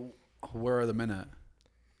 So where are the men at?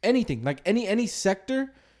 Anything. Like any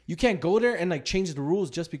sector, you can't go there and like change the rules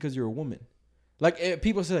just because you're a woman. Like,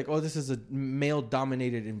 people say like, oh, this is a male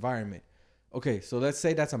dominated environment. Okay, so let's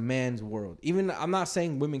say that's a man's world. Even, I'm not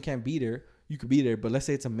saying women can't be there. You could be there, but let's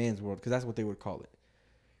say it's a man's world because that's what they would call it.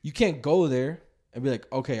 You can't go there and be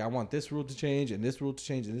like, okay, I want this rule to change and this rule to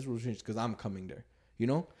change and this rule to change because I'm coming there. You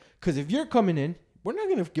know? Because if you're coming in, we're not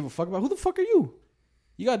going to give a fuck about who the fuck are you?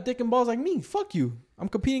 You got dick and balls like me. Fuck you. I'm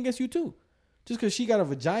competing against you too. Just because she got a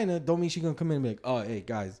vagina don't mean she's going to come in and be like, oh, hey,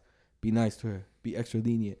 guys, be nice to her. Be extra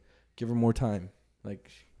lenient. Give her more time.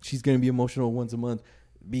 Like, she's going to be emotional once a month.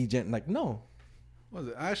 Be gentle. Like, no.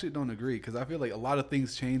 I actually don't agree because I feel like a lot of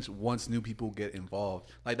things change once new people get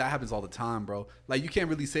involved. Like, that happens all the time, bro. Like, you can't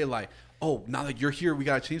really say like, oh, now that you're here, we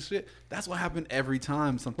got to change shit. That's what happened every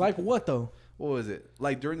time. Something like what, though? What was it?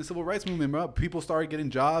 Like, during the civil rights movement, bro, people started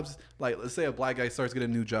getting jobs. Like, let's say a black guy starts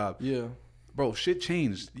getting a new job. Yeah. Bro, shit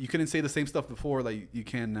changed. You couldn't say the same stuff before like you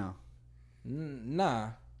can now. Nah.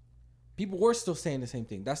 People were still saying the same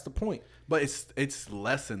thing. That's the point. But it's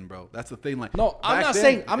lessened, bro. That's the thing. Like, no, I'm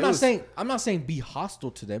not saying be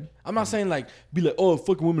hostile to them. I'm not saying like be like, oh,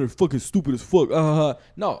 fucking women are fucking stupid as fuck.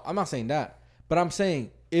 No, I'm not saying that. But I'm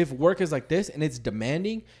saying if work is like this and it's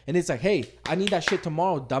demanding and it's like, hey, I need that shit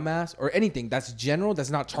tomorrow, dumbass, or anything that's general, that's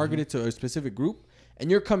not targeted to a specific group, and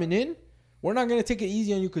you're coming in, we're not going to take it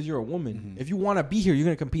easy on you because you're a woman. If you want to be here, you're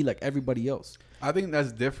going to compete like everybody else. I think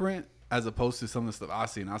that's different as opposed to some of the stuff I've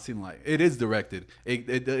seen. I've seen like it is directed.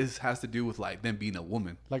 It has to do with like them being a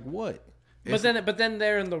woman. Like what? But then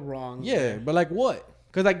they're in the wrong. Yeah, but like what?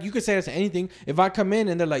 Because like you could say that to anything. If I come in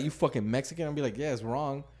and they're like, you fucking Mexican, I'll be like, yeah, it's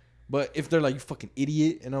wrong. But if they're like, you fucking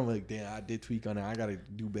idiot, and I'm like, damn, I did tweak on it. I got to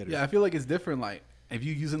do better. Yeah, I feel like it's different. Like if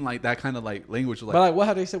you using like that kind of like language. Like, but like what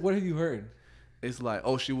have they said? What have you heard? It's like,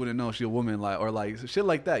 oh, she wouldn't know, she a woman, like, or like shit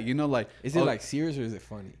like that, you know, like. Is it like serious or is it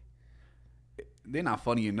funny? They're not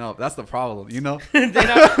funny enough. That's the problem, you know. they're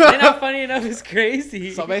not funny enough. It's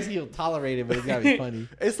crazy. So basically, you'll tolerate it, but it's gotta be funny.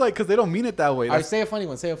 It's like because they don't mean it that way. All right, say a funny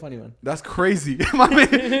one. Say a funny one. That's crazy. My man,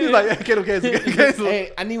 he's like, okay.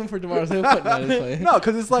 Hey, I need one for tomorrow. Say a funny one. No,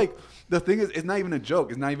 because it's like the thing is, it's not even a joke.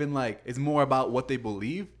 It's not even like it's more about what they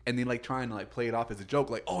believe, and they like trying to like play it off as a joke.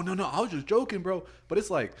 Like, oh no, I was just joking, bro. But it's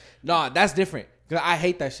like, no, that's different. Cause I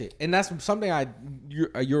hate that shit, and that's something you're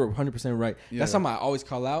 100% right. Yeah. That's something I always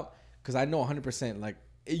call out because I know 100% like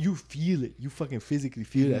you feel it. You fucking physically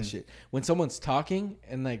feel that shit when someone's talking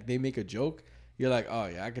and like they make a joke. You're like, oh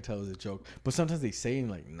yeah, I could tell it was a joke. But sometimes they say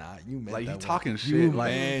like, nah, you meant like that you one. talking shit. You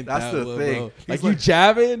Like that's the one, thing. bro. Like you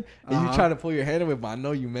jabbing and you trying to pull your hand away, but I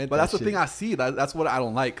know you meant. But that that's the shit. thing I see. That's what I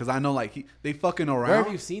don't like because I know like they fucking around. Where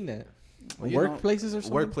have you seen that? Workplaces or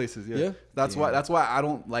something? Workplaces, yeah. That's why I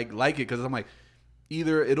don't like it because I'm like,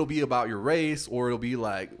 either it'll be about your race or it'll be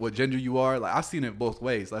like what gender you are. Like I've seen it both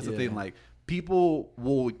ways. That's the thing. Like people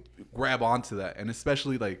will grab onto that, and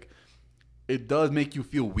especially like it does make you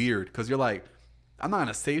feel weird because you're like, I'm not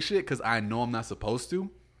gonna say shit because I know I'm not supposed to,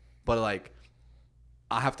 but like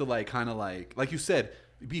I have to like kind of like you said,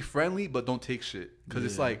 be friendly but don't take shit because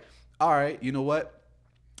it's like, all right, you know what?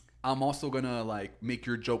 I'm also gonna like make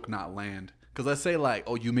your joke not land because let's say like,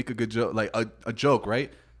 oh, you make a good joke, like a joke,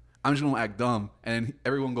 right? I'm just gonna act dumb and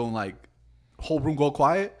everyone going like, whole room go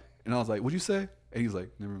quiet, and I was like, what'd you say? And he's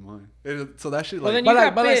like, never mind. And so that shit like,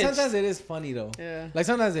 well, but like sometimes it is funny though. Yeah. Like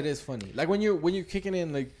sometimes it is funny. Like when you're kicking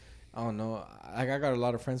in like, I don't know. Like I got a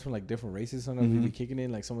lot of friends from like different races. Sometimes we be kicking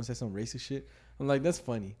in like someone says some racist shit. I'm like, that's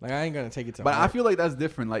funny. Like I ain't gonna take it to. But heart. I feel like that's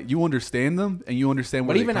different. Like you understand them and you understand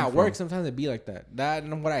where. But even they come at work, from. sometimes it be like that. That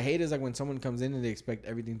and what I hate is like when someone comes in and they expect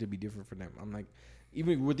everything to be different for them. I'm like,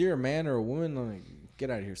 even with you're a man or a woman, I'm like, get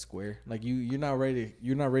out of here, square. Like you're not ready.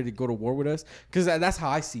 You're not ready to go to war with us. Because that's how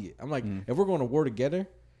I see it. I'm like, if we're going to war together,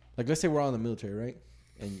 like let's say we're all in the military, right?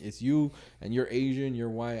 And it's you and you're Asian, you're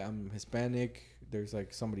white, I'm Hispanic. There's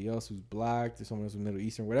like somebody else who's black. There's someone else who's Middle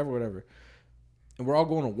Eastern, whatever. And we're all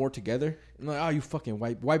going to war together. And like, oh, you fucking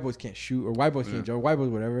white boys can't shoot or white boys can't jump, white boys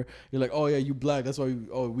whatever. You're like, oh yeah, you black. That's why.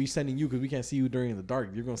 We sending you because we can't see you during the dark.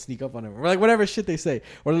 You're gonna sneak up on them. Or like whatever shit they say.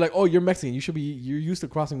 Or they're like, oh, you're Mexican. You're used to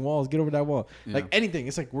crossing walls. Get over that wall. Yeah. Like anything.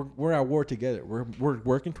 It's like we're at war together. We're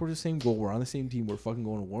working towards the same goal. We're on the same team. We're fucking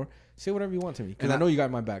going to war. Say whatever you want to me because I know you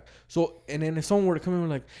got my back. So and then if someone were to come in and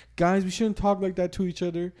like, guys, we shouldn't talk like that to each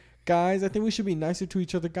other. Guys, I think we should be nicer to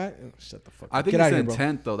each other. Guys, shut the fuck up. I think Get it's out of here,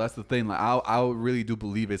 intent though. That's the thing. Like I really do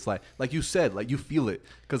believe it's like you said, like you feel it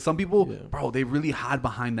because some people, bro, they really hide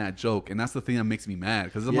behind that joke, and that's the thing that makes me mad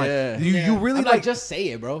because I'm like, you really I'm like just say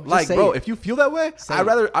it, bro. Just like, say bro, it. if you feel that way, Say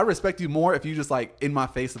I respect you more if you just like in my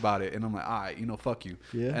face about it, and I'm like, all right, fuck you,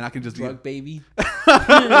 and I can just drug baby. Hey,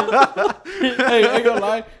 I ain't gonna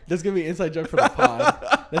lie. That's gonna be an inside joke for the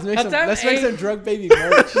pod. Let's make some drug baby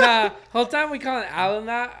merch. Nah, whole time we calling Alan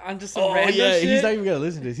that on just some random shit. He's not even gonna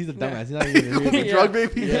listen to this. He's a dumbass. He's not even gonna hear this. drug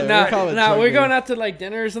baby. Yeah, we're going out to like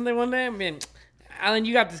dinner or something one day. I mean, Alan,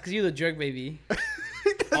 you got this because you're the drug baby.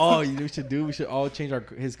 Oh, you know what we should do? We should all change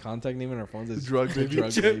his contact name in our phones as Drug baby.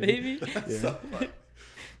 Drug baby. Yeah.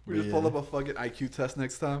 We just pull up a fucking IQ test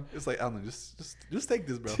next time. It's like, Alan, just take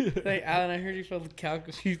this, bro. Like, Alan, I heard you failed the calc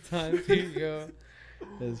a few times. Here you go.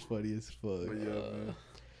 That's funny as fuck. But yeah, man.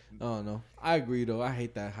 I don't know. I agree though. I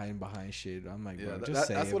hate that hiding behind shit. I'm like, bro, just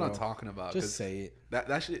say it. That's what bro. I'm talking about. Just say it.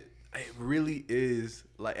 That shit, it really is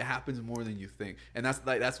like it happens more than you think, and that's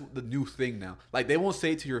the new thing now. Like they won't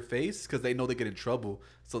say it to your face because they know they get in trouble,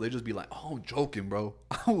 so they just be like, "Oh, I'm joking, bro.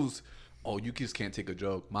 You just can't take a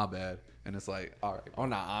joke. My bad." And it's like, all right. Oh,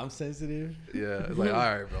 nah, I'm sensitive. Yeah, it's like, all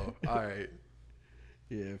right, bro. All right.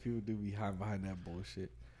 Yeah, people do be hiding behind that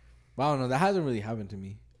bullshit. But I don't know. That hasn't really happened to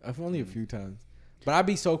me. I've only a few times. But I'd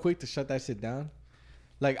be so quick to shut that shit down.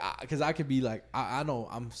 Like, because I could be like, I know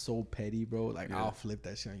I'm so petty, bro. Like, I'll flip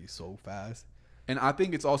that shit on you so fast. And I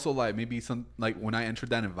think it's also like maybe some, like when I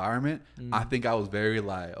entered that environment, I think I was very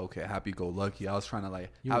like, okay, happy go lucky. I was trying to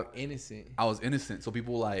like. You were innocent. I was innocent. So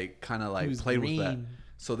people like kind of like played with that.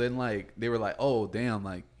 So then like they were like, oh damn,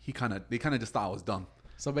 like they kind of just thought I was dumb.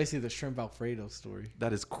 So basically, the shrimp Alfredo story.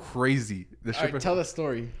 That is crazy. The All right, tell the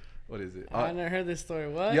story. What is it? I never heard this story.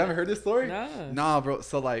 What? You haven't heard this story? Nah. Nah, bro.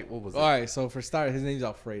 So like, what was it? All right, so for starters, his name's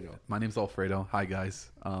Alfredo. My name's Alfredo. Hi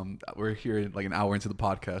guys. We're here like an hour into the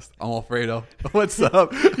podcast. I'm Alfredo. What's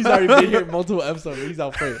up? He's already been here multiple episodes. He's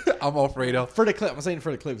Alfredo. I'm Alfredo. For the clip, I'm saying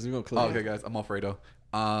for the clips. We're gonna clip. Okay, guys. I'm Alfredo.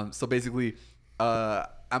 So basically,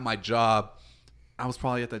 at my job, I was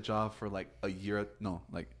probably at that job for like a year. No,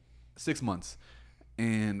 like 6 months.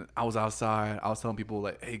 And I was outside. I was telling people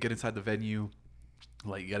like, "Hey, get inside the venue.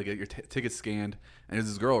 Like, you gotta get your tickets scanned." And there's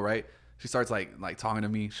this girl, right? She starts like talking to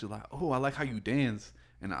me. She's like, "Oh, I like how you dance."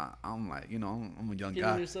 And I'm like, I'm a young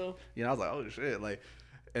guy. Yourself. I was like, "Oh shit!" Like,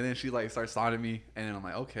 and then she like starts talking to me, and then I'm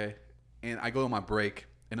like, "Okay." And I go to my break,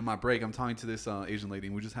 and in my break, I'm talking to this Asian lady,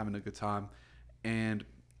 and we're just having a good time. And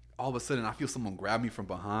all of a sudden, I feel someone grab me from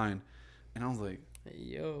behind, and I was like,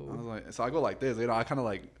 Yo. so I go like this, I kind of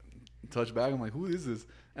like touch back. I'm like, who is this?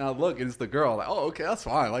 And I look, and it's the girl. I'm like, oh, okay, that's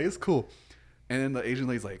fine. Like, it's cool. And then the Asian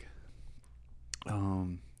lady's like,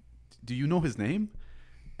 do you know his name?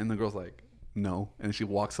 And the girl's like, no. And she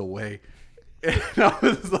walks away. And I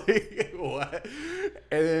was like, what?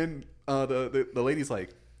 And then the lady's like,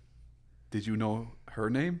 did you know her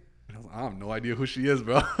name? And I was like, I have no idea who she is,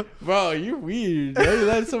 bro. Bro, you're weird. Why you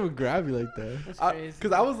letting someone grab you like that? That's crazy.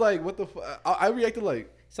 Because I was like, what the fuck? I reacted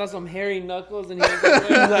like, Saw some hairy knuckles and he was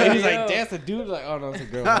he's like, that's a dude. Like, oh no, it's a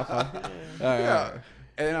girl. My fault. All right.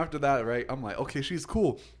 And then after that, right, I'm like, okay, she's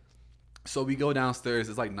cool. So we go downstairs.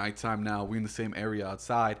 It's like nighttime now. We're in the same area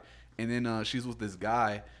outside. And then she's with this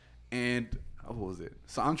guy. And what was it?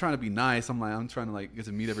 So I'm trying to be nice. I'm trying to like get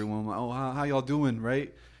to meet everyone. I'm like, oh, how y'all doing,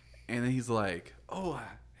 right? And then he's like, oh,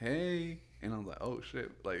 hey. And I'm like, oh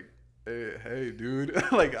shit, like, hey dude,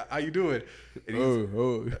 like, how you doing? And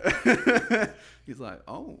he's like,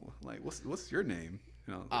 oh, like, what's your name?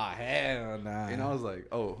 And I was like, hell nah. And I was like,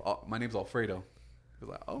 oh, my name's Alfredo. He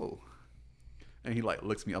was like, oh. And he like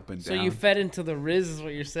looks me up and down. So you fed into the Riz is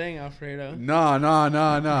what you're saying, Alfredo. Nah.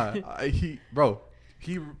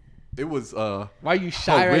 It was Why are you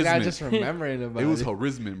shy right now just remembering about it? It was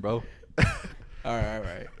Horisman, bro. All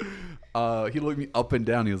right. He looked me up and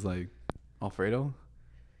down. He was like, Alfredo?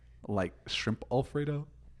 Like shrimp Alfredo?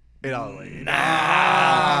 And I was like, nah.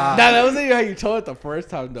 Nah, that wasn't how you told it the first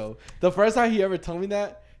time, though. The first time he ever told me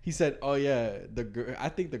that, he said, oh, yeah, I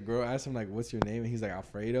think the girl asked him, like, what's your name? And he's like,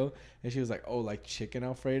 Alfredo. And she was like, oh, like chicken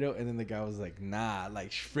Alfredo? And then the guy was like, nah,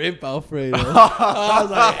 like shrimp Alfredo. I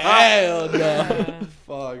was like, hell no.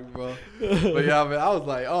 Fuck, bro. But yeah, man, I was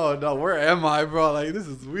like, oh, no, where am I, bro? Like, this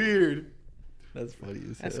is weird. That's funny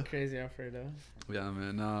as hell. That's crazy, Alfredo. Yeah,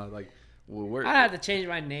 man. Like, I'd have to change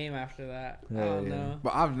my name after that. I don't know.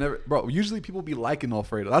 But I've never, bro, usually people be liking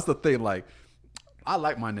Alfredo. That's the thing, like, I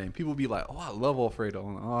like my name. People be like, oh, I love Alfredo.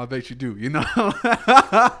 Like, oh, I bet you do, you know?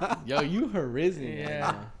 Yo, you Horizon.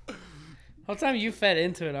 Yeah. Whole time you fed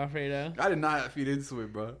into it, Alfredo. I did not feed into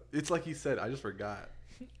it, bro. It's like he said, I just forgot.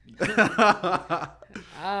 I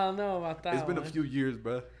don't know about that. It's been a few years,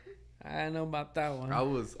 bro. I know about that one. I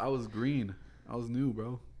was green. I was new,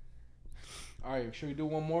 bro. All right, should we do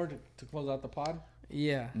one more to close out the pod?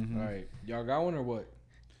 Yeah. Mm-hmm. All right. Y'all got one or what?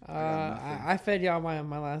 I fed y'all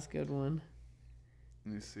my last good one.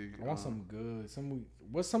 Let me see. I want something good.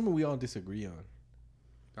 What's something we all disagree on?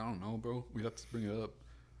 I don't know, bro. We have to bring it up.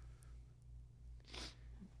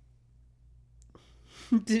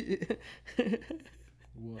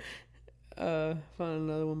 What? Found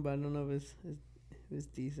another one, but I don't know if it's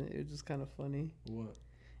decent. It was just kind of funny. What?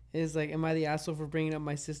 It's like, am I the asshole for bringing up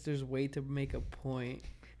my sister's weight to make a point?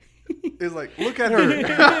 It's like, look at her.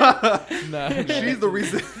 Nah, She's the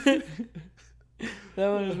reason. That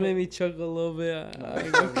one just made me chuckle a little bit.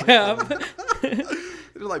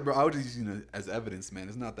 They're like, bro, I was just using it as evidence, man.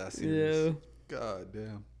 It's not that serious. Yeah. God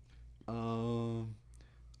damn. All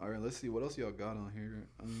right, let's see. What else y'all got on here?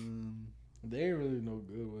 They ain't really no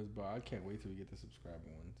good ones, but I can't wait till we get the subscriber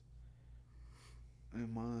ones.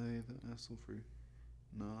 Am I the asshole for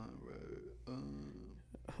not right?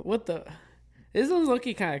 What the? This one's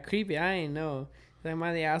looking kind of creepy. I ain't know. Am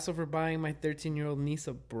I the asshole for buying my 13-year-old niece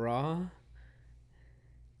a bra?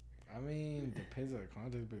 I mean, depends on the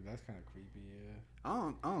context, but that's kind of creepy, yeah.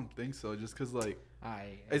 I don't think so. Just cause like,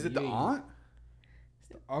 is it the aunt? It's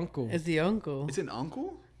the uncle. It's the uncle. It's an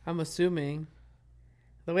uncle. I'm assuming.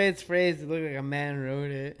 The way it's phrased, it looked like a man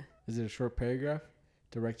wrote it. Is it a short paragraph?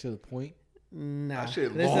 Direct to the point? Nah. That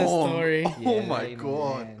shit This is long. a story. Oh my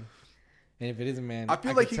god. Man. And if it is a man, I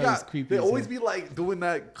feel like he got. creepy. They always be like doing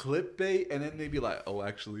that clip bait, and then they be like, "Oh,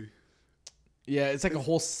 actually." Yeah, it's like a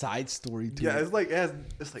whole side story to Yeah, it. it's like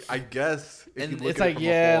I guess. If you And look it's at it like, from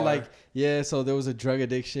yeah, afar, like, yeah, so there was a drug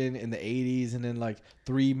addiction in the 80s and then like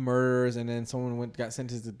 3 murders and then someone got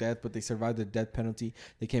sentenced to death, but they survived the death penalty.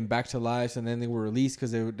 They came back to life and then they were released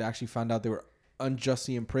because they actually found out they were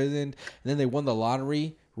unjustly imprisoned. And then they won the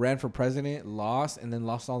lottery, ran for president, lost, and then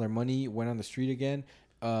lost all their money, went on the street again.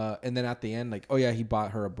 And then at the end, like, oh yeah, he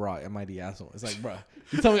bought her a bra. Am I the asshole? It's like, bruh,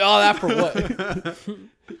 you tell me all that for what?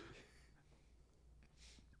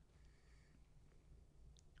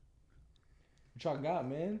 What y'all got,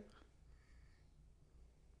 man?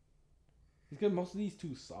 Because most of these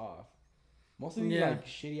too soft. Most of these like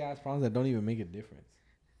shitty ass problems that don't even make a difference.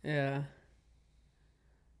 Yeah.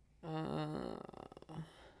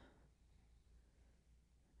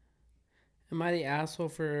 Am I the asshole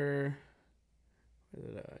for?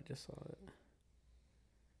 I just saw it.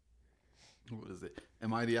 What is it?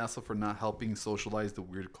 Am I the asshole for not helping socialize the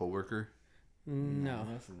weird coworker? No.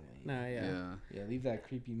 Yeah. Yeah, leave that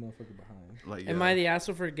creepy motherfucker behind. Like, Am I the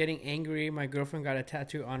asshole for getting angry? My girlfriend got a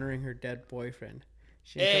tattoo honoring her dead boyfriend.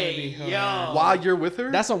 She didn't tell me her- While you're with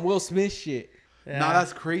her? That's some Will Smith shit. Yeah. Nah,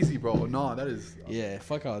 that's crazy, bro. No, that is. Yeah,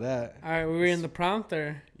 fuck all that. All right, we were in the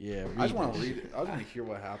prompter. Yeah, I just want to read it. I just want to hear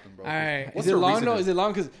what happened, bro. All right. What's Is it the long reason though? is- Is it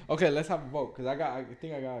long? Cause okay, let's have a vote. Cause I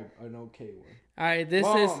think I got an okay one. All right, this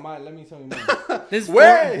Hold is on, let me tell you mine. this. Wait!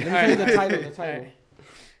 Let me tell you the All right. title. The All title. right.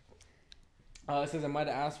 It says, "Am I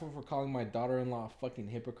the asshole for calling my daughter-in-law a fucking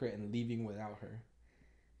hypocrite and leaving without her?"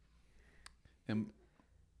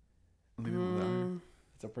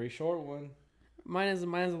 It's a pretty short one. Mine is a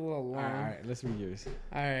little long. All right, let's read yours.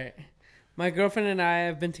 All right. My girlfriend and I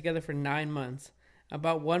have been together for 9 months.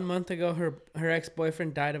 About 1 month ago, her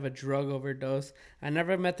ex-boyfriend died of a drug overdose. I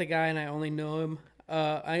never met the guy, and I only know him.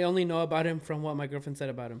 I only know about him from what my girlfriend said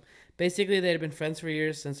about him. Basically, they had been friends for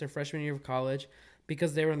years since their freshman year of college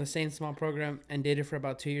because they were in the same small program and dated for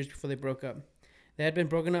about 2 years before they broke up. They had been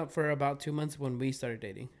broken up for about 2 months when we started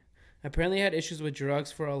dating. Apparently, he had issues with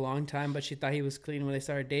drugs for a long time, but she thought he was clean when they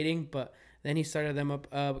started dating, but then he started them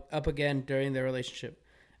up again during their relationship.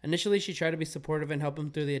 Initially, she tried to be supportive and help him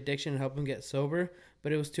through the addiction and help him get sober,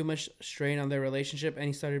 but it was too much strain on their relationship, and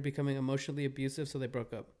he started becoming emotionally abusive, so they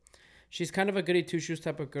broke up. She's kind of a goody two-shoes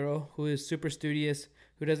type of girl who is super studious,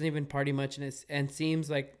 who doesn't even party much, and seems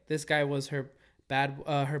like this guy was her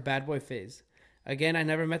bad boy phase. Again, I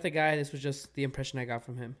never met the guy. This was just the impression I got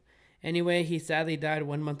from him. Anyway, he sadly died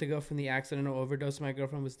 1 month ago from the accidental overdose. My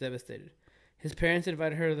girlfriend was devastated. His parents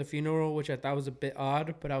invited her to the funeral, which I thought was a bit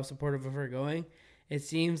odd, but I was supportive of her going. It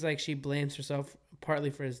seems like she blames herself partly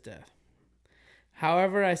for his death.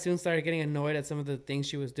 However, I soon started getting annoyed at some of the things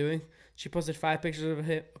she was doing. She posted 5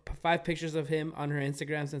 pictures of him on her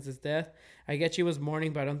Instagram since his death. I get she was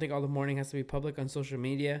mourning, but I don't think all the mourning has to be public on social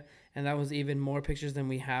media. And that was even more pictures than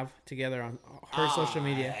we have together on her social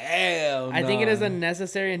media. Hell I think it is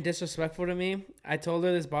unnecessary and disrespectful to me. I told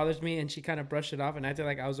her this bothers me, and she kind of brushed it off and acted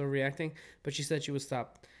like I was overreacting, but she said she would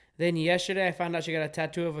stop. Then yesterday, I found out she got a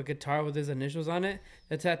tattoo of a guitar with his initials on it.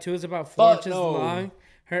 The tattoo is about 4 inches long.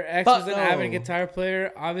 Her ex was an avid guitar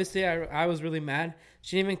player. Obviously, I was really mad.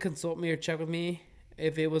 She didn't even consult me or check with me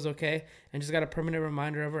if it was okay, and just got a permanent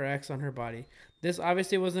reminder of her ex on her body. This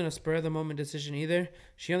obviously wasn't a spur-of-the-moment decision either.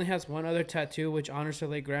 She only has one other tattoo, which honors her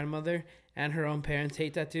late grandmother, and her own parents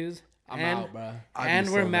hate tattoos. I'm out, bro. And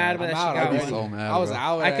we're mad that she got I'd be one. so mad, I was bro.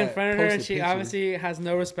 out. I confronted her, and posted she pictures. obviously has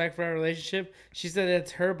no respect for our relationship. She said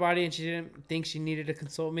it's her body, and she didn't think she needed to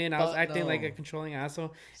consult me, and I was acting like a controlling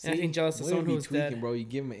asshole and acting jealous of someone who was dead. Bro, you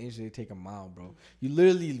give him an inch, they take a mile, bro. You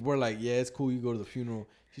literally were like, yeah, it's cool. You go to the funeral.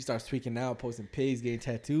 She starts tweaking out, posting pigs, getting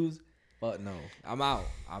tattoos. But no, I'm out.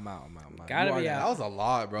 Gotta be That out. was a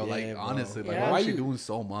lot, bro. Yeah, Like, bro. honestly, like, Yeah. why Why is she you- doing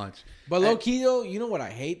so much? But low key though, you know what I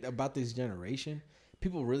hate about this generation?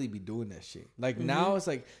 People really be doing that shit. Like now it's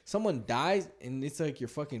like someone dies and it's like your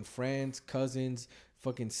fucking friends, cousins,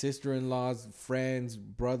 fucking sister-in-laws, friends,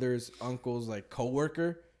 brothers, uncles, like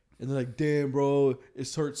coworker. And they're like, damn, bro,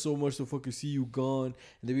 it's hurt so much to fucking see you gone.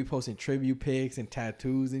 And they be posting tribute pics and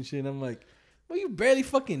tattoos and shit. And I'm like, well, you barely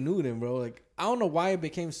fucking knew them, bro. Like, I don't know why it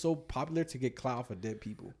became so popular to get clout for dead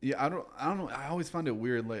people. Yeah, I don't know. I always find it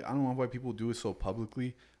weird. Like, I don't know why people do it so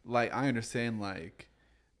publicly. Like, I understand, like,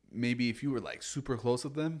 maybe if you were, like, super close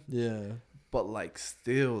with them. Yeah. But, like,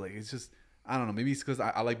 still, like, it's just, I don't know. Maybe it's because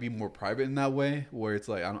I like being more private in that way, where it's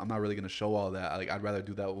like, I'm not really going to show all that. Like, I'd rather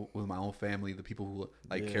do that with my own family, the people who,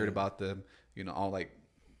 like, cared about them. You know, I'll, like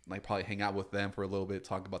probably hang out with them for a little bit,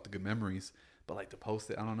 talk about the good memories. But like to post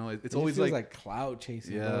it, I don't know. It's always feels like cloud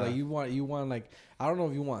chasing. Yeah. Bro. Like you want like I don't know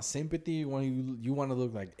if you want sympathy. You want to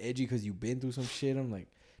look like edgy because you've been through some shit. I'm like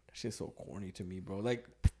that shit's so corny to me, bro. Like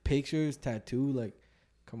pictures, tattoo, like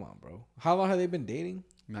Come on, bro. How long have they been dating?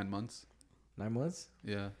 9 months. 9 months?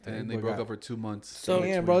 Yeah, Damn, and they boy broke got- up for 2 months. So-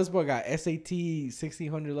 Damn, bro, this boy got SAT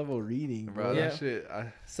 1600 level reading, bro, bro. Yeah. that shit.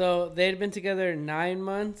 So they'd been together 9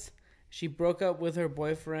 months. She broke up with her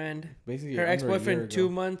boyfriend, Basically, her under a ex-boyfriend, year 2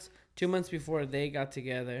 ago. months. 2 months before they got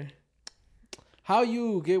together. How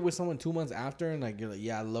you get with someone 2 months after and like you're like,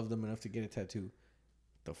 yeah, I love them enough to get a tattoo?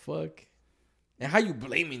 The fuck? And how you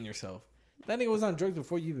blaming yourself? That nigga was on drugs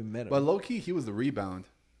before you even met him. But low key, he was the rebound.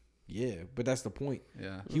 Yeah, but that's the point.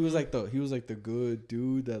 Yeah. He was like the good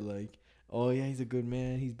dude that like, oh yeah, he's a good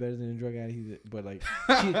man. He's better than a drug addict.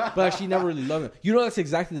 But she never really loved him. You know, that's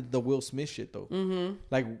exactly the Will Smith shit though. Mm-hmm.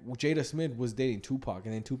 Like Jada Smith was dating Tupac,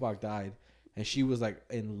 and then Tupac died, and she was like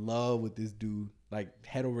in love with this dude, like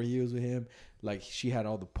head over heels with him. Like she had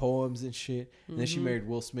all the poems and shit. And then she married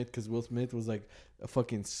Will Smith because Will Smith was like a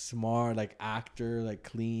fucking smart like actor, like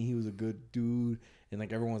clean. He was a good dude. And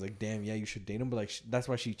like everyone was like, damn, yeah, you should date him. But like that's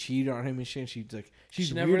why she cheated on him and shit. And she's like, She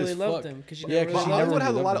weird never really as loved fuck. him because she Yeah, never But she really never Hollywood has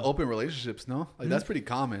a really lot loved of open relationships, no? Like that's pretty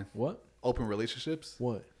common. What? Open relationships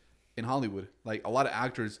What? in Hollywood. Like a lot of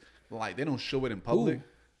actors, like they don't show it in public. Who?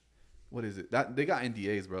 What is it? That they got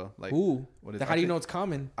NDAs, bro. Like Ooh. what is? How do you know it's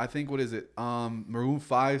common? I think what is it? Maroon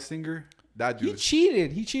 5 singer. That He dude.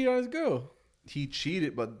 cheated. He cheated on his girl. He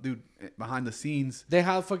cheated, but dude, behind the scenes. Then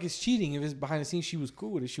how the fuck is cheating? If it's behind the scenes, she was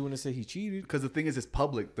cool with it. She wouldn't have said he cheated. Because the thing is, it's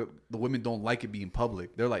public. The women don't like it being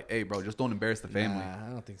public. They're like, hey, bro, just don't embarrass the family. Nah, I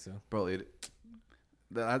don't think so. Bro,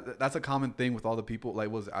 that's a common thing with all the people. Like,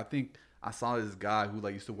 I think I saw this guy who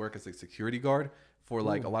like used to work as a security guard for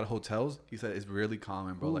like a lot of hotels. He said it's really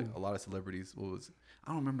common, bro. Like a lot of celebrities. I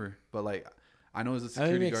don't remember, but like I know as a I think it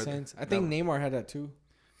security makes guard. sense. I think Neymar had that too.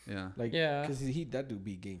 Yeah. Like, Yeah. because that dude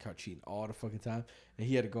be getting caught cheating all the fucking time, and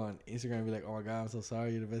he had to go on Instagram and be like, "Oh my god, I'm so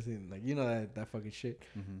sorry, you're the best thing." Like, you know that fucking shit.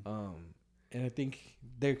 And I think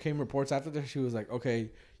there came reports after that. She was like,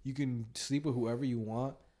 "Okay, you can sleep with whoever you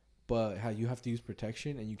want, but how you have to use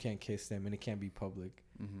protection, and you can't kiss them, and it can't be public."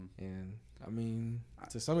 And I mean,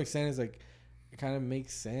 to some extent, it's like it kind of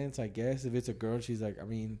makes sense, I guess. If it's a girl, she's like, I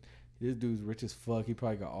mean, this dude's rich as fuck. He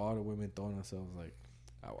probably got all the women throwing themselves like,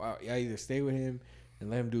 I either stay with him and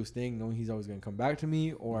let him do his thing, knowing he's always gonna come back to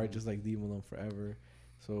me, or I just like leave him alone forever.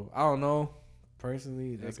 So I don't know.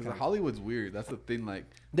 Personally, that's Because Hollywood's weird. That's the thing. Like,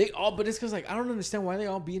 but it's because like I don't understand why they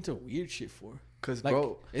all be into weird shit for. because Like,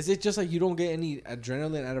 bro, is it just like you don't get any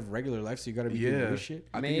adrenaline out of regular life, so you gotta be doing weird shit?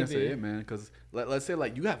 I think that's Maybe. it, man. Because let's say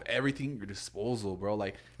like you have everything at your disposal, bro.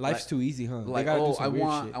 Like Life's too easy, huh? They Like, gotta do oh, some I weird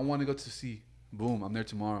want shit. to go to sea. Boom, I'm there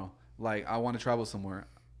tomorrow. Like, I want to travel somewhere.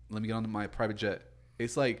 Let me get on my private jet.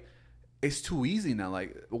 It's like, it's too easy now.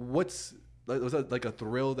 Like, what's like a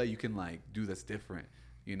thrill that you can like do that's different,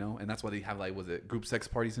 you know? And that's why they have like, was it group sex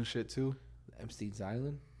parties and shit too? Epstein's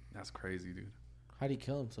Island. That's crazy, dude. How'd he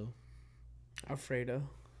kill him? So Alfredo.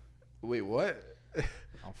 Wait, what?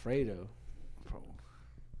 Alfredo. Bro,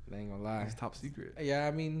 I ain't gonna lie. it's top secret. Yeah,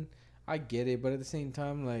 I mean, I get it, but at the same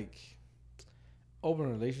time, like, open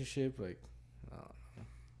relationship, like, I don't know.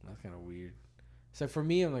 That's kind of weird. So for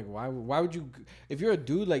me, I'm like, why would you? If you're a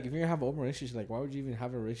dude, like, if you're gonna have an open relationship, like, why would you even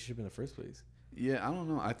have a relationship in the first place? Yeah, I don't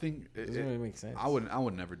know. I think It doesn't really make sense. I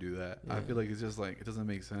would never do that. I Yeah. feel like it's just like it doesn't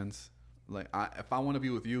make sense. Like if I want to be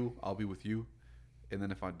with you, I'll be with you, and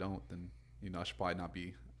then if I don't, then you know I should probably not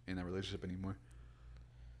be in that relationship anymore.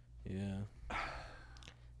 Yeah.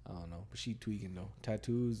 I don't know, but she tweaking though.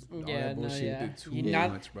 Tattoos, all Yeah, that no, bullshit. yeah. Did too You much,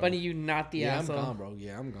 not, bro. Bunny, you not the Yeah, asshole. I'm gone, bro.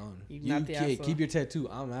 Yeah, I'm gone. You You not the kid, asshole. keep your tattoo.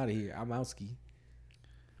 I'm out of here. I'm out ski.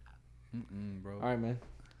 Bro. All right, man.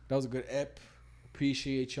 That was a good ep.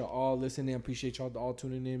 Appreciate y'all all listening. Appreciate y'all all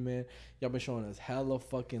tuning in, man. Y'all been showing us hella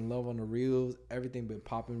fucking love on the reels. Everything been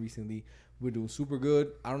popping recently. We're doing super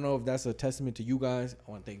good. I don't know if that's a testament to you guys.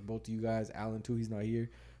 I want to thank both of you guys. Alan, too. He's not here.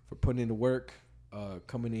 For putting in the work.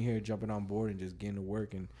 Coming in here, jumping on board, and just getting to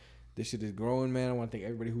work. And this shit is growing, man. I want to thank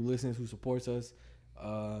everybody who listens, who supports us.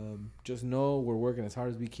 Just know we're working as hard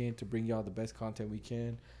as we can to bring y'all the best content we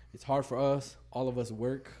can. It's hard for us. All of us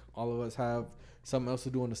work. All of us have something else to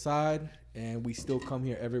do on the side, and we still come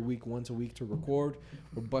here every week, once a week, to record.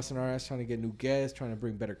 We're busting our ass trying to get new guests, trying to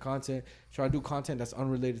bring better content, trying to do content that's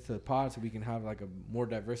unrelated to the pod, so we can have like a more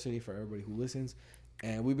diversity for everybody who listens.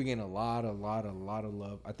 And we've been getting a lot of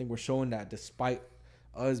love. I think we're showing that despite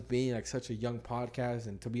us being like such a young podcast,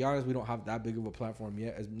 and to be honest, we don't have that big of a platform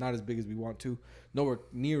yet, not as big as we want to, nowhere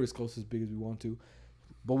near as close as big as we want to,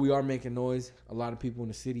 but we are making noise. A lot of people in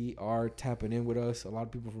the city are tapping in with us. A lot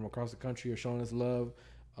of people from across the country are showing us love,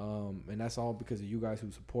 and that's all because of you guys who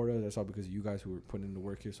support us. That's all because of you guys who are putting in the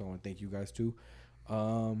work here, so I want to thank you guys too.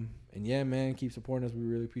 And yeah, man, keep supporting us. We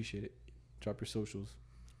really appreciate it. Drop your socials.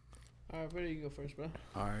 All right, Freddie, you go first, bro.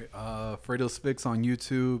 All right. Fredo's Fix on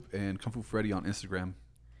YouTube and Kung Fu Freddy on Instagram.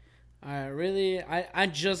 All right, really, I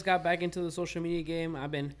just got back into the social media game.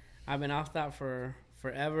 I've been off that for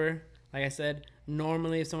forever. Like I said,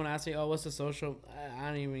 normally if someone asks me, "Oh, what's the social?" I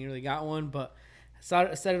don't even really got one, but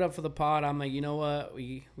set it up for the pod. I'm like, you know what?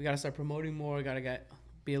 We gotta start promoting more. We gotta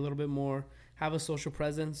be a little bit more, have a social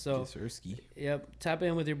presence. So, yep, tap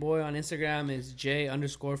in with your boy on Instagram. Is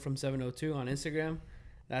J_from702 on Instagram.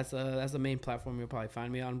 That's the main platform you'll probably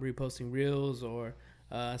find me on. Reposting reels or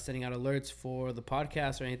sending out alerts for the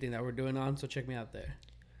podcast or anything that we're doing on. So check me out there.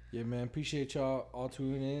 Yeah, man. Appreciate y'all all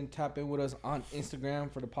tuning in. Tap in with us on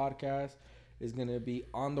Instagram for the podcast. It's going to be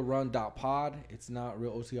ontherun.pod. It's not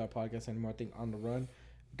Real OTR Podcast anymore. I think On The Run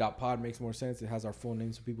 .pod makes more sense. It has our full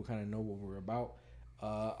name so people kind of know what we're about.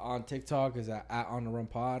 On TikTok is at On The Run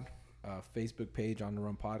Pod. Facebook page On The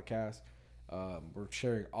Run Podcast. We're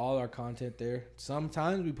sharing all our content there.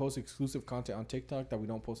 Sometimes we post exclusive content on TikTok that we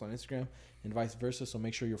don't post on Instagram and vice versa. So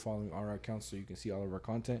make sure you're following our accounts so you can see all of our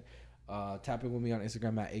content. Tap in with me on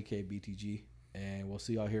Instagram at AKBTG. And we'll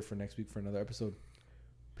see y'all here for next week for another episode.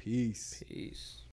 Peace.